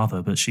the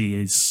father, but she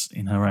is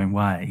in her own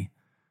way,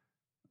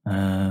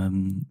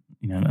 an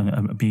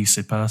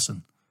abusive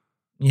person.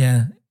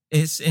 Yeah,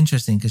 it's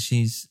interesting because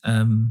she's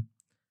the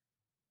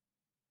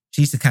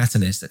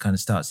catalyst that kind of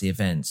starts the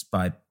events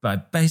by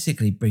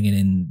basically bringing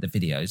in the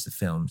videos, the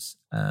films,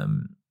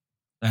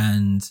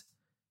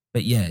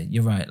 But yeah,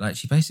 you're right. Like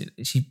she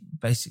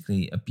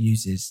basically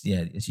abuses,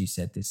 as you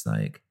said, this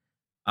like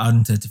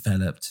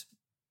underdeveloped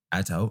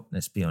adult,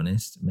 let's be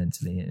honest,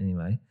 mentally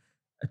anyway,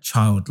 a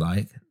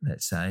childlike,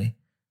 let's say.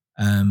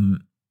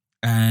 And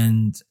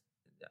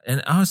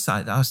I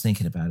was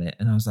thinking about it,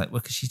 and I was like,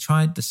 well, because she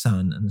tried the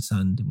son, and the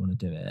son didn't want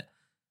to do it.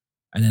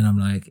 And then I'm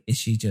like, is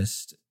she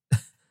just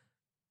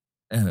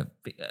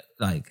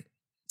like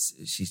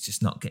she's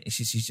just not getting?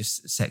 She's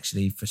just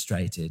sexually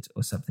frustrated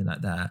or something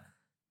like that,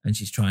 and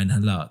she's trying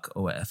her luck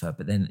or whatever.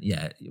 But then,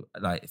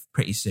 like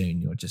pretty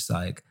soon you're just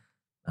like,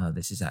 oh,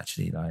 this is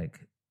actually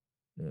like,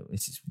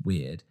 this is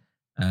weird.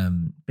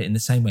 But in the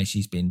same way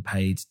she's been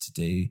paid to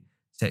do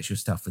sexual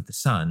stuff with the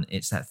son,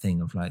 it's that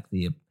thing of like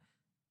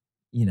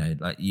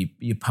like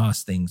you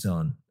pass things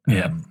on.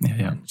 Yeah.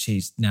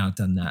 She's now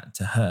done that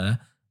to her.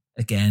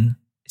 Again,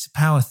 it's a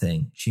power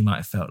thing. She might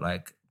have felt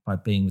like by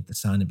being with the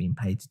son and being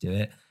paid to do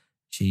it,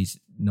 she's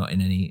not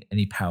in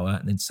any power.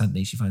 And then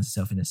suddenly she finds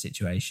herself in a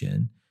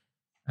situation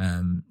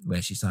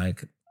where she's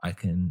like, I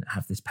can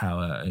have this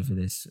power over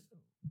this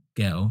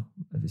girl,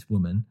 over this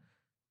woman,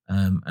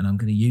 and I'm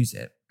going to use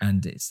it.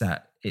 And it's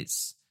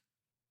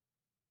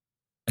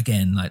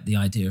again, like the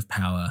idea of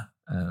power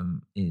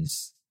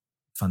is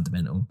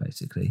fundamental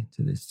basically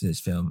to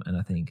this film. And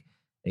I think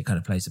it kind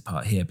of plays a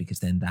part here, because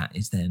then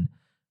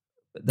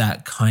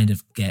that kind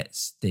of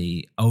gets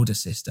the older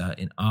sister,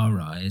 in our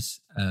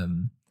eyes,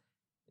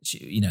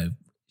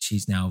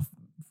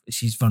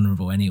 she's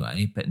vulnerable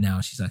anyway, but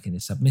now she's like in a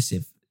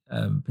submissive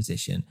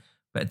position.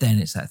 But then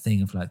it's that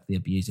thing of like the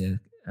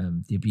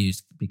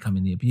abused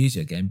becoming the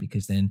abuser again,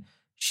 because then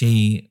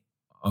she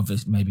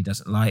obviously maybe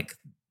doesn't like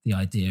the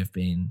idea of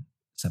being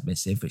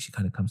submissive, which she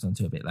kind of comes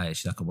onto a bit later.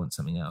 She's like, I want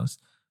something else.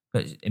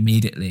 But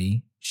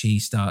immediately she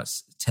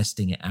starts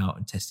testing it out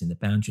and testing the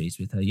boundaries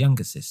with her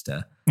younger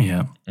sister.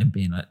 Yeah. And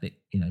being like,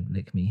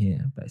 lick me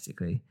here,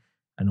 basically,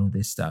 and all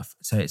this stuff.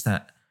 So it's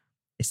that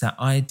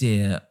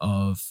idea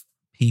of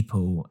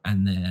people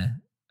and their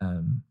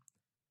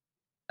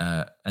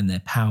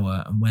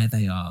power and where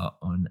they are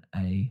on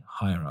a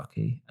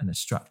hierarchy and a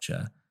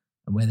structure,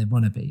 and where they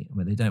want to be and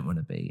where they don't want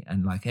to be.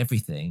 And like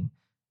everything,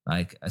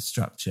 like a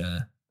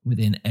structure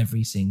within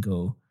every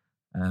single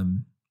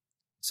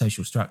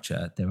social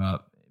structure. There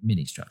are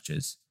mini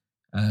structures,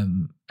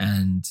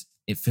 and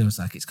it feels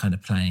like it's kind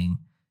of playing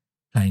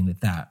with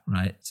that,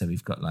 right? So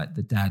we've got like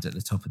the dad at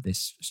the top of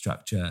this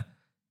structure,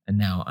 and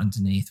now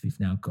underneath we've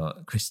now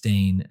got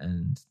Christine,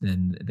 and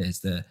then there's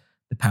the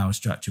power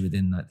structure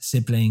within like the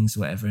siblings,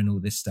 whatever, and all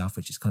this stuff,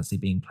 which is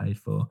constantly being played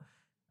for.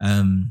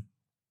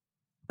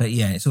 But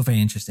yeah, it's all very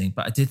interesting.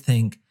 But I did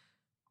think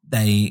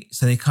they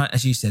kind,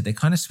 as you said, they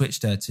kind of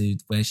switched her to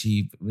where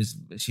she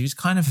was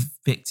kind of a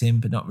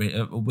victim, but not really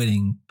a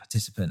willing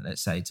participant,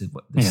 let's say, to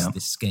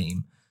this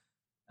scheme.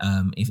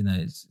 Even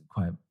though it's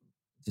quite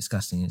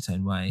disgusting in its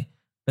own way.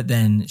 But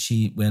then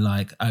we're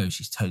like, oh,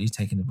 she's totally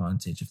taken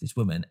advantage of this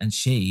woman, and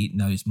she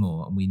knows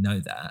more, and we know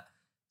that.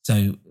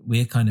 So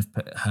we're kind of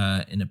put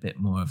her in a bit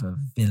more of a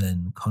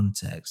villain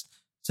context.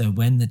 So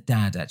when the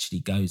dad actually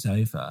goes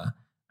over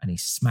and he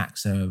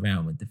smacks her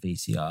around with the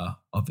VCR,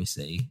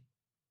 obviously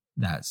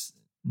that's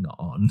not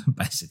on,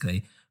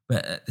 basically.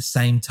 But at the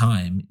same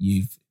time,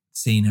 you've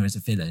seen her as a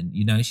villain.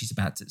 You know she's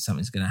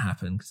something's going to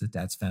happen because the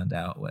dad's found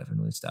out or whatever and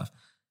all this stuff.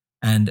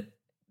 And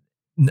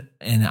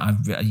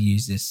I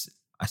use this,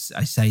 I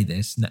say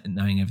this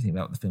knowing everything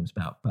about what the film's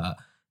about, but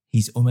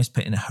he's almost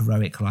put in a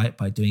heroic light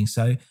by doing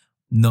so.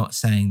 Not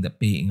saying that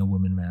beating a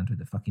woman around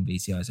with a fucking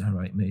VCR is a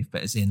heroic move,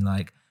 but as in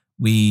like,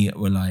 we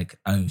were like,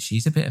 oh,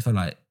 she's a bit of a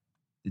like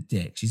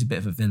dick. She's a bit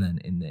of a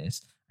villain in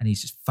this. And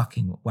he's just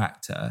fucking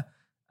whacked her.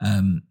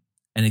 And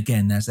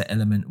again, there's that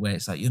element where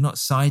it's like, you're not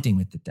siding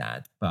with the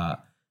dad,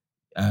 but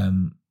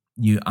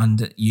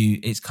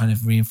it's kind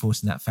of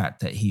reinforcing that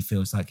fact that he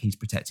feels like he's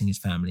protecting his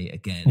family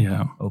again.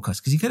 Yeah.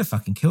 Because he could have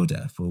fucking killed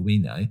her for all we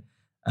know.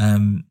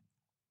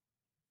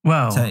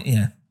 So,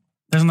 yeah.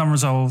 There's an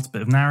unresolved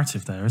bit of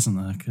narrative there, isn't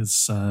there?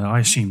 Because I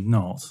assume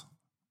not.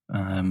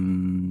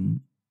 And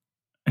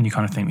you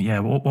kind of think, yeah,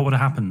 what would have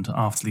happened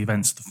after the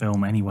events of the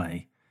film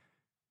anyway?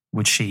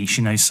 Would she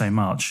knows so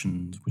much,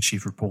 and would she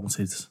have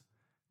reported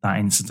that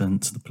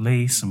incident to the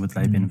police, and would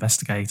they have been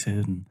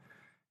investigated? And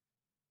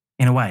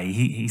in a way,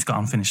 he's got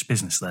unfinished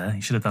business there.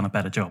 He should have done a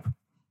better job.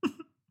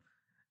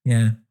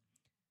 Yeah.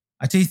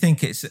 I do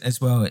think it's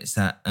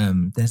that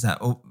there's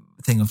that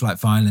thing of like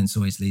violence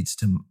always leads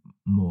to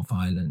more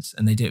violence,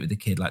 and they do it with the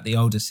kid. Like the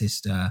older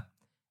sister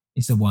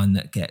is the one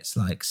that gets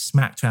like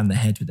smacked around the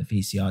head with a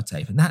VCR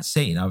tape, and that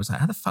scene I was like,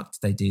 how the fuck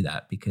did they do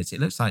that? Because it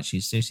looks like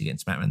she's seriously getting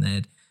smacked around the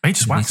head. They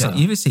just whacked her.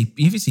 You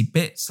even see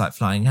bits like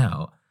flying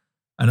out,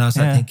 and I was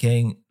like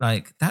thinking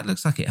like, that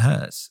looks like it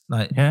hurts,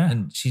 like,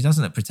 and she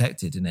doesn't look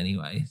protected in any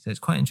way, so it's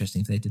quite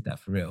interesting if they did that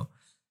for real.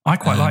 I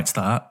quite liked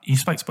that. You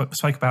spoke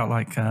about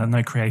like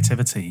no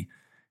creativity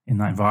in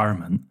that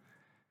environment,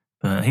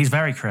 but he's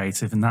very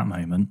creative in that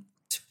moment.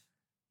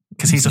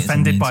 Because he's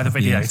offended by the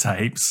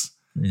videotapes.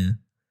 Yeah.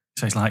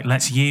 So he's like,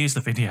 let's use the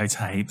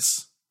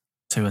videotapes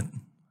to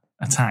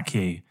attack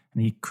you.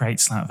 And he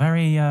creates that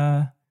very,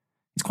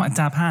 he's quite a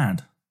dab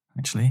hand,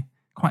 actually.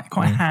 Quite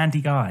a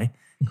handy guy.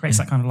 He creates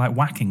that kind of like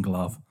whacking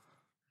glove.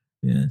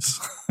 Yes.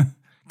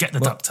 Get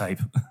the duct tape.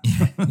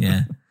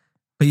 Yeah.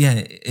 But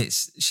yeah,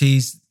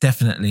 she's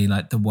definitely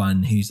like the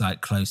one who's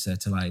like closer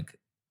to like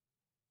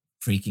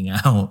freaking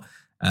out.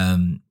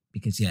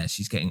 Because yeah,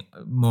 she's getting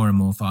more and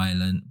more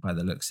violent by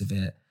the looks of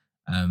it.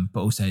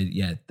 But also,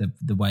 yeah,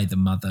 the way the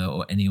mother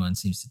or anyone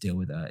seems to deal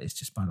with her is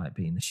just by like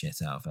beating the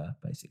shit out of her,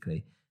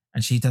 basically.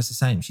 And she does the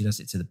same. She does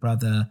it to the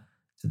brother,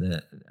 to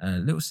the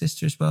little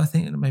sister as well, I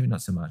think. Maybe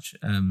not so much.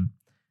 Can't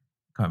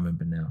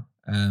remember now.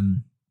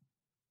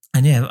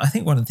 And yeah, I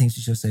think one of the things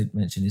we should also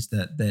mention is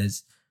that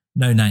there's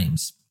no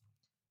names.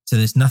 So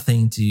there's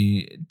nothing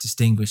to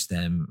distinguish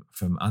them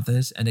from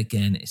others. And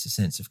again, it's a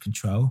sense of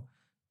control,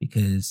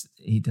 because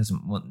he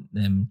doesn't want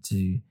them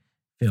to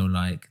feel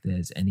like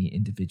there's any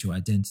individual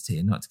identity,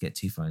 and not to get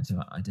too far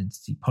into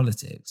identity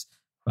politics.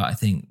 But I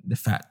think the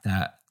fact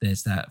that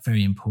there's that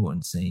very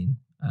important scene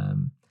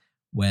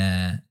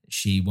where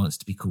she wants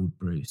to be called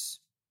Bruce.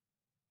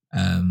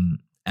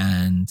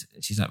 And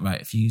she's like,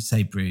 right, if you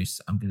say Bruce,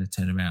 I'm going to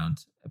turn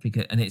around.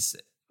 And it's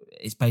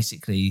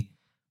basically,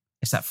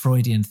 it's that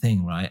Freudian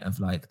thing, right? Of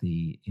like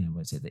the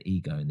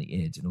ego and the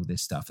id and all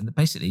this stuff. And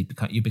basically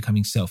you're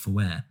becoming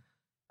self-aware.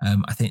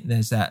 I think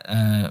there's that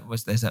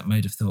there's that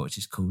mode of thought which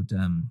is called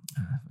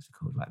what's it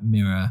called, like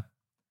mirror,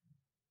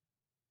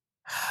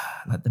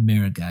 like the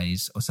mirror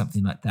gaze or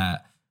something like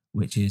that,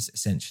 which is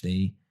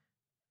essentially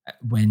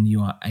when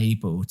you are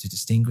able to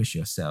distinguish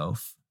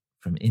yourself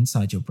from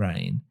inside your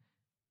brain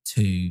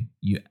to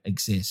you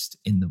exist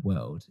in the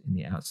world, in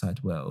the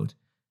outside world.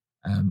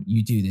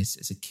 You do this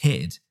as a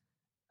kid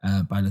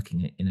by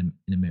looking in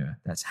a mirror.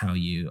 That's how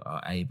you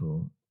are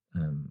able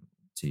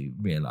to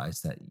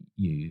realize that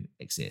you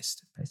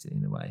exist, basically,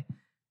 in a way.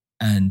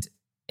 And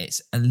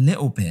it's a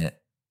little bit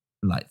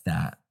like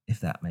that, if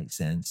that makes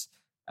sense.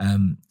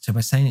 So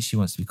by saying that she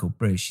wants to be called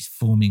Bruce, she's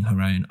forming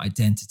her own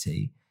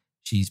identity.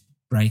 She's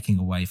breaking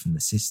away from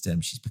the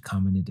system. She's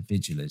become an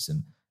individual.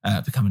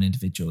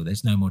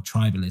 There's no more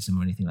tribalism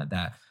or anything like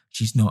that.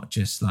 She's not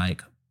just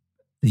like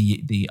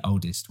the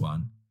oldest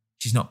one.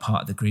 She's not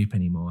part of the group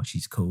anymore.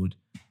 She's called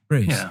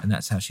Bruce, and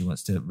that's how she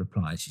wants to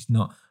reply. She's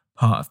not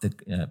part of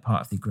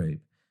the group.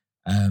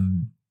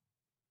 And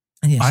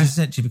yeah, she's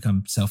essentially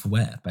become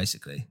self-aware,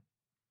 basically.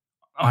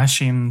 I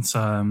assumed,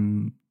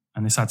 and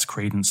this adds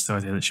credence to the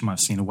idea that she might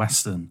have seen a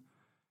Western,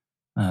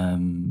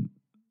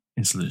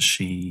 is that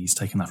she's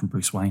taken that from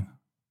Bruce Wayne.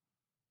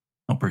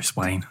 Not Bruce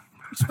Wayne.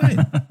 Bruce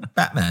Wayne?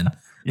 Batman.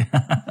 Yeah.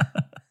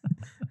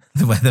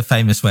 the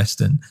famous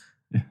Western.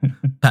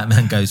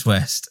 Batman Goes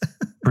West.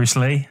 Bruce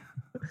Lee.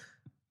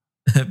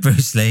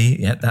 Bruce Lee,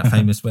 yeah, that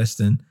famous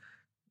Western.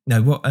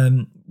 No,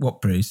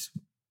 what Bruce?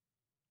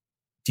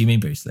 Do you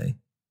mean Bruce Lee?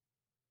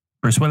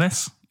 Bruce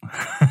Willis?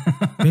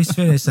 Bruce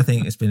Willis, I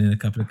think, has been in a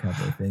couple of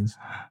things.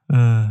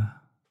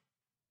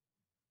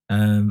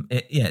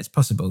 It's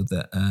possible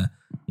that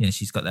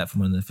she's got that from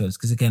one of the films.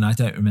 Because again, I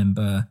don't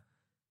remember.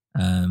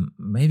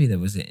 Maybe there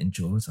was it in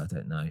Jaws. I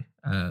don't know.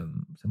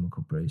 Someone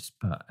called Bruce,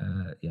 but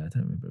I don't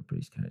remember a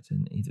Bruce character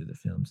in either of the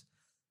films.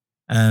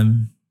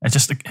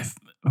 Where's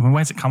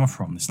it coming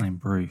from? This name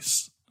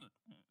Bruce.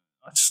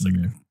 It's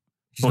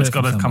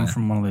got to come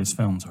from one of those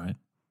films, right?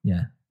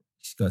 Yeah,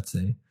 she's got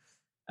to.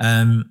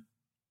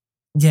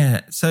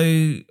 So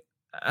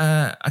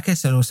I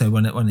guess, and also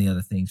one of the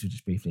other things we'll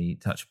just briefly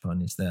touch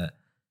upon is that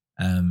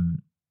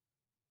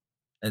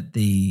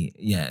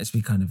as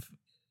we kind of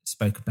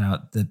spoke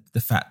about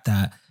the fact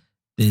that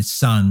the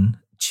son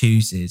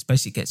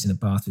basically gets in a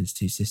bath with his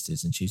two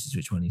sisters and chooses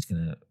which one he's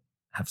going to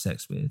have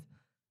sex with,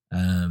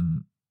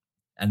 and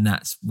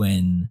that's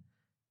when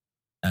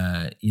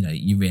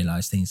you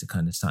realise things are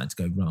kind of starting to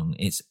go wrong.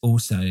 It's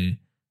also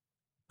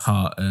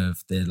part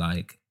of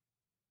the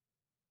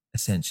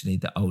essentially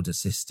the older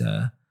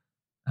sister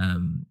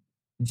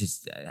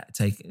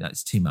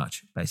it's too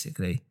much,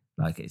 basically.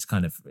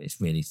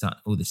 It's really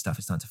all this stuff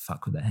is starting to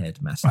fuck with her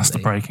head massively. That's the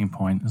breaking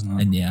point, isn't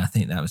it? And yeah, I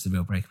think that was the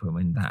real breaking point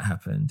when that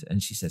happened.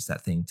 And she says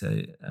that thing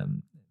to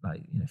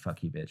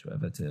fuck you bitch,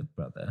 whatever, to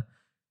brother.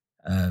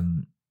 I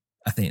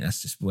think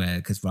that's just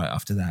because right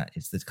after that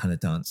it's the kind of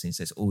dancing.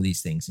 So it's all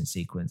these things in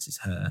sequence. It's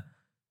her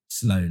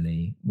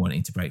slowly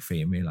wanting to break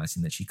free and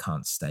realising that she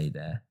can't stay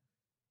there.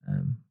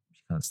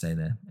 She can't stay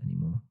there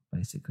anymore,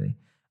 basically.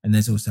 And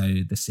there's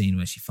also the scene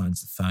where she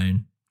finds the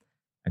phone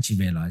and she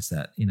realised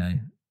that,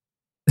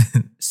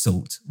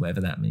 salt,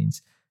 whatever that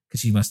means,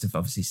 because she must have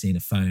obviously seen a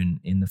phone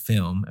in the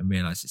film and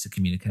realised it's a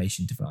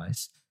communication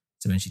device.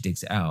 So when she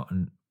digs it out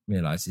and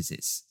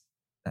realises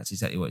that's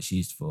exactly what it's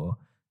used for,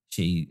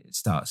 she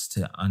starts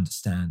to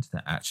understand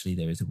that actually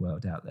there is a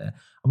world out there.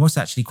 And what's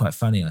actually quite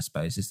funny, I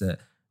suppose, is that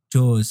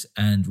Jaws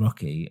and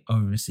Rocky are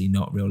obviously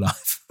not real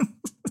life.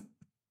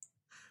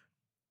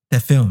 They're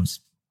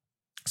films.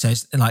 So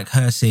it's like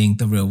her seeing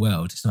the real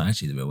world. It's not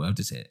actually the real world,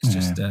 is it? It's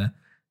just,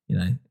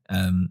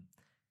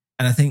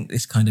 and I think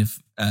this kind of,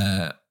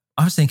 I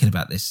was thinking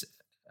about this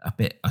a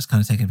bit. I was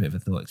kind of taking a bit of a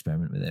thought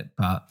experiment with it,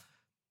 but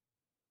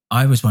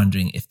I was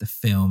wondering if the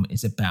film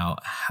is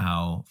about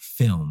how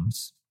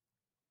films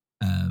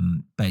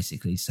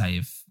basically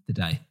save the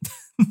day,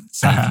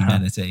 save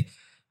humanity,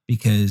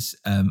 because,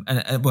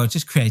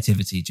 just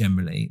creativity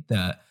generally,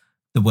 that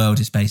the world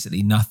is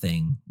basically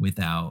nothing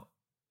without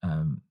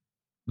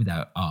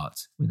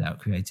art, without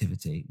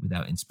creativity,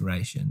 without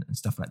inspiration and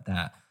stuff like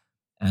that.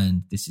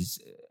 And this is,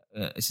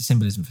 it's a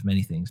symbolism for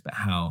many things, but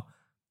how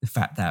the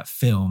fact that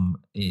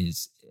film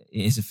is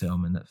a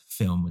film and that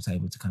film was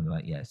able to kind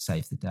of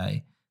save the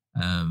day.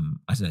 I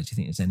don't know, do you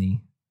think there's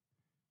anything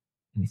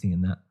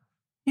in that?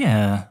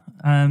 Yeah.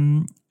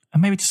 And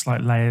maybe just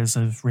layers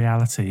of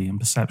reality and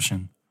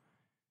perception.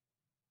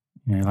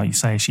 Like you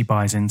say, she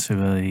buys into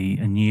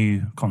a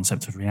new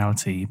concept of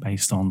reality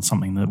based on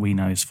something that we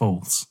know is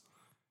false.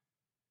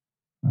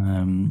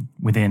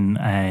 Within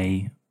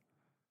a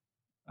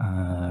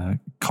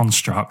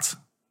construct,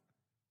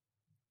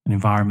 an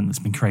environment that's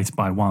been created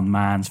by one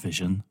man's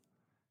vision.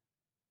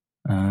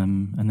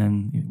 And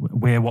then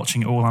we're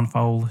watching it all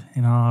unfold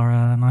in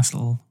our nice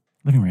little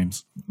living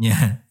rooms.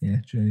 Yeah,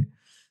 true.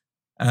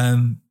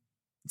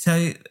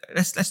 So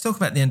let's talk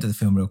about the end of the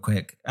film real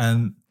quick.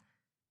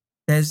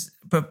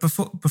 But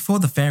before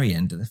the very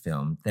end of the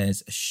film,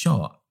 there's a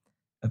shot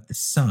of the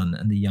son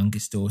and the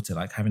youngest daughter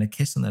having a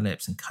kiss on their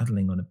lips and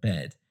cuddling on a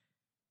bed.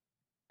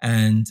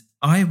 And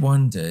I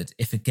wondered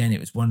if, again, it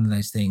was one of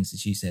those things,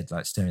 as you said,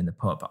 stirring the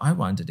pot, but I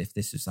wondered if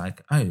this was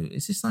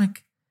is this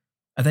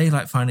are they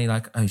finally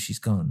oh, she's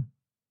gone?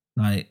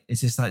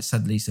 Is this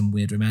suddenly some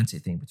weird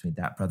romantic thing between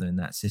that brother and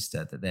that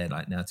sister that they're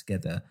now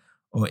together?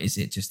 Or is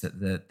it just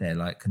that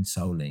they're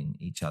consoling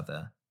each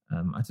other? I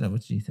don't know.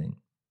 What do you think?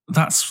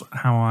 That's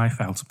how I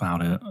felt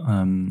about it.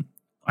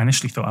 I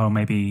initially thought, oh,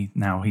 maybe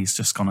now he's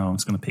just gone, oh, I'm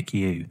just going to pick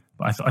you.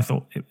 But I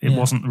thought it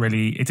wasn't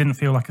really, it didn't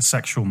feel like a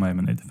sexual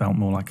moment. It felt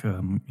more like,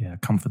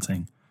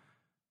 comforting.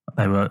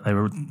 They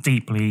were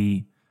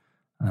deeply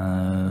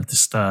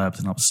disturbed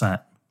and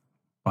upset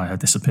by her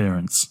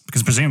disappearance.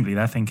 Because presumably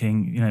they're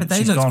thinking, but they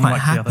she's looked gone quite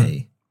like happy. The other.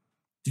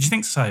 Did you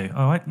think so?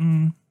 Oh, I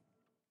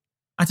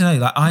don't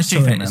know. I saw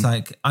it as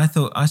I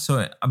saw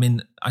it. I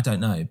mean, I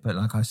don't know, but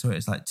I saw it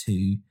as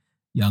two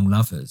young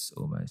lovers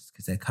almost,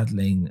 because they're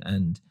cuddling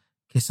and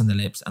kiss on the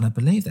lips, and I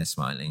believe they're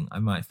smiling. I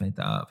might have made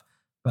that up,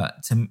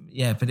 but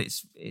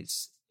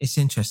it's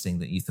interesting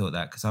that you thought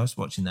that, because I was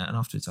watching that and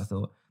afterwards I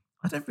thought,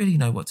 I don't really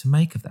know what to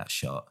make of that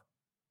shot.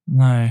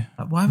 No,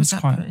 like, why was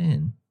that put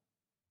in?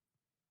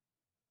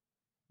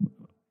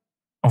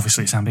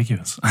 Obviously, it's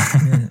ambiguous.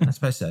 Yeah, I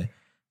suppose so.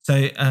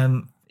 So,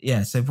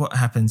 so what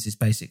happens is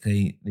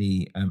basically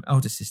the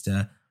older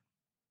sister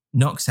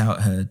knocks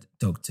out her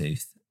dog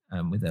tooth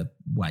with a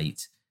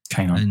weight.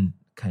 Canine.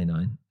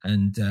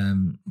 And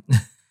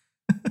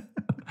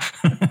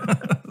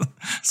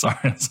sorry,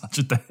 I'm such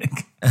a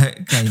dick.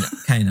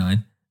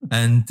 Canine.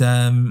 And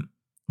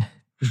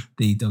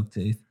the dog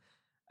tooth.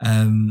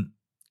 And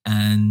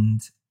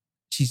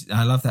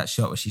I love that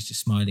shot where she's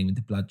just smiling with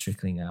the blood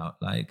trickling out.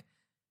 Like,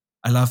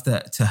 I love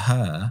that to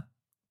her.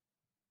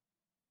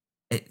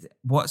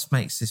 What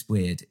makes this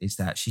weird is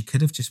that she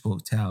could have just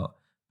walked out,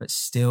 but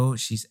still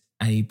she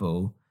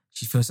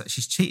feels like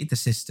she's cheated the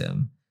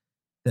system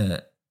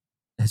that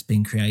has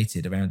been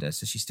created around her.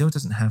 So she still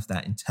doesn't have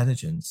that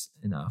intelligence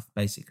enough,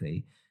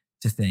 basically,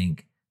 to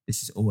think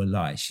this is all a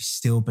lie. She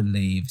still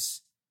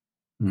believes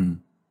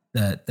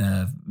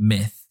the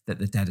myth that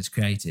the dad has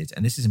created.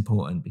 And this is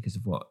important because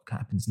of what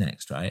happens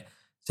next, right?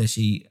 So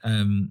she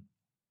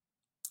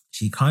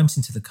climbs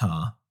into the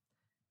car,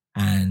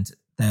 and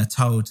they're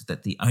told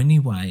that the only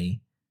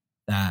way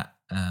that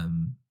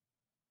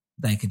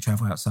they can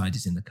travel outside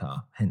is in the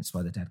car. Hence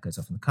why the dad goes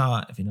off in the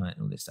car every night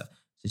and all this stuff.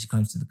 So she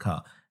climbs to the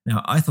car.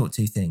 Now, I thought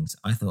two things.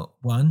 I thought,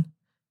 one,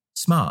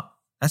 smart.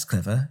 That's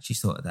clever. She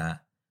thought of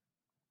that.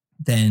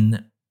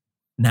 Then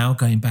now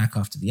going back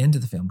after the end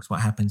of the film, because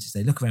what happens is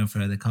they look around for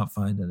her, they can't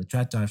find her. The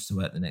dad drives to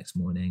work the next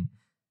morning,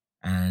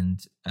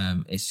 and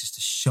it's just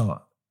a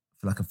shot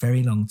for like a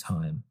very long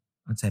time.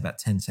 I'd say about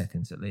 10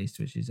 seconds at least,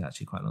 which is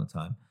actually quite a long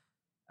time,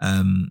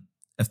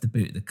 of the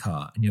boot of the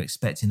car. And you're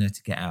expecting her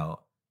to get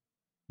out.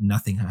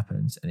 Nothing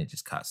happens, and it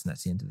just cuts, and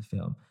that's the end of the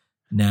film.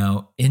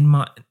 Now, in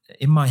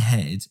my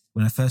head,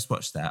 when I first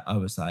watched that, I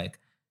was like,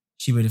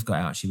 she would have got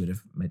out, she would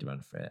have made a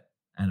run for it.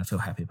 And I feel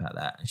happy about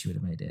that, and she would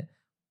have made it.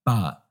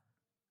 But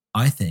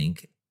I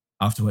think,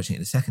 after watching it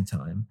the second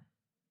time,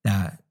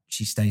 that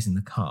she stays in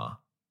the car.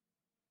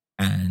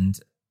 And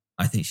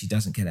I think she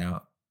doesn't get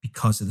out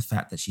because of the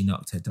fact that she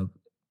knocked her dog,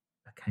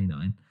 a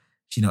canine,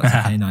 she knocked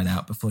her canine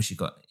out before she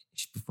got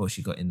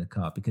in the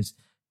car. Because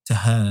to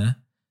her,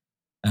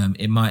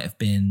 it might have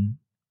been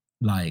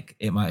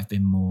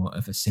more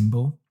of a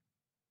symbol,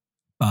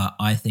 but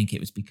I think it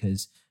was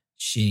because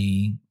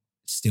she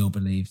still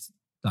believed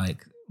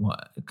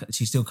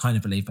she still kind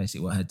of believed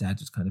basically what her dad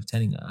was kind of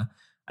telling her.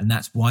 And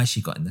that's why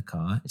she got in the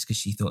car. It's because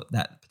she thought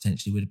that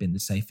potentially would have been the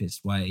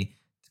safest way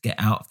to get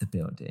out of the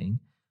building.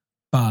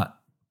 But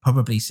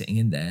probably sitting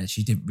in there,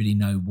 she didn't really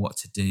know what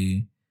to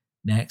do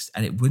next.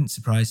 And it wouldn't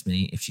surprise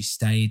me if she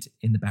stayed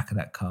in the back of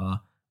that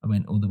car and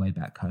went all the way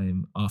back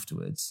home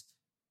afterwards.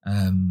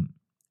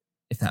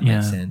 If that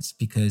makes sense,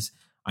 because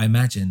I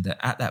imagine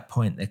that at that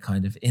point they're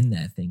kind of in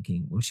there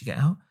thinking, will she get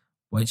out?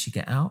 Won't she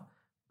get out?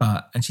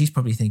 And she's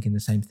probably thinking the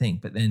same thing,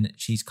 but then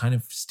she's kind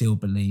of still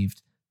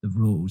believed the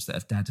rules that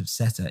her dad have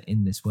set her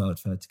in this world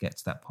for her to get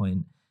to that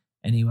point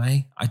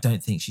anyway. I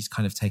don't think she's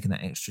kind of taken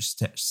that extra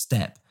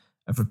step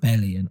of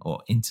rebellion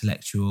or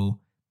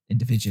intellectual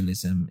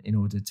individualism in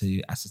order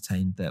to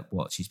ascertain that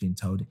what she's been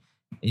told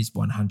is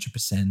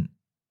 100%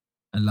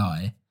 a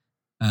lie.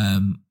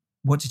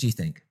 What did you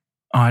think?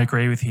 I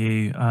agree with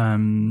you.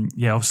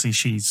 Obviously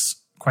she's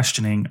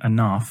questioning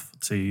enough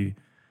to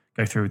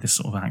go through with this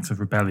sort of act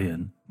of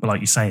rebellion. But like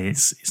you say,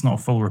 it's not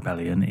a full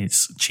rebellion.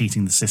 It's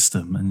cheating the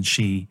system. And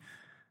she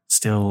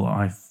still,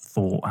 I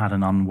thought, had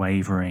an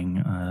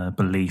unwavering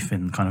belief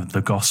in kind of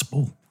the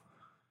gospel.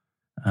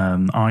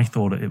 I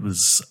thought it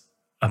was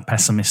a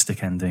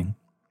pessimistic ending.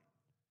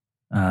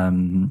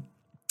 The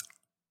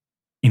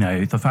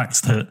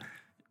fact that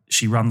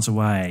she runs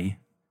away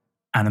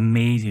and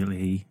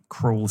immediately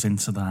crawls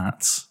into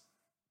that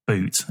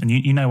boot. And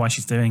you know why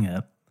she's doing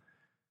it.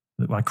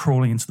 By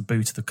crawling into the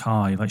boot of the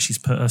car, like she's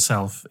put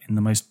herself in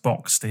the most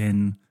boxed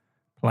in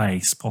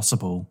place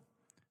possible,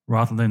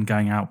 rather than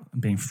going out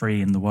and being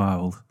free in the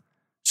world,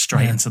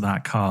 straight into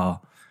that car.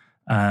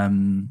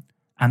 And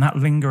that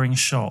lingering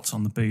shot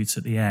on the boot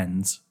at the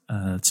end,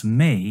 to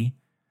me,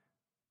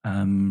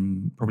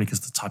 probably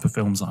because the type of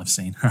films I've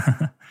seen,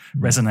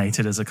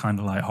 resonated as a kind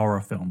of like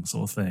horror film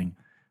sort of thing,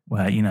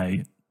 where,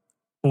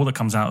 all that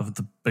comes out of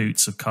the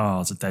boots of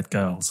cars are dead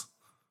girls.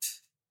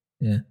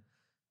 Yeah.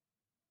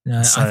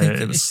 No, so I think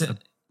it was a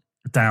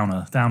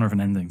downer of an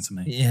ending to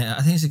me. Yeah,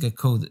 I think it's a good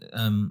call.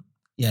 I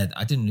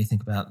didn't really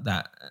think about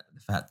that.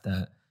 The fact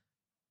that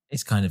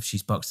it's kind of,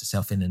 she's boxed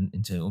herself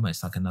into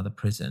almost like another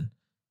prison.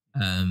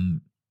 It's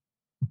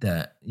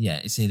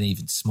in an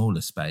even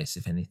smaller space,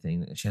 if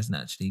anything. She hasn't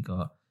actually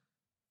got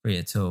free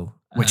at all.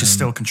 Which is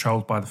still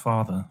controlled by the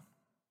father.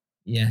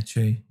 Yeah,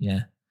 true.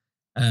 Yeah.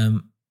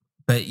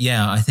 But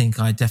yeah, I think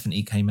I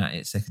definitely came at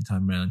it second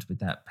time round with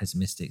that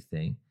pessimistic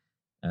thing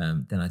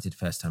than I did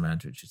first time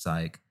round, which was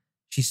like,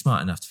 she's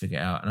smart enough to figure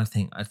it out. And I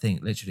think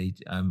literally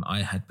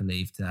I had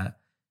believed that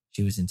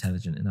she was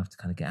intelligent enough to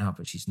kind of get out,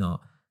 but she's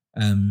not.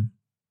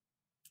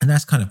 And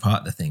that's kind of part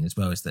of the thing as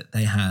well, is that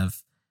they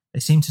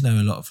seem to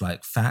know a lot of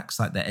like facts,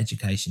 like their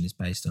education is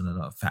based on a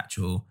lot of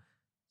factual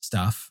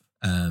stuff,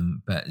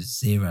 but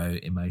zero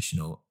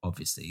emotional,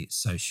 obviously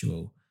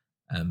social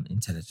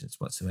intelligence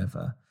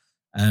whatsoever.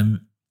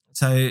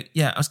 So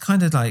yeah, I was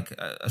kind of like,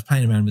 I was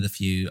playing around with a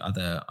few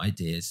other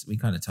ideas. We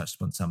kind of touched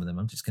upon some of them.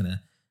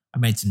 I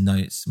made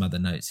some other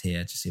notes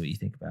here to see what you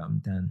think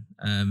about them,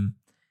 Dan.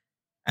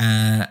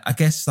 I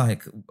guess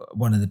like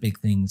one of the big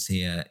things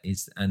here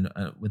is, and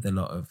with a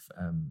lot of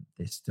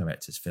this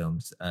director's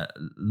films,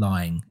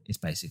 lying is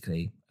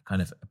basically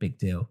kind of a big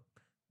deal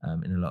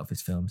in a lot of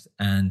his films.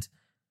 And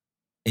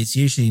it's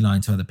usually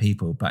lying to other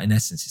people, but in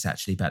essence, it's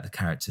actually about the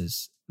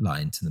characters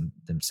lying to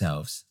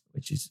themselves,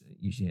 which is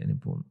usually an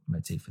important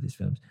motif for these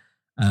films.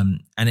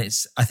 And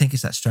I think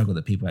it's that struggle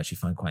that people actually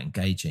find quite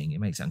engaging. It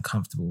makes it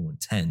uncomfortable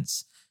and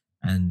tense.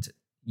 And,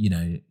 you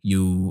know,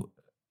 you'll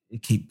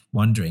keep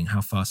wondering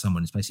how far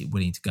someone is basically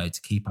willing to go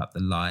to keep up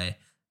the lie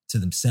to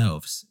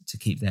themselves, to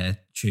keep their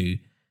true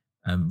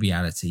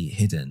reality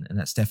hidden. And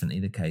that's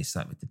definitely the case,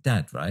 like with the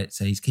dad, right?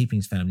 So he's keeping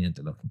his family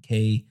under lock and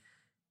key.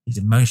 He's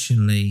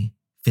emotionally,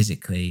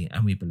 physically,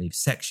 and we believe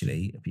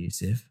sexually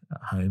abusive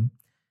at home.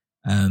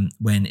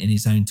 When in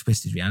his own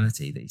twisted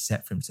reality that he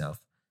set for himself,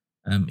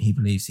 he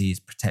believes he is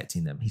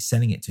protecting them. He's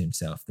selling it to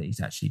himself that he's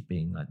actually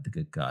being like the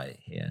good guy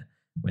here,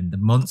 when the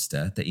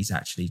monster that he's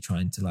actually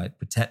trying to like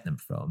protect them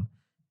from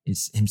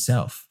is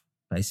himself,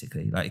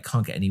 basically. Like, it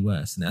can't get any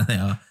worse. And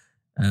how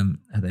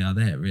they are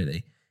there,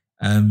 really.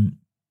 And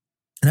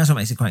that's what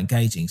makes it quite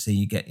engaging. So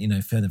you get, you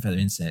know, further and further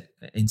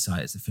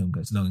insight as the film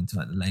goes along into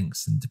like the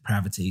lengths and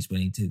depravity he's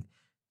willing to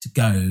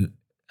go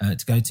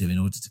to in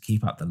order to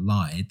keep up the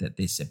lie that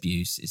this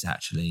abuse is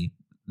actually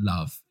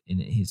love in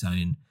his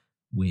own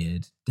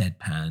weird,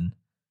 deadpan,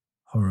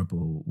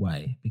 horrible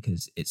way,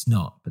 because it's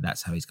not, but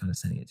that's how he's kind of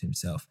saying it to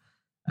himself.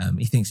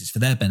 He thinks it's for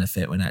their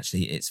benefit when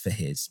actually it's for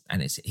his,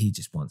 and he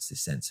just wants this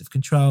sense of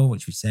control,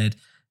 which we said,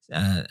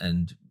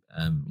 and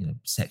you know,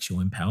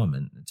 sexual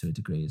empowerment to a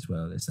degree as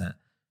well. There's that,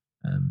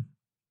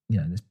 you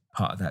know, there's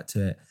part of that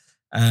to it,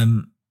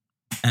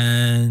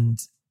 and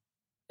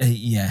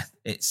yeah,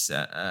 it's.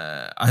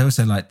 I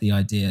also like the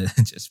idea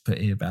just put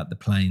here about the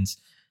planes,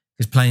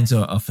 because planes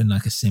are often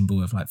like a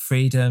symbol of like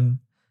freedom.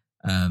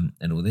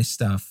 And all this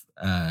stuff,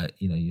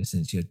 you know,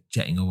 since you're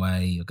jetting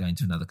away, you're going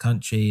to another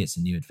country, it's a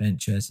new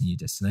adventure, it's a new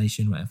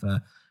destination,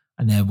 whatever,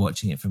 and they're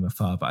watching it from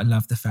afar. But I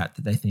love the fact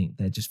that they think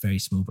they're just very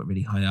small but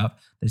really high up.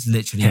 There's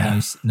literally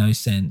no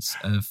sense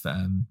of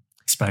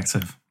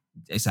perspective.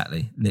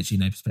 Exactly, literally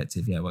no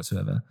perspective,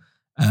 whatsoever.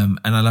 And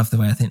I love the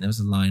way, I think there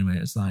was a line where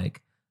it was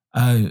like,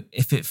 "Oh,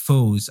 if it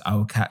falls, I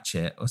will catch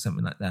it," or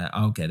something like that.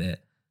 I'll get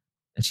it.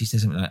 And she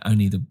says something like,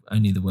 only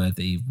the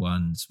worthy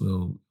ones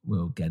will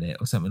get it,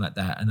 or something like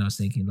that. And I was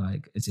thinking,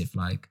 like, as if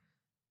like,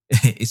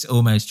 it's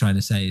almost trying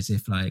to say as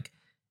if like,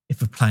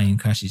 if a plane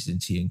crashes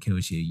into you and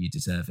kills you, you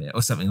deserve it,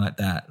 or something like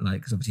that. Like,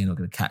 because obviously you're not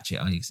going to catch it,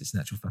 are you? Because it's an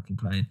actual fucking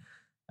plane.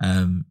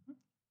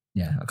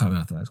 Yeah, I can't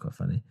remember. I thought that was quite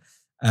funny.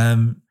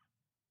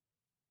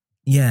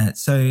 Yeah,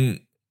 so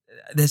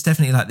there's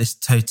definitely like this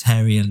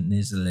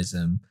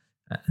totalitarianism.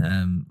 I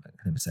can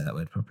never say that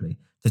word properly.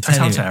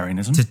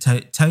 Totalitarianism.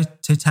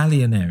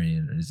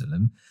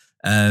 Totalitarianism.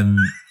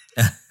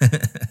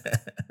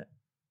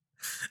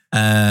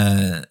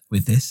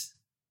 With this.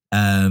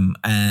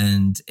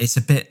 And it's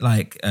a bit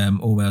like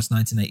Orwell's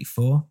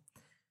 1984,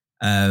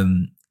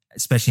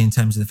 especially in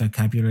terms of the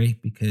vocabulary,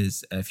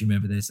 because if you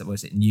remember this, what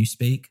was it,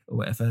 Newspeak or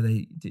whatever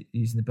they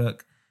use in the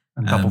book?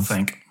 And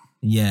doublethink.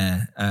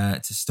 Yeah,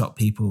 to stop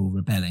people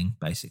rebelling,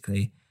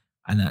 basically.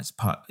 And that's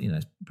part, you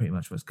know, pretty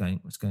much what's going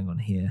on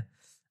here.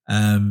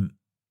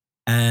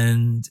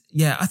 And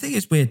yeah, I think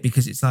it's weird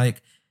because it's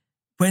like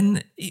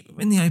when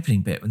in the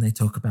opening bit, when they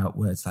talk about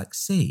words like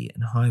sea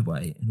and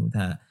highway and all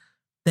that,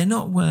 they're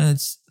not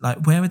words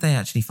like, where would they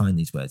actually find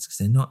these words? Because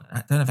don't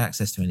have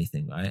access to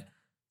anything, right?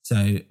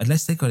 So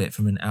unless they got it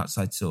from an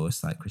outside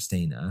source like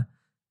Christina,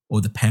 or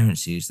the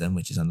parents use them,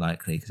 which is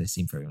unlikely because they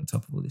seem very on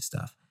top of all this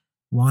stuff,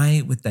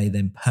 why would they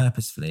then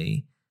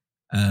purposefully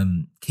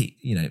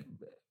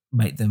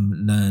make them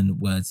learn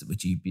words that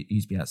would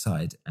used to be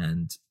outside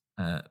and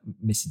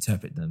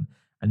misinterpret them?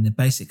 And then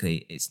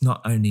basically, it's not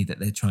only that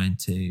they're trying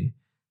to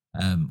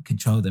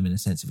control them in a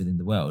sense of within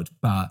the world,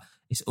 but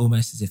it's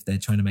almost as if they're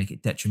trying to make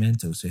it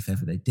detrimental. So if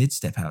ever they did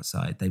step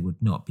outside, they would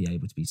not be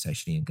able to be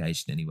socially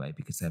engaged in any way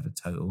because they have a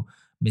total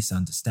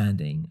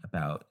misunderstanding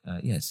about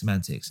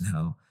semantics and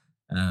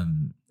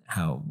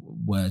how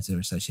words are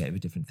associated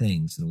with different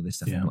things and all this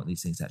stuff and what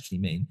these things actually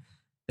mean.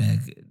 They're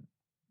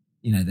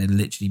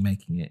literally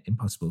making it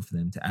impossible for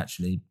them to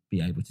actually be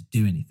able to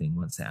do anything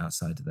once they're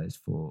outside of those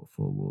four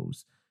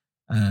walls,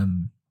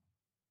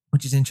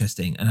 which is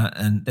interesting.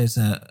 And there's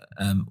a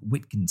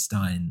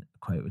Wittgenstein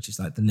quote, which is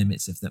like, the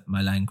limits of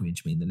my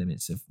language mean the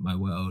limits of my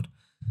world,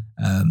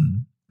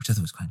 which I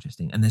thought was quite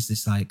interesting. And there's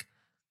this like,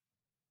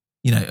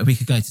 you know, we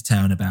could go to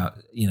town about,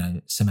 you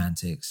know,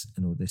 semantics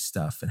and all this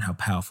stuff and how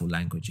powerful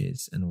language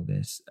is and all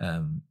this,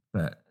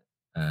 but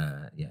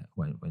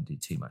won't do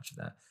too much of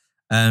that.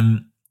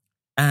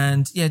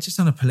 And yeah, just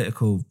on a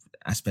political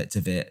aspect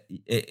of it,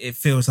 it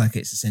feels like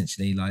it's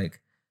essentially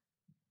like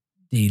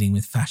dealing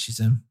with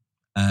fascism,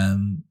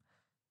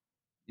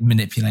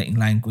 manipulating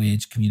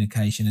language,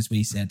 communication, as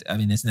we said. I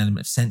mean, there's an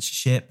element of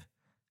censorship.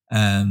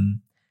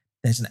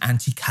 There's an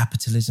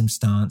anti-capitalism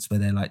stance where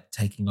they're like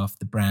taking off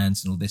the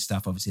brands and all this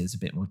stuff. Obviously, there's a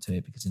bit more to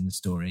it because in the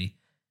story,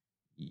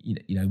 you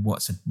know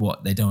what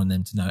they don't want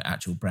them to know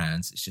actual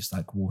brands. It's just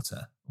like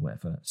water, or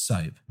whatever,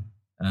 soap,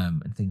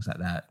 and things like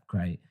that.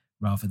 Great,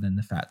 rather than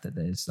the fact that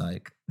there's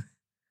like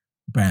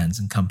brands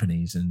and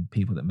companies and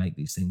people that make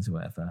these things or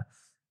whatever.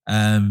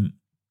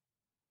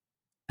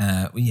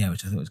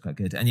 Which I thought was quite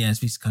good. And yeah,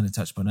 as we kind of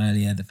touched upon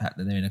earlier, the fact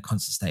that they're in a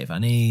constant state of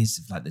unease,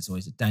 like there's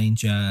always a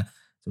danger,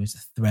 there's always a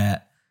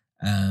threat,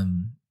 a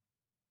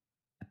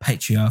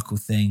patriarchal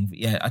thing. But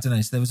yeah, I don't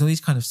know. So there was all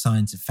these kind of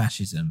signs of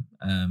fascism,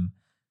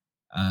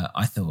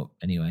 I thought,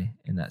 anyway,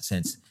 in that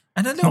sense.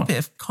 And a little bit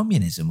of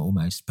communism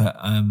almost, but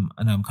I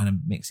know I'm kind of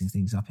mixing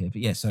things up here.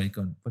 But yeah, sorry,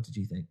 go on. What did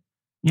you think?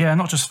 Yeah,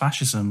 not just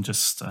fascism,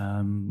 just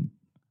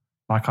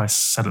like I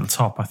said at the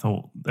top, I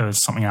thought there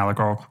was something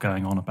allegorical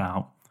going on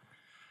about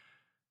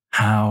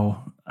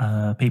how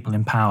people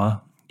in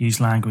power use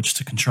language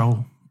to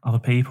control other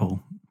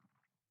people.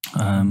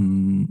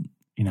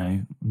 You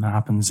know, that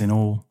happens in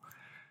all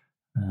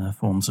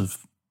forms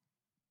of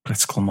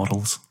political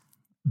models.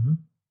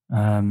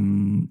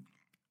 Mm-hmm.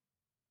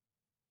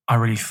 I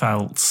really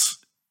felt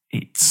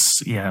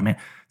it's, I mean,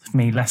 for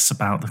me, less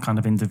about the kind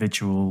of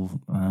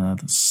individual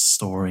the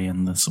story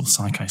and the sort of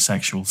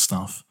psychosexual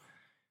stuff.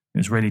 It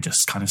was really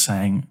just kind of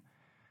saying,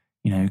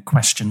 you know,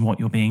 question what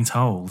you're being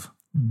told.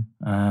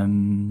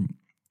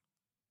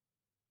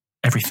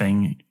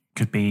 Everything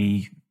could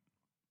be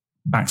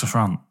back to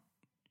front.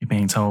 You're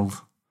being told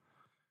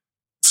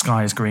the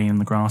sky is green and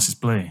the grass is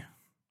blue.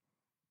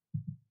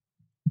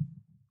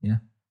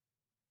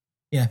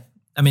 Yeah.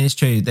 I mean, it's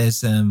true.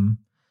 There's,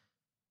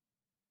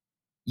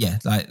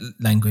 like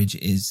language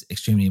is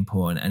extremely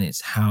important, and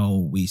it's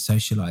how we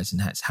socialize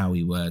and that's how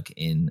we work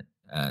in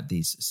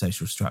these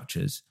social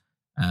structures.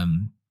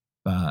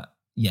 But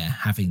yeah,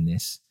 having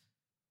this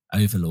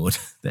overlord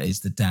that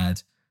is the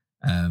dad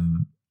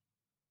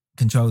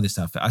control this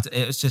stuff.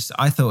 It was just,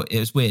 I thought it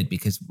was weird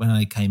because when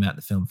I came out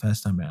the film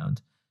first time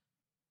round,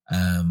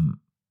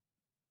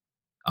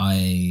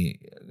 I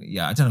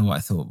don't know what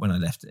I thought when I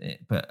left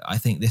it, but I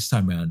think this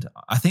time round,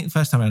 the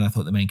first time round I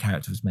thought the main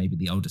character was maybe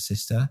the older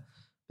sister.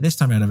 But this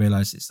time around I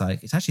realised it's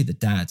actually the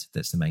dad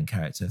that's the main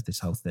character of this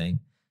whole thing.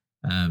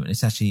 And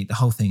it's actually, the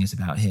whole thing is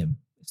about him.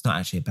 It's not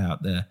actually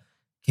about the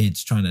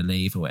kids trying to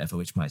leave or whatever,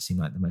 which might seem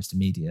like the most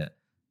immediate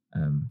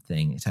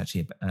thing. It's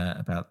actually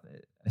about,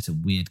 it's a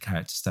weird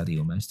character study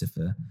almost of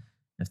the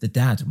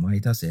dad and why he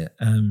does it.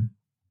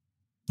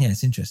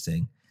 It's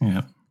interesting.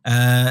 Yeah.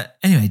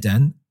 Anyway,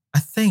 Dan, I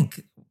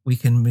think we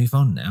can move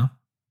on now.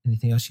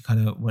 Anything else you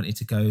kind of wanted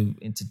to go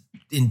into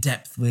in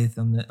depth with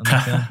on the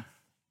film?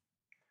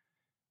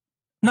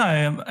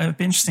 No, it'd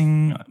be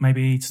interesting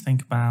maybe to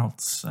think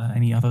about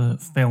any other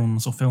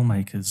films or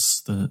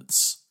filmmakers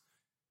that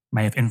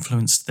may have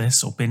influenced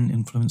this or been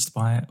influenced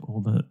by it,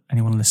 or that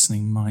anyone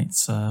listening might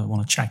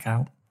want to check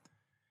out.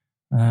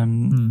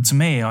 To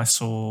me, I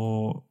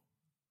saw,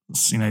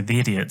 The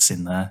Idiots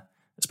in there,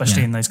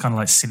 especially in those kind of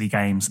like silly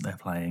games that they're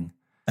playing.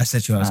 That's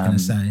what I was going to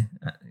say.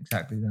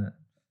 Exactly that.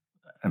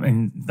 I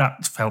mean,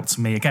 that felt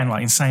to me, again,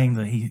 like in saying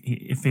that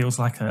it feels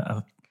like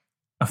a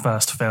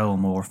first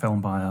film or a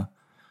film by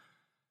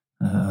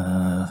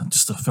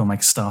just a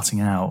filmmaker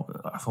starting out.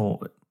 I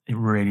thought it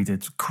really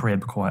did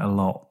crib quite a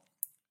lot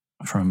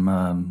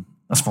from,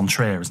 that's Von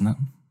Trier, isn't it?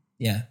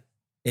 Yeah,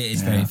 it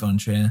is very Von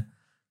Trier.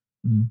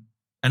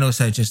 And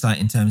also just like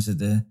in terms of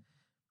the,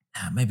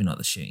 maybe not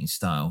the shooting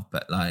style,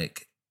 but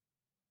like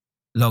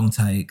long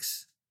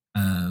takes,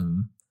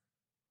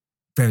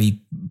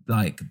 very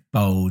like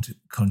bold,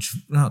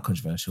 not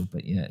controversial,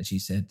 but yeah, as you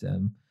said,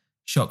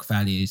 shock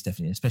values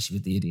definitely, especially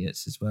with The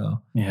Idiots as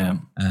well. Yeah.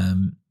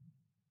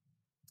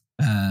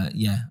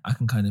 I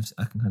can kind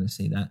of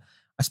see that.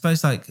 I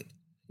suppose like,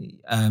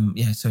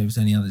 so was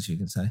there any others you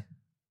can say?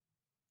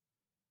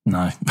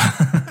 No.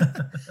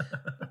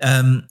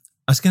 I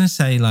was going to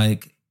say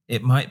like,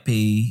 it might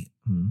be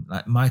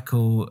like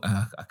Michael,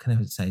 I can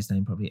never say his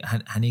name probably,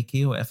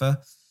 Haneke or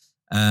whatever,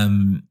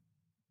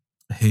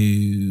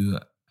 who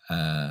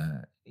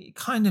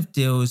kind of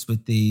deals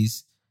with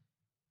these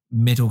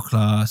middle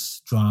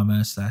class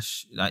drama /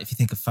 like if you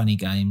think of Funny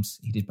Games,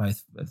 he did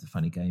both of the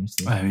Funny Games,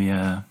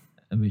 the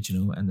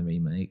original and the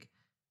remake,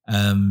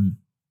 in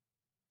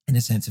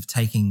a sense of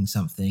taking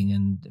something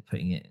and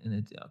putting it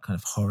in a kind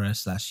of horror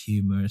 /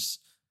 humorous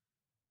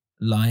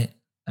light,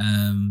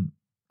 and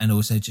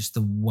also just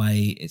the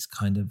way it's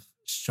kind of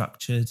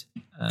structured,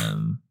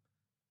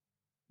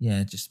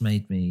 just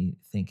made me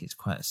think it's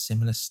quite a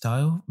similar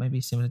style, maybe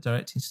a similar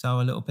directing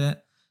style a little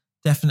bit.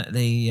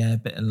 Definitely a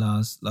bit of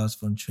Lars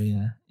von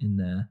Trier in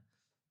there.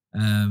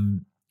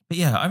 But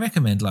yeah, I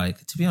recommend,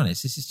 like, to be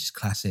honest, this is just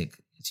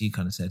classic, as you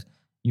kind of said,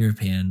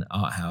 European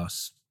art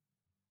house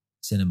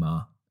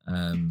cinema.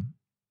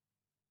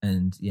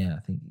 And yeah, I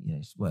think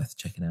it's worth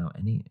checking out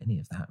any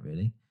of that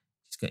really.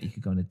 You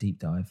could go on a deep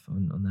dive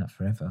on that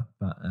forever.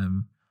 But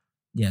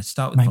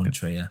start with Von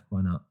Trier.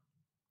 Why not?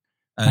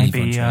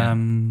 Maybe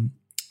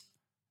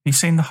you've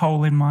seen The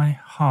Hole in My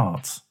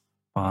Heart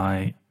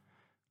by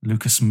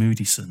Lucas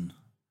Moodysson.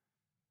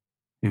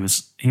 He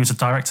was a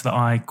director that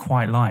I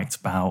quite liked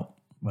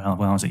when I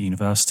was at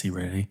university,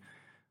 really.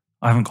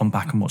 I haven't gone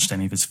back and watched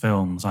any of his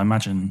films. I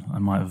imagine I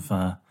might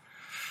have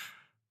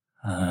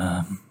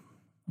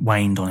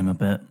waned on him a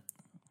bit.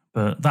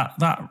 But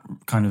that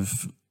kind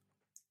of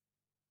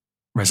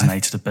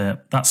resonated a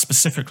bit. That's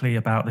specifically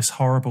about this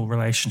horrible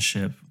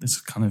relationship, this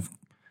kind of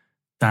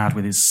dad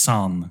with his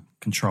son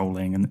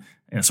controlling, and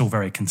it's all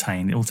very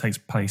contained. It all takes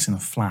place in a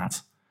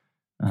flat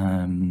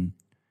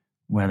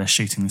where they're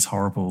shooting this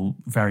horrible,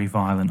 very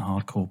violent,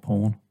 hardcore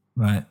porn.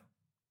 Right.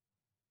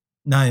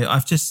 No,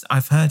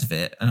 I've heard of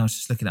it, and I was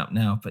just looking it up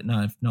now, but no,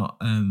 I've not.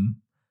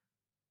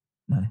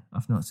 No,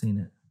 I've not seen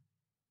it.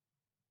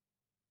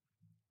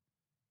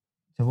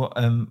 So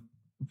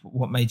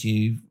what made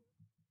you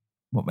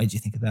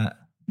think of that?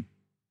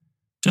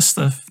 Just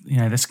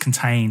this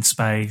contained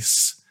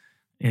space,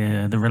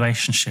 the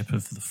relationship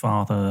of the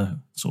father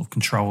sort of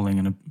controlling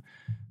and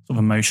sort of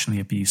emotionally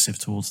abusive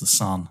towards the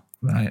son.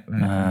 Right.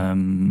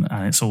 And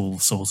it's all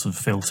sort of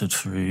filtered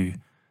through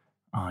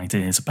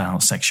ideas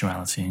about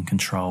sexuality and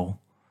control,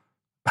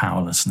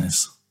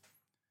 powerlessness.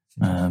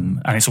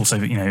 And it's also,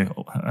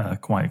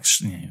 quite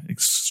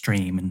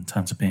extreme in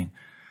terms of being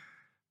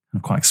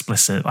quite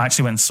explicit. I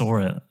actually went and saw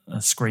it,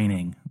 a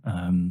screening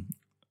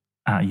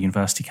at a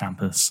university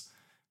campus,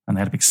 and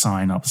they had a big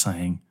sign up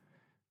saying,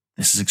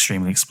 "This is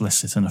extremely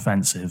explicit and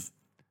offensive."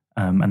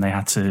 And they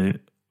had to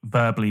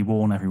verbally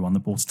warn everyone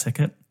that bought a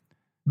ticket.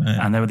 Right.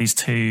 And there were these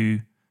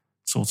two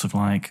sort of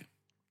like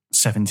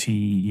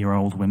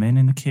 70-year-old women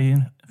in the queue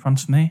in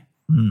front of me.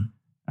 Mm.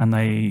 And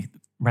they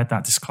read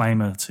that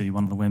disclaimer to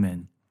one of the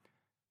women.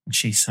 And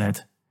she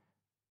said,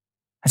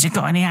 "Has it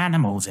got any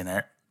animals in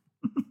it?"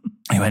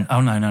 He went, "Oh,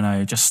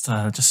 no, just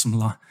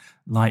some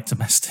light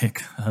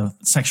domestic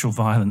sexual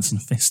violence and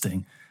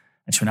fisting."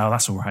 And she went, "Oh,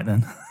 that's all right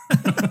then."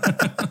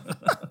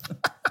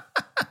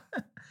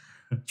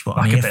 That's what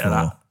I'm here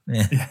for.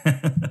 Yeah.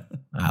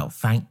 Oh,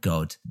 thank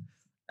God.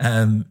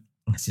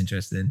 That's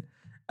interesting.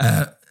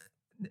 I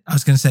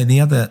was going to say the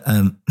other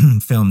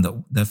film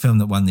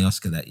that won the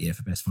Oscar that year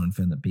for Best Foreign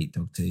Film that beat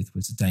Dogtooth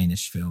was a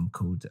Danish film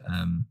called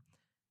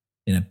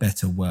In a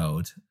Better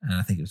World, and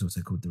I think it was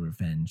also called The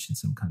Revenge in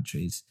some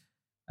countries,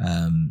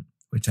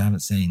 which I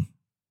haven't seen.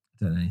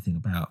 I don't know anything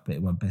about, but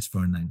it won Best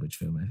Foreign Language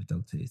Film over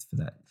Dogtooth for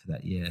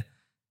that year,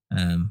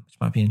 which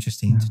might be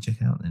interesting to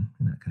check out then.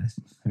 In that case,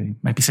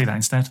 maybe see that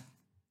instead.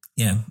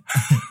 Yeah,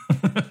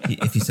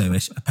 if you so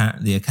wish.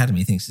 Apparently, the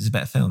Academy thinks it's a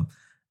better film.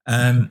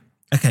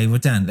 Okay, well,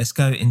 Dan, let's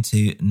go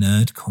into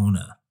Nerd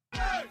Corner.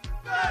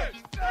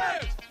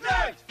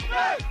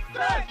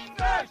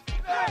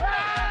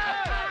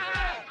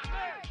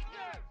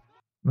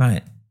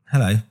 Right.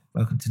 Hello.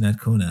 Welcome to Nerd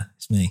Corner.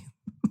 It's me.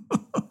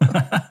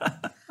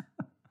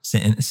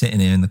 sitting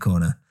here in the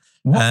corner.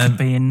 What could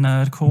be in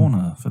Nerd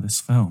Corner for this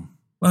film?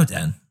 Well,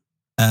 Dan,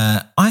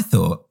 I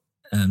thought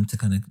to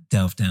kind of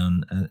delve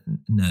down a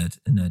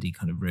nerdy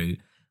kind of route,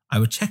 I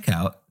would check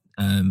out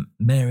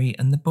Mary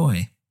and the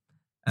Boy,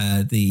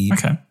 the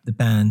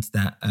band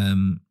that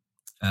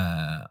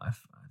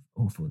I've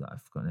awful that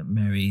I've forgotten it.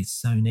 Mary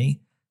Sony,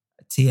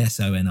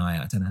 Tsoni.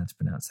 I don't know how to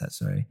pronounce that.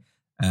 Sorry.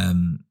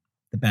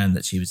 The band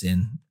that she was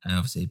in,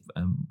 obviously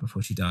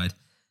before she died,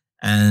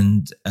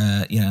 and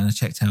and I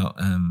checked out.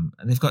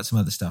 They've got some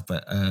other stuff,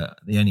 but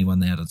the only one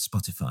they had on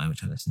Spotify,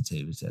 which I listened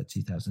to, was a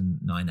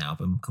 2009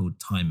 album called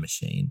Time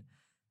Machine.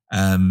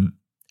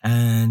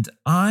 And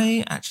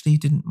I actually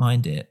didn't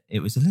mind it.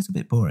 It was a little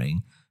bit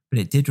boring, but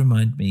it did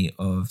remind me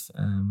of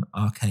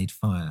Arcade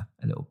Fire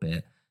a little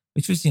bit,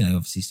 which was,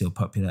 obviously still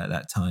popular at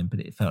that time,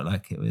 but it felt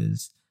like it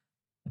was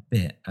a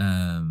bit,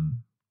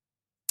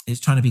 it's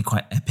trying to be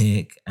quite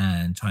epic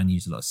and trying to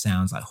use a lot of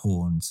sounds like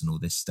horns and all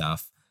this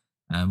stuff,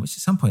 which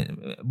at some point,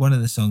 one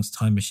of the songs,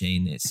 Time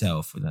Machine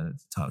itself, the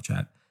title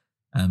track,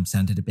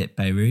 sounded a bit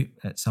Beirut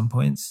at some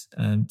points.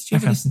 Did you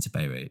ever listen to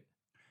Beirut?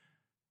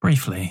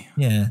 Briefly.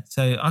 Yeah,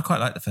 so I quite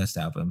like the first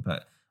album,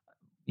 but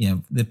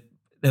there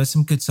were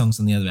some good songs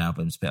on the other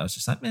albums, but I was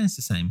just like, man, it's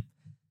the same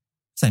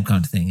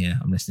kind of thing here.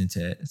 I'm listening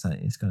to it. It's like,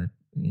 it's kind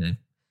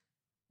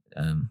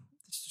of,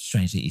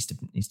 strangely Eastern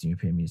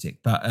European music.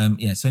 But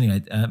so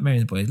anyway, Mary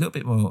and the Boy, a little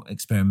bit more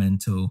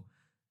experimental,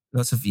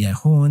 lots of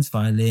horns,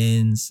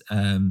 violins,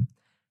 and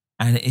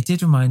it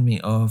did remind me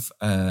of,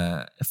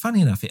 funny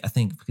enough, I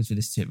think because we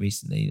listened to it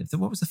recently,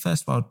 what was the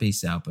first Wild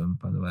Beasts album,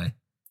 by the way?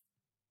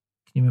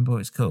 Can you remember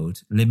what it's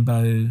called?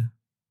 Limbo?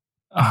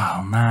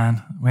 Oh,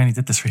 man. We only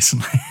did this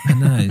recently. I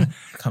know.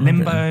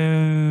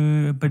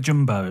 Limbo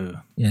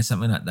Bajumbo. Yeah,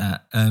 something like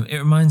that. It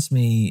reminds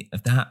me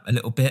of that a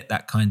little bit,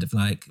 that kind of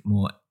like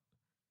more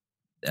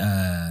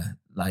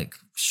like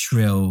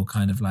shrill,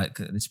 kind of like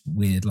this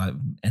weird like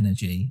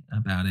energy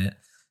about it.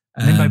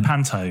 Limbo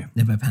Panto.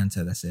 Limbo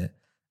Panto, that's it.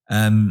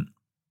 Some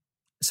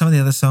of the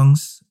other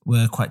songs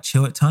were quite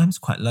chill at times,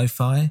 quite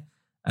lo-fi.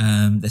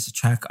 There's a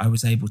track, I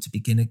Was Able to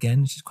Begin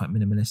Again, which is quite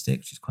minimalistic,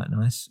 which is quite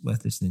nice,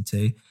 worth listening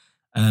to.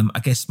 I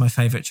guess my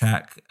favourite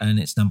track, and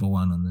it's number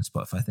 1 on the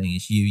Spotify thing,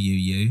 is You, You,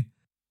 You.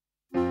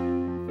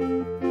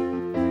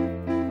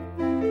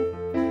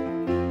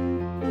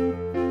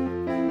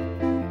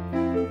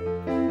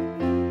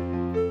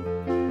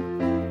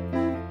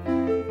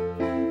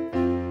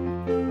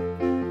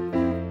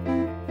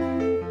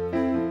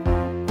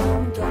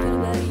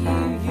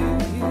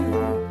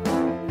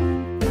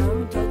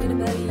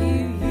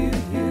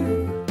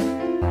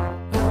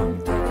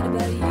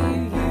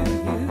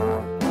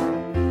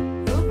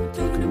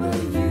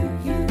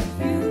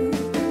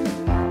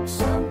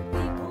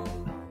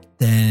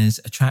 There's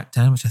a track,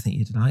 Dan, which I think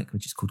you'd like,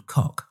 which is called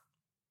Cock.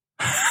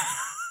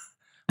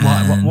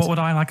 What would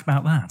I like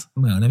about that?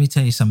 Well, let me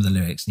tell you some of the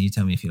lyrics and you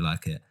tell me if you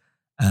like it.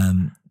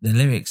 The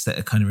lyrics that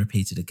are kind of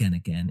repeated again and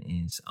again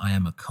is, I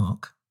am a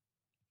cock.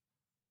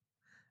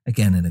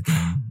 Again and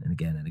again and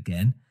again and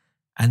again.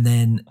 And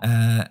then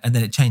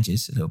it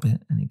changes a little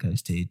bit and it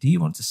goes to, do you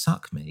want to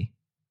suck me?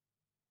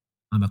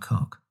 I'm a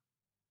cock.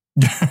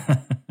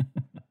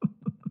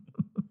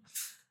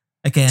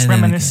 Again, it's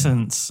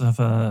reminiscent of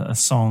a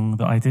song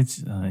that I did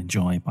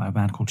enjoy by a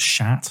band called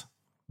Shat,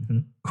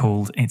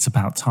 called It's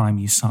About Time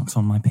You Sucked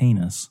on My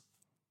Penis,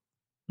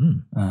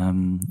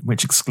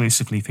 which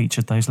exclusively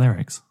featured those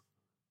lyrics.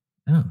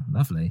 Oh,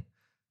 lovely.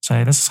 So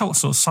there's a sort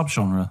of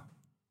subgenre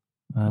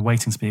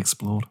waiting to be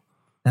explored.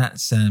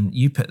 That's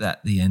you put that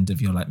at the end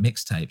of your like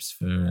mixtapes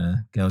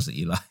for girls that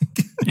you like.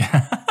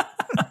 Yeah.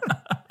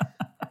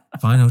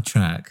 Final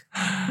track.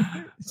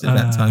 It's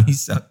about time you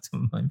sucked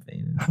on my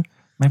penis.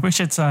 Maybe we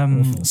should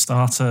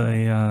start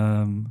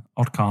a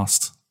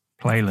Oddcast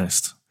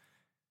playlist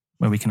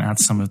where we can add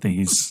some of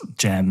these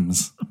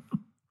gems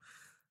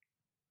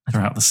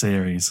throughout the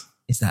series.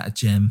 Is that a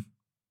gem?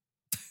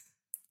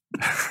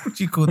 Would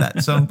you call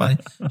that song by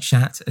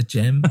Shat a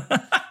gem?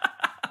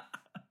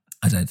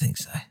 I don't think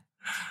so.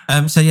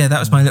 So yeah, that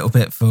was my little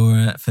bit for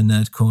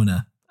Nerd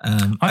Corner.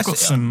 I've got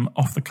some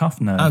off the cuff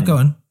nerding. Oh, go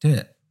on, do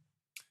it.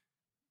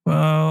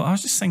 Well, I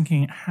was just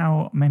thinking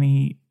how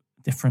many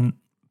different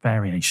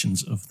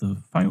variations of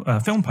the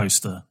film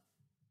poster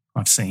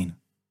I've seen.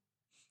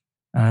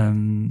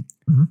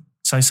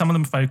 So some of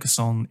them focus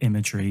on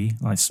imagery,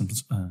 like some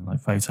like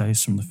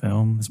photos from the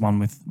film. There's one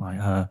with like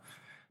her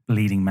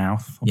bleeding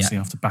mouth, obviously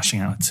after bashing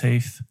out a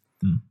tooth.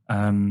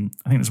 I think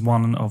there's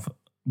one of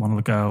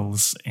the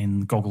girls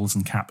in goggles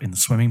and cap in the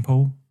swimming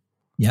pool.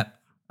 Yep.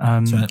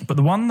 Right. But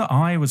the one that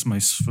I was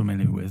most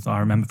familiar with, I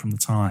remember from the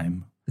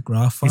time, the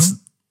graph one.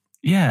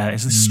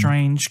 It's a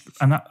strange,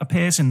 and that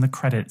appears in the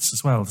credits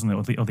as well, doesn't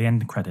it? Or the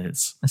end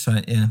credits. That's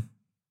right. Yeah.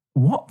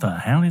 What the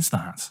hell is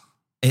that?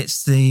 It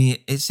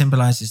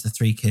symbolises the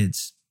 3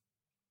 kids.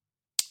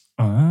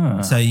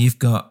 Ah. So you've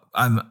got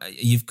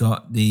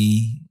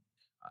the,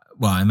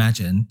 well, I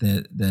imagine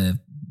the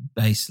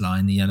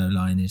baseline, the yellow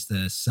line is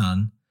the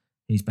son.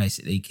 He's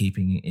basically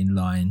keeping it in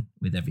line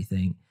with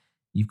everything.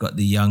 You've got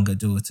the younger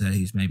daughter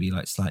who's maybe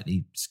like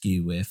slightly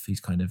skew with, who's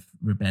kind of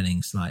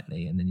rebelling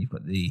slightly, and then you've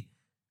got the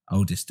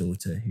oldest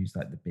daughter who's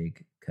like the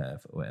big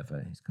curve or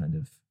whatever, who's kind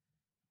of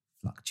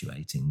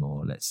fluctuating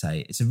more, let's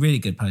say. It's a really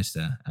good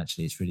poster,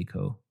 actually. It's really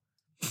cool.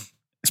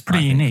 It's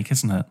pretty unique,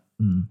 isn't it?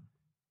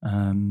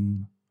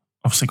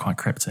 Obviously quite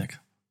cryptic.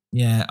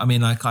 Yeah, I mean,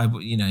 like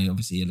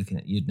obviously you're looking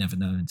at, you'd never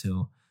know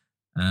until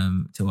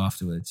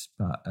afterwards,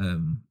 but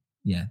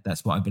yeah,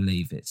 that's what I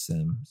believe it's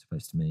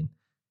supposed to mean.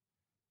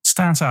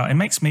 Stands out. It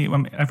makes me,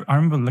 I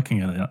remember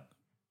looking at it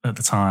at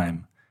the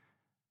time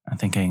and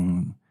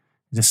thinking,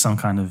 is this some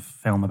kind of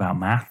film about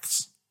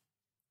maths?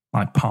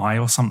 Like Pi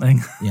or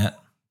something? Yeah.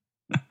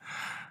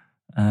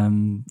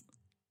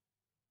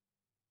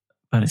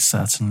 But it's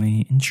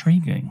certainly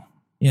intriguing.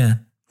 Yeah.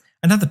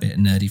 Another bit of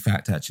nerdy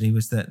fact, actually,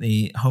 was that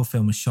the whole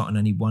film was shot on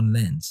only one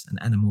lens, an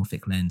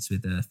anamorphic lens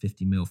with a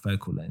 50mm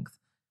focal length,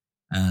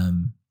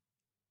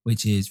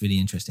 which is really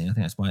interesting. I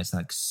think that's why it's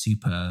like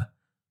super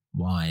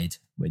wide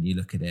when you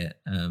look at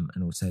it. And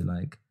also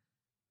like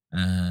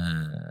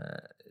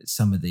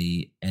some of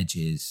the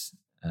edges,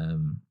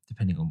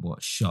 depending on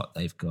what shot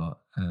they've got,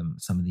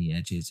 some of the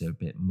edges are a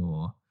bit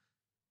more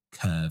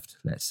curved,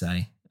 let's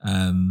say.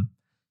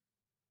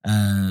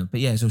 But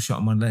yeah, it's all shot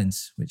on one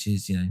lens, which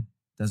is,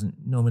 doesn't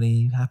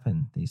normally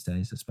happen these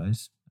days, I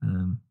suppose.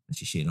 Unless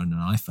you're shooting on an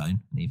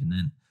iPhone, and even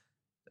then,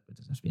 it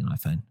doesn't have to be an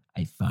iPhone,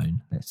 a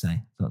phone, let's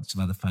say. Lots of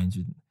other phones,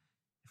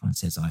 everyone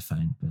says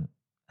iPhone, but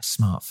a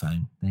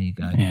smartphone, there you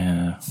go.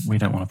 Yeah, we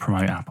don't want to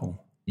promote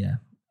Apple. Yeah,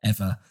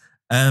 ever.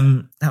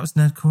 That was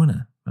Nerd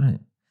Corner, right.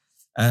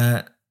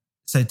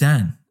 So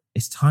Dan,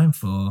 it's time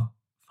for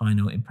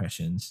final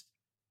impressions.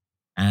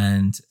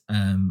 And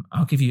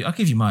I'll give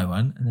you my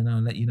one, and then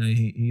I'll let you know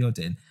who you're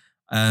doing.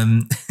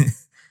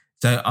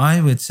 So I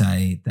would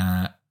say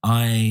that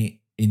I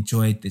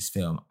enjoyed this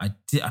film. I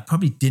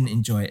probably didn't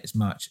enjoy it as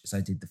much as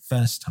I did the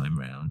first time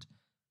round,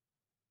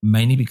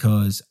 mainly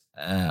because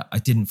I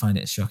didn't find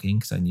it as shocking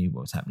because I knew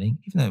what was happening,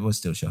 even though it was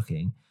still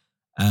shocking.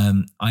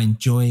 I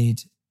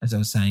enjoyed, as I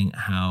was saying,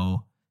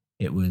 how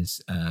it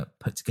was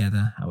put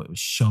together, how it was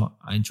shot.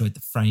 I enjoyed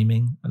the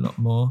framing a lot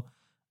more.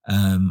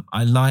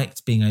 I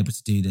liked being able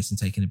to do this and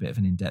taking a bit of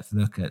an in-depth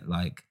look at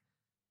like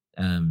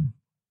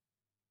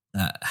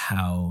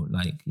how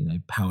like, you know,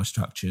 power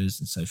structures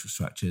and social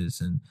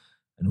structures and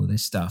all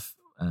this stuff,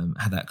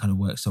 how that kind of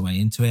works their way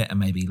into it. And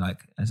maybe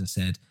like, as I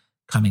said,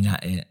 coming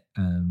at it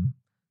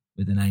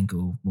with an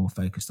angle more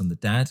focused on the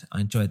dad.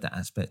 I enjoyed that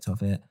aspect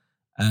of it.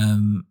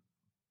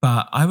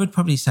 But I would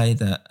probably say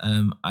that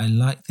I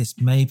like this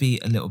maybe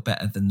a little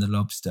better than The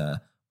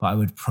Lobster, but I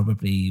would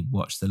probably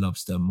watch The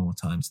Lobster more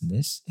times than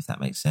this, if that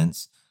makes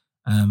sense.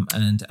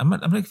 And I'm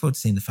looking forward to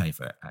seeing The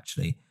Favourite,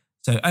 actually.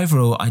 So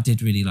overall, I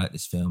did really like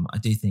this film. I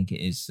do think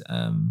it is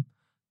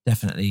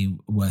definitely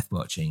worth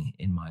watching,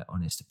 in my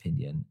honest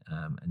opinion.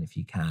 And if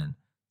you can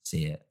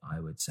see it, I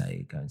would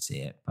say go and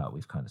see it. But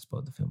we've kind of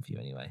spoiled the film for you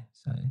anyway.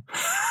 So...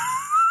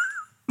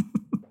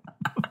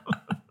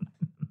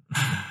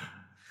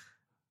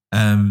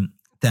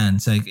 Dan,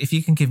 so if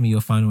you can give me your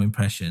final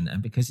impression,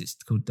 and because it's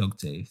called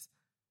Dogtooth,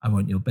 I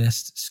want your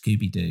best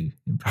Scooby-Doo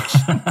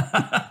impression.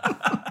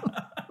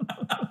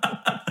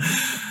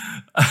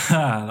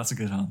 That's a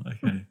good one.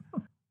 Okay.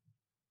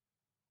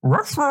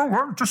 If I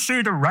want to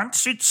see the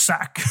rancid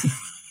sack.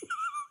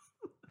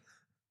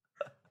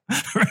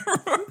 If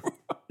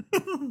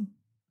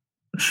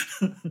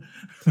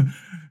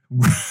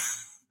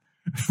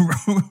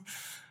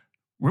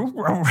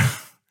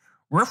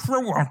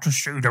you want to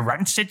see the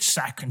rancid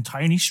sack and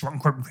tiny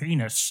shrunken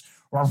penis,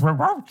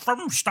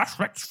 from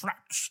Stashlet's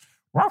Flats,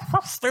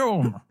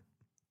 film.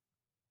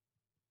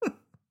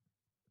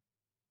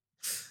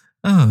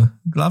 Oh,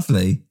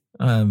 lovely.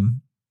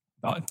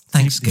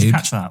 Thanks, Scoop. Did you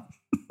catch that?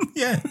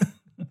 Yeah.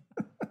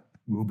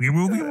 Ruby.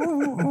 Well,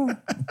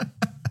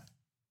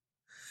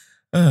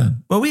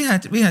 we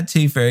had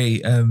two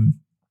very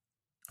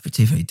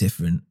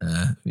different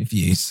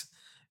views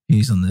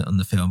on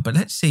the film, but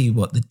let's see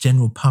what the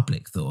general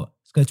public thought.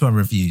 Let's go to our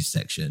reviews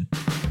section.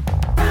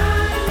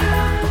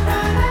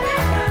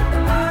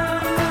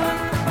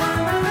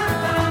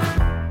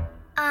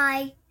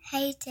 I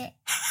hate it.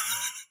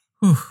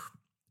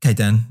 Okay,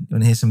 Dan, you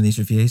want to hear some of these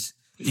reviews?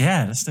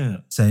 Yeah, let's do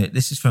it. So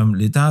this is from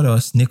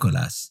Ludaros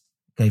Nicolas.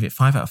 Gave it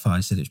 5 out of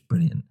 5, said it was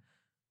brilliant.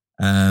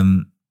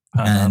 And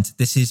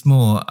this is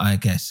more, I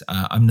guess,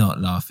 I'm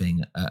not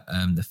laughing at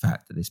the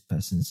fact that this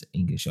person's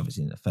English,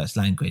 obviously in the first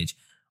language.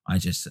 I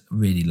just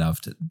really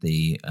loved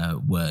the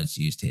words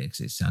used here because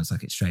it sounds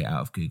like it's straight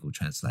out of Google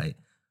Translate.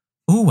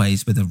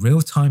 Always with a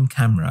real-time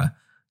camera,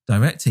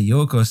 director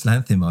Yorgos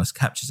Lanthimos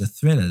captures a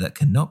thriller that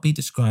cannot be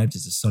described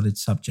as a solid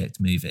subject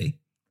movie.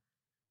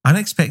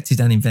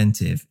 Unexpected and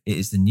inventive, it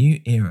is the new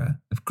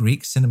era of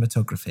Greek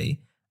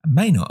cinematography and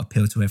may not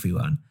appeal to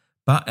everyone,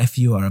 but if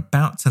you are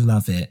about to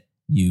love it,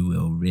 you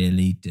will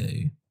really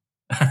do.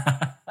 5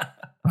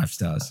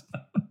 stars.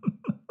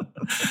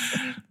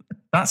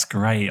 That's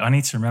great. I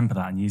need to remember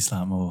that and use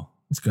that more.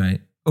 It's great.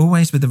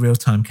 Always with a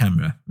real-time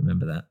camera.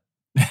 Remember that.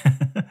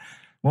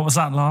 What was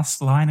that last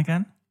line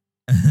again?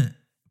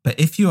 But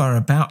if you are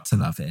about to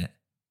love it,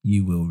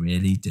 you will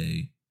really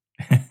do.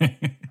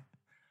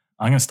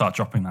 I'm going to start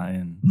dropping that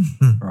in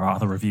for our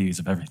other reviews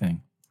of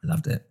everything.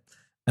 Loved it.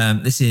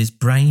 This is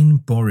Brain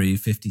Boru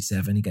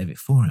 57. He gave it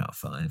 4 out of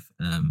 5.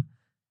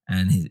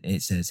 And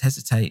it says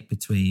hesitate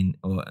between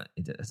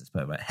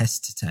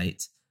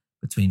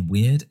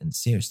weird and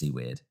seriously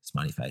weird,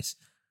 smiley face.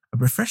 A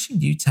refreshing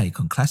new take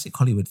on classic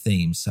Hollywood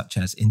themes such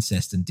as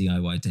incest and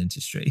DIY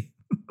dentistry.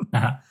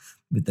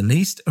 With the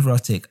least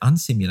erotic,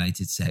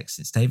 unsimulated sex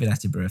since David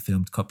Attenborough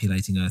filmed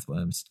Copulating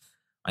Earthworms.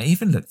 I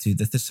even looked through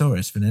the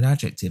thesaurus for an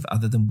adjective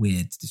other than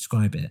weird to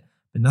describe it,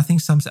 but nothing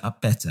sums it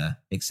up better,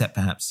 except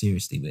perhaps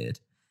seriously weird.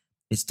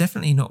 It's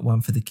definitely not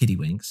one for the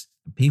kiddywinks.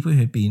 People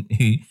who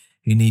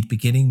need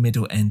beginning,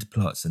 middle, end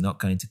plots are not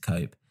going to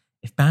cope.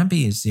 If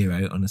Bambi is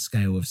 0 on a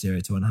scale of 0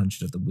 to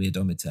 100 of the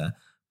weirdometer,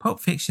 Pulp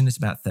Fiction is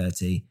about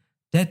 30,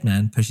 Dead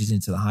Man pushes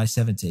into the high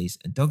 70s,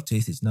 and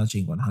Dogtooth is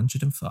nudging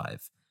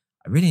 105.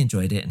 I really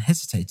enjoyed it and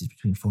hesitated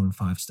between 4 and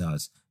 5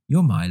 stars.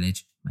 Your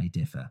mileage may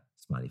differ.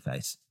 Smiley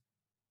face.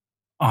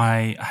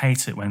 I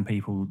hate it when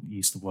people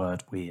use the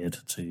word weird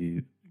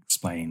to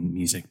explain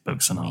music,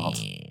 books and art.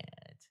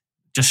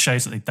 Just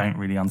shows that they don't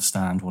really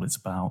understand what it's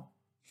about.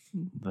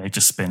 They've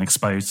just been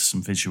exposed to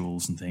some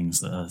visuals and things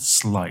that are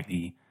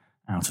slightly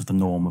out of the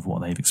norm of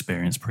what they've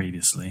experienced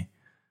previously.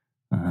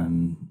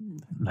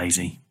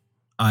 Lazy.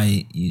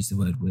 I use the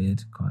word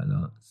weird quite a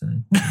lot, so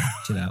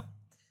chill out.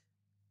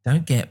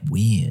 Don't get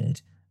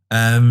weird.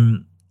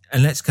 And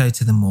let's go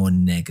to the more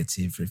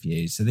negative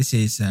reviews. So this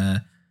is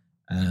nameless.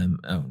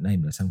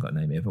 I haven't got a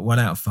name here, but 1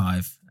 out of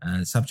 5.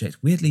 Subject,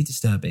 weirdly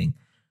disturbing.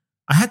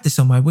 I had this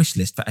on my wish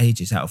list for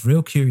ages out of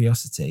real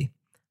curiosity.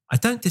 I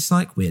don't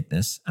dislike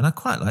weirdness, and I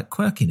quite like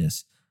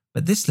quirkiness,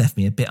 but this left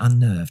me a bit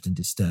unnerved and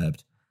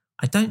disturbed.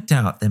 I don't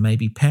doubt there may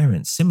be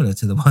parents similar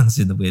to the ones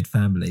in the Weird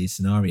Family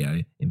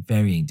scenario in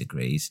varying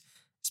degrees,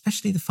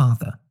 especially the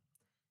father.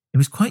 It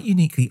was quite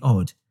uniquely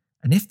odd,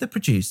 and if the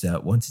producer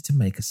wanted to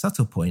make a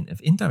subtle point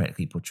of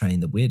indirectly portraying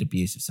the weird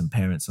abuse of some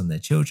parents on their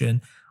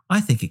children,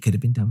 I think it could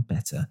have been done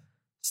better.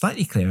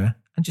 slightly clearer,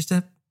 and just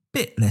a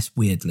bit less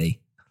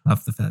weirdly.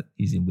 Love the fact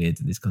using weird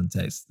in this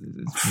context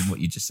from what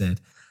you just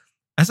said.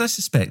 As I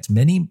suspect,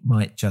 many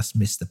might just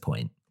miss the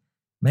point.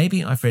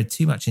 Maybe I've read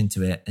too much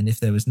into it, and if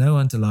there was no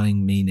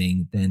underlying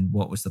meaning, then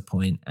what was the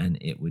point? And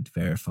it would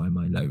verify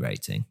my low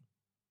rating.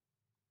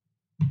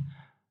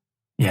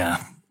 Yeah.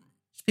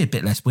 Just be a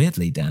bit less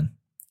weirdly, Dan.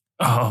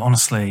 Oh,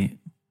 honestly,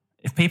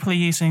 if people are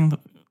using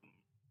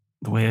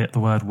the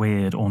word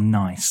weird or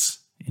nice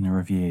in a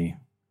review,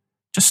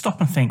 just stop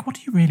and think, what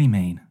do you really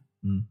mean?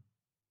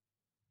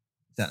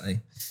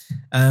 Exactly.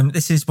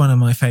 This is one of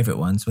my favourite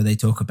ones where they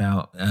talk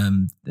about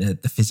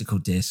the physical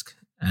disc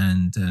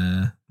and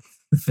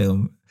the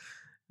film.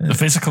 The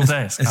physical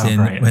disc?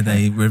 Great. Where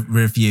they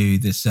review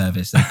the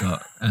service they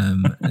got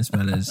as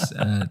well as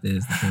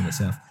the film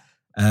itself.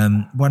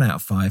 1 out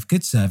of 5.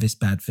 Good service,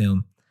 bad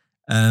film.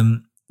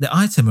 The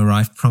item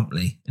arrived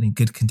promptly and in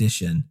good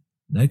condition.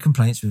 No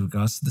complaints with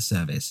regards to the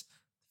service.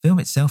 The film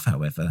itself,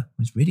 however,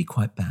 was really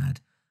quite bad.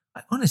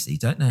 I honestly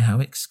don't know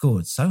how it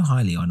scored so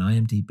highly on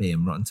IMDb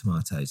and Rotten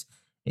Tomatoes.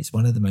 It's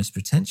one of the most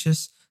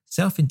pretentious,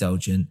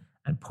 self-indulgent,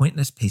 and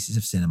pointless pieces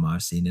of cinema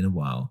I've seen in a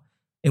while.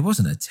 It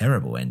wasn't a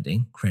terrible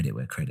ending, credit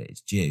where credit is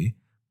due,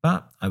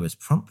 but I was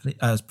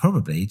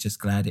probably just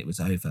glad it was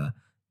over.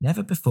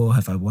 Never before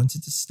have I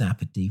wanted to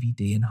snap a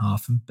DVD in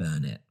half and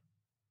burn it.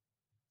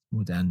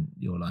 More down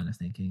your line of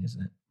thinking,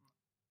 isn't it?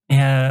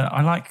 Yeah,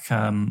 I like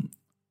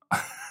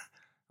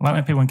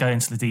when people go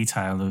into the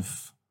detail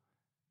of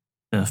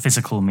the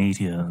physical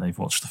media they've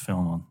watched the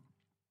film on.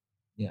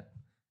 Yeah,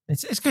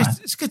 it's good.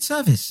 It's good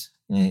service.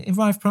 Yeah, it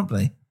arrived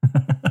promptly.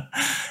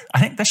 I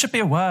think there should be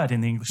a word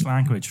in the English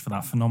language for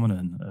that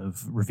phenomenon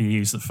of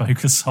reviews that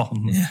focus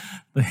on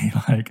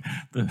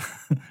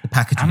the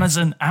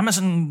packaging.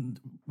 Amazon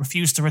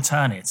refused to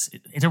return it.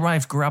 It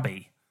arrived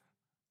grubby.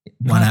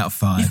 1 out of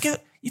 5.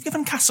 You've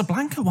given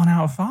Casablanca 1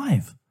 out of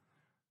 5.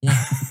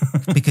 Yeah,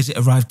 because it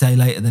arrived a day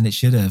later than it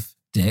should have,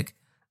 Dick.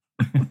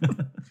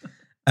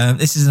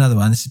 This is another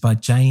one. This is by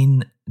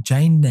Jane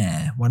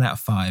Nair. 1 out of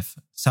 5.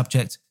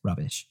 Subject,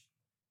 rubbish.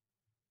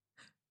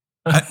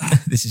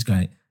 This is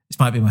great. This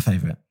might be my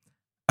favourite.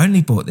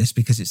 Only bought this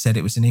because it said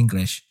it was in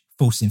English.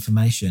 False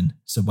information.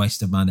 It's a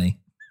waste of money.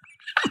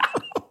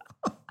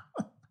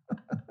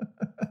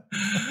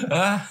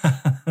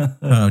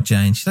 Oh,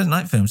 Jane. She doesn't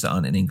like films that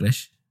aren't in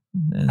English.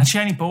 And she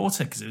only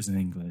bought it because it was in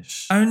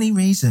English. Only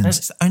reason.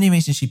 It's the only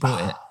reason she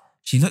bought it.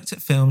 She looked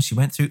at films. She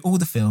went through all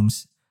the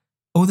films,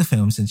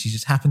 and she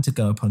just happened to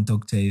go upon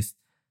Dogtooth.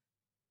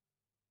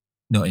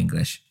 Not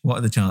English. What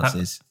are the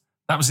chances?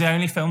 That was the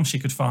only film she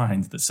could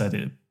find that said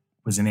it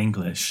was in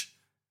English.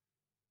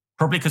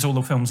 Probably because all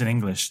the films in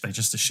English, they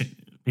just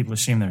people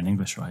assume they're in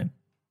English, right?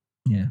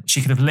 Yeah. She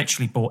could have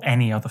literally bought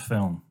any other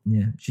film.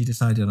 Yeah. She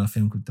decided on a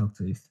film called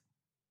Dogtooth.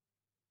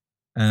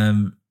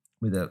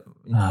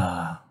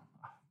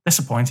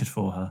 Disappointed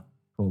for her.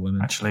 Poor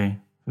woman. Actually,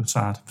 feel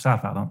sad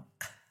about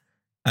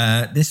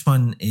that. This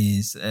one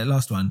is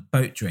last one.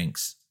 Boat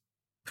Drinks,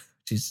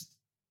 which is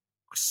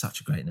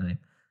such a great name.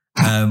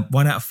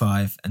 1 out of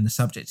 5, and the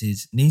subject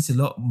is needs a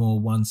lot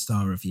more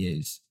 1-star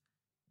reviews.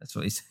 That's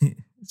what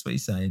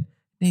he's saying.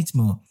 Needs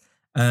more.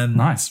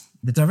 Nice.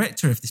 The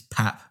director of this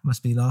pap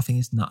must be laughing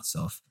his nuts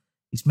off.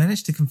 He's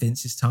managed to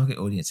convince his target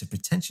audience of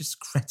pretentious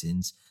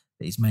cretins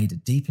that he's made a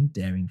deep and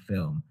daring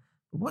film.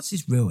 But what's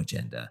his real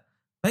agenda?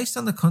 Based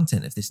on the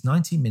content of this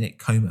 90-minute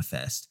coma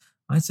fest,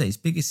 I'd say his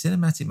biggest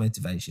cinematic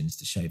motivation is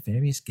to show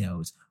various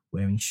girls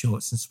wearing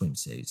shorts and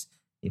swimsuits.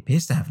 He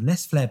appears to have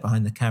less flair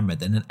behind the camera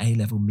than an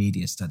A-level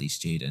media studies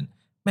student.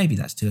 Maybe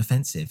that's too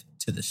offensive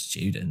to the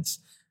students.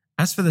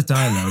 As for the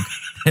dialogue,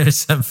 there are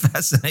some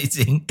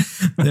fascinating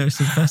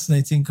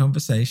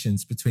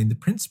conversations between the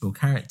principal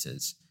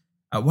characters.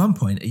 At one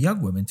point, a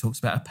young woman talks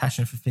about a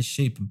passion for fish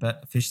soup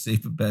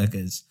and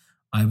burgers.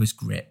 I was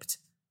gripped.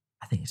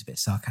 I think it's a bit of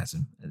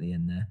sarcasm at the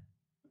end there.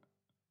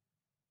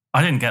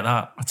 I didn't get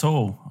that at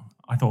all.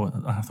 I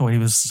thought he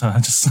was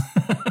just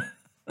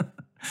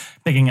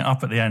bigging it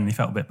up at the end. He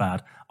felt a bit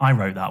bad. I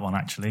wrote that one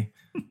actually.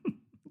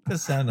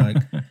 It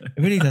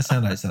really does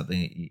sound like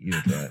something you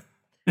would write.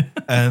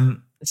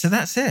 So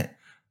that's it.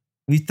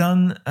 We've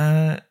done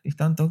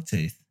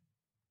Dogtooth.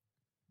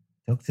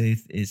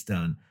 Dogtooth is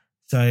done.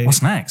 So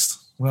what's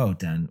next? Well,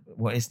 Dan,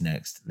 what is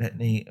next? Let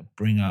me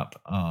bring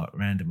up our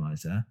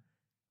randomizer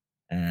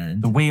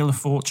and the Wheel of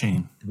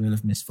Fortune. The Wheel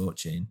of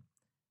Misfortune.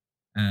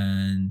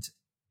 And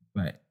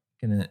right,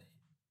 gonna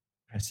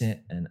press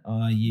it. And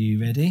are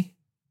you ready?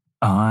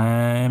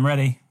 I'm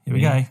ready. Here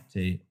we go.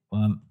 2,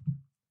 1,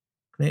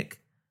 click.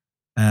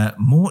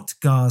 Mort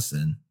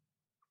Garson.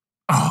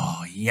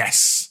 Oh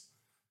yes,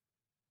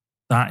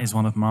 that is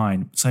one of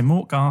mine. So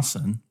Mort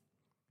Garson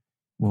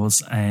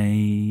was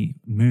a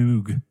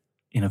Moog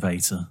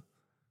innovator.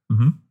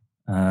 Mm-hmm.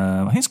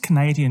 I think he's a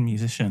Canadian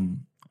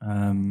musician,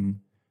 and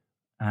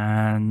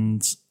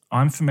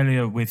I'm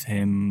familiar with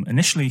him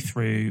initially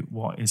through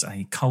what is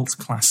a cult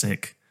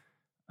classic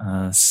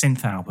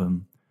synth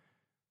album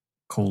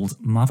called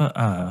Mother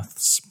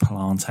Earth's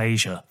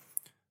Plantasia.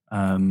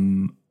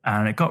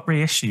 And it got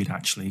reissued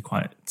actually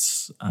quite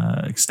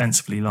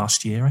extensively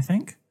last year, I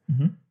think.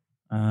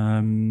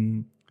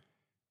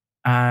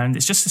 And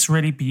it's just this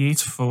really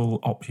beautiful,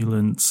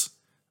 opulent,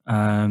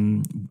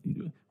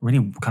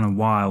 really kind of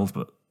wild,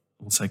 but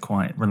also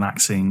quite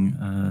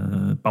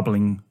relaxing,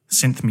 bubbling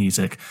synth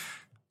music.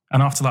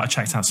 And after that, I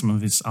checked out some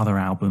of his other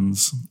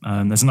albums.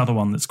 There's another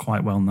one that's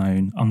quite well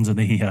known under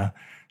the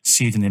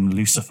pseudonym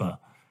Lucifer.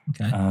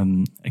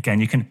 Okay. Again,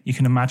 you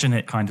can imagine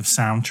it kind of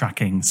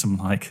soundtracking some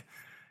like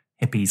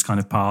hippies kind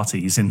of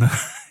parties in the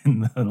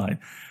like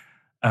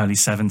early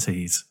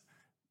 70s.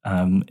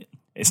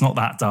 It's not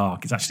that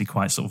dark. It's actually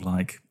quite sort of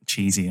like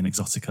cheesy and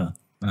exotica.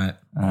 Right.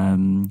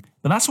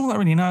 But that's all I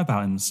really know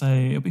about him. So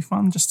it'll be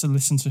fun just to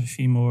listen to a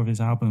few more of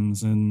his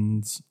albums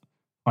and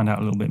find out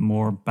a little bit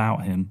more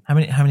about him. How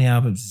many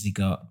albums has he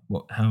got?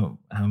 How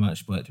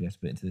much work do we have to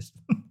put into this?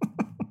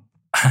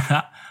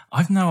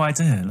 I've no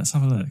idea. Let's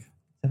have a look.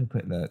 Let's have a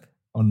quick look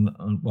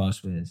on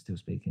whilst we're still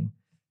speaking.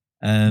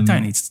 You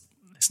don't need to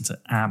listen to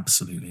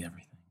absolutely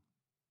everything.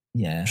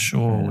 Yeah.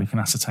 Sure, we can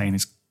ascertain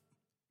his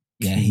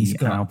he's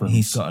got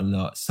a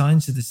lot.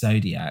 Signs of the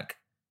Zodiac.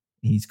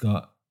 He's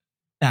got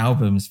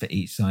albums for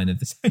each sign of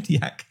the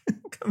Zodiac.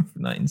 Come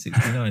from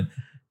 1969.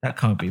 That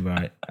can't be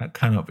right. That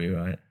cannot be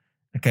right.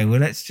 Okay, well,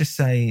 let's just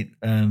say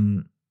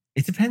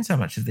it depends how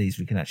much of these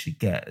we can actually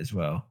get as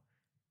well.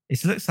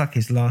 It looks like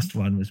his last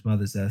one was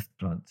Mother's Earth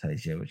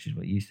Plantasia, which is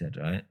what you said,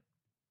 right?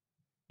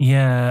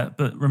 Yeah,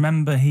 but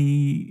remember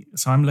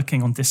so I'm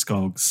looking on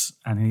Discogs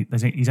and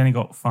he's only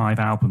got 5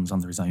 albums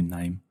under his own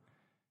name.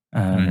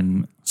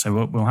 Right.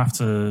 So we'll have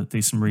to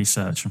do some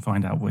research and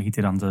find out what he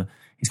did under.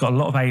 He's got a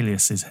lot of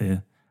aliases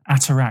here.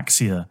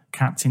 Ataraxia,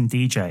 Captain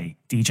DJ,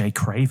 DJ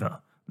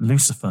Craver,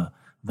 Lucifer,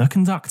 The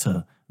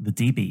Conductor, The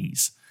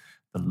DBs,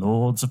 The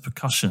Lords of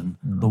Percussion,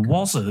 The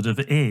Wizard of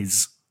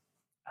Is,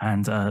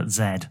 and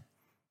Zed.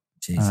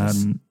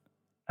 Jesus. And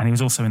he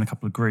was also in a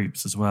couple of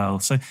groups as well.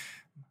 So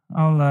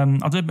I'll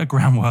do a bit of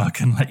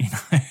groundwork and let you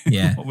know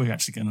what we're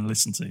actually going to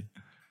listen to.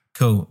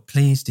 Cool.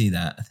 Please do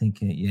that. I think,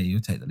 you'll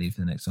take the lead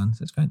for the next one.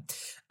 So that's great.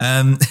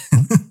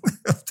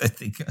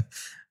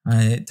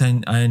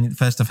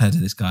 First I've heard of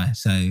this guy.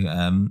 So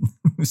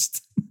it's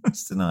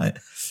tonight.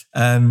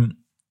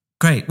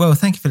 Great. Well,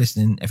 thank you for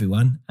listening,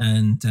 everyone.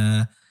 And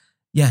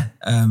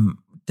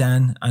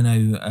Dan, I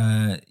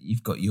know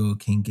you've got your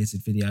King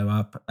Gizzard video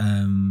up.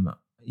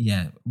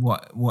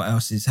 What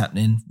else is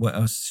happening? What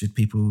else should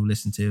people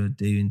listen to or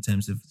do in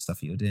terms of stuff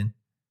that you're doing?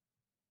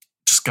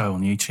 Just go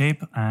on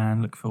YouTube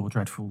and look for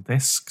Dreadful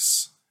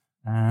Discs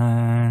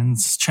and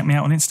check me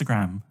out on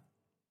Instagram.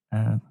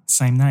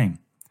 Same name.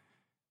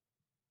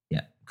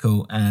 Yeah,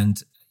 cool.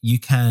 And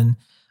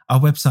our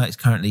website is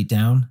currently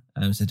down.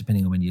 So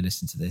depending on when you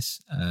listen to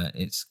this,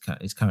 it's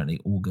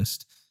currently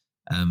August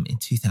in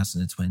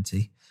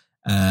 2020.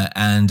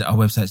 And our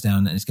website's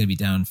down and it's going to be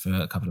down for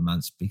a couple of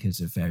months because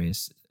of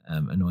various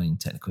annoying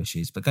technical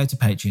issues. But go to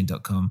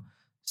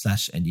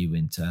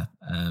patreon.com/NUWinter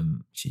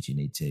should you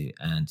need to.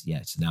 And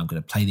so now I'm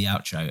going to play the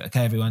outro.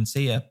 Okay, everyone.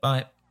 See ya.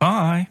 Bye.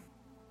 Bye.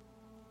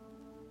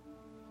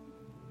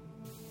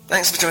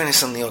 Thanks for joining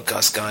us on the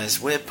Oddcast, guys.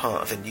 We're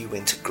part of a New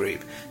Winter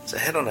group, so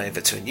head on over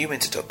to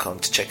anewwinter.com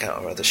to check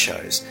out our other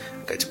shows.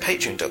 Go to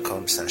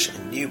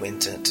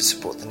patreon.com/anewwinter to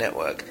support the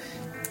network.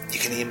 You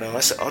can email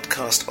us at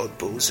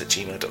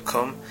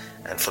oddcastoddballs@gmail.com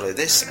and follow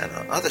this and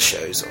our other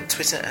shows on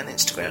Twitter and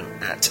Instagram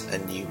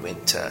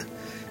 @anewwinter.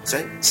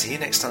 So, see you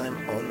next time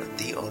on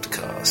The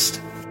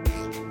Oddcast.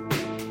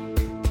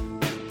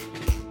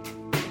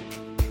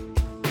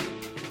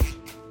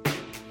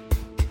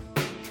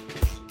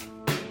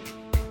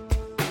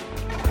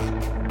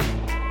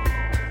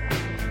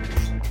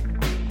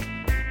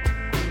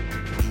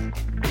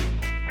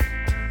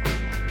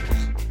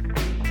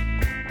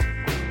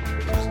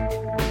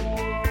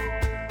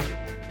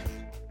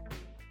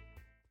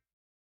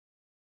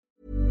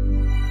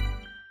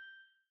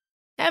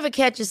 Ever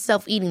catch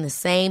yourself eating the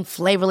same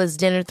flavorless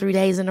dinner 3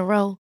 days in a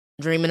row?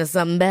 Dreaming of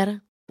something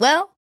better?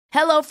 Well,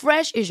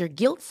 HelloFresh is your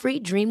guilt-free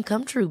dream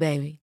come true,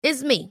 baby.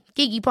 It's me,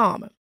 Keke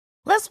Palmer.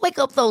 Let's wake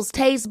up those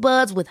taste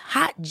buds with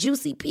hot,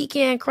 juicy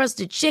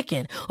pecan-crusted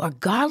chicken or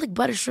garlic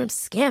butter shrimp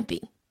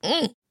scampi.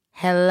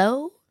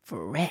 Hello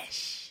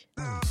Fresh.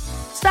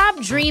 Stop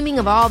dreaming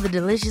of all the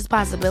delicious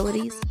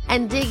possibilities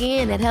and dig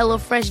in at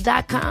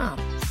HelloFresh.com.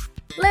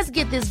 Let's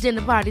get this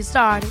dinner party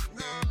started.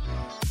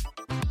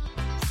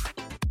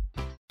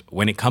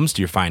 When it comes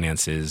to your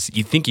finances,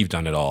 you think you've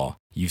done it all.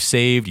 You've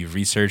saved, you've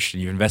researched,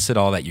 and you've invested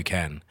all that you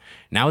can.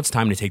 Now it's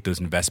time to take those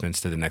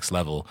investments to the next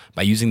level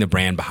by using the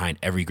brand behind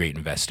every great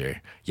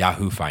investor,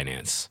 Yahoo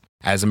Finance.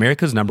 As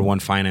America's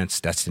 #1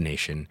 finance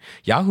destination,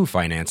 Yahoo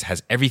Finance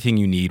has everything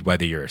you need,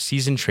 whether you're a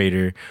seasoned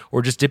trader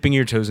or just dipping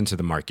your toes into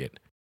the market.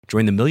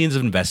 Join the millions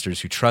of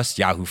investors who trust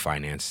Yahoo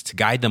Finance to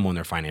guide them on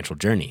their financial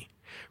journey.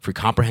 For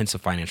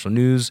comprehensive financial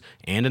news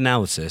and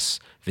analysis,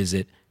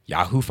 visit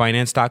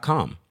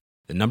yahoofinance.com.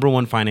 The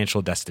 #1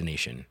 financial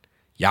destination,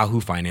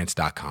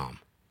 yahoofinance.com.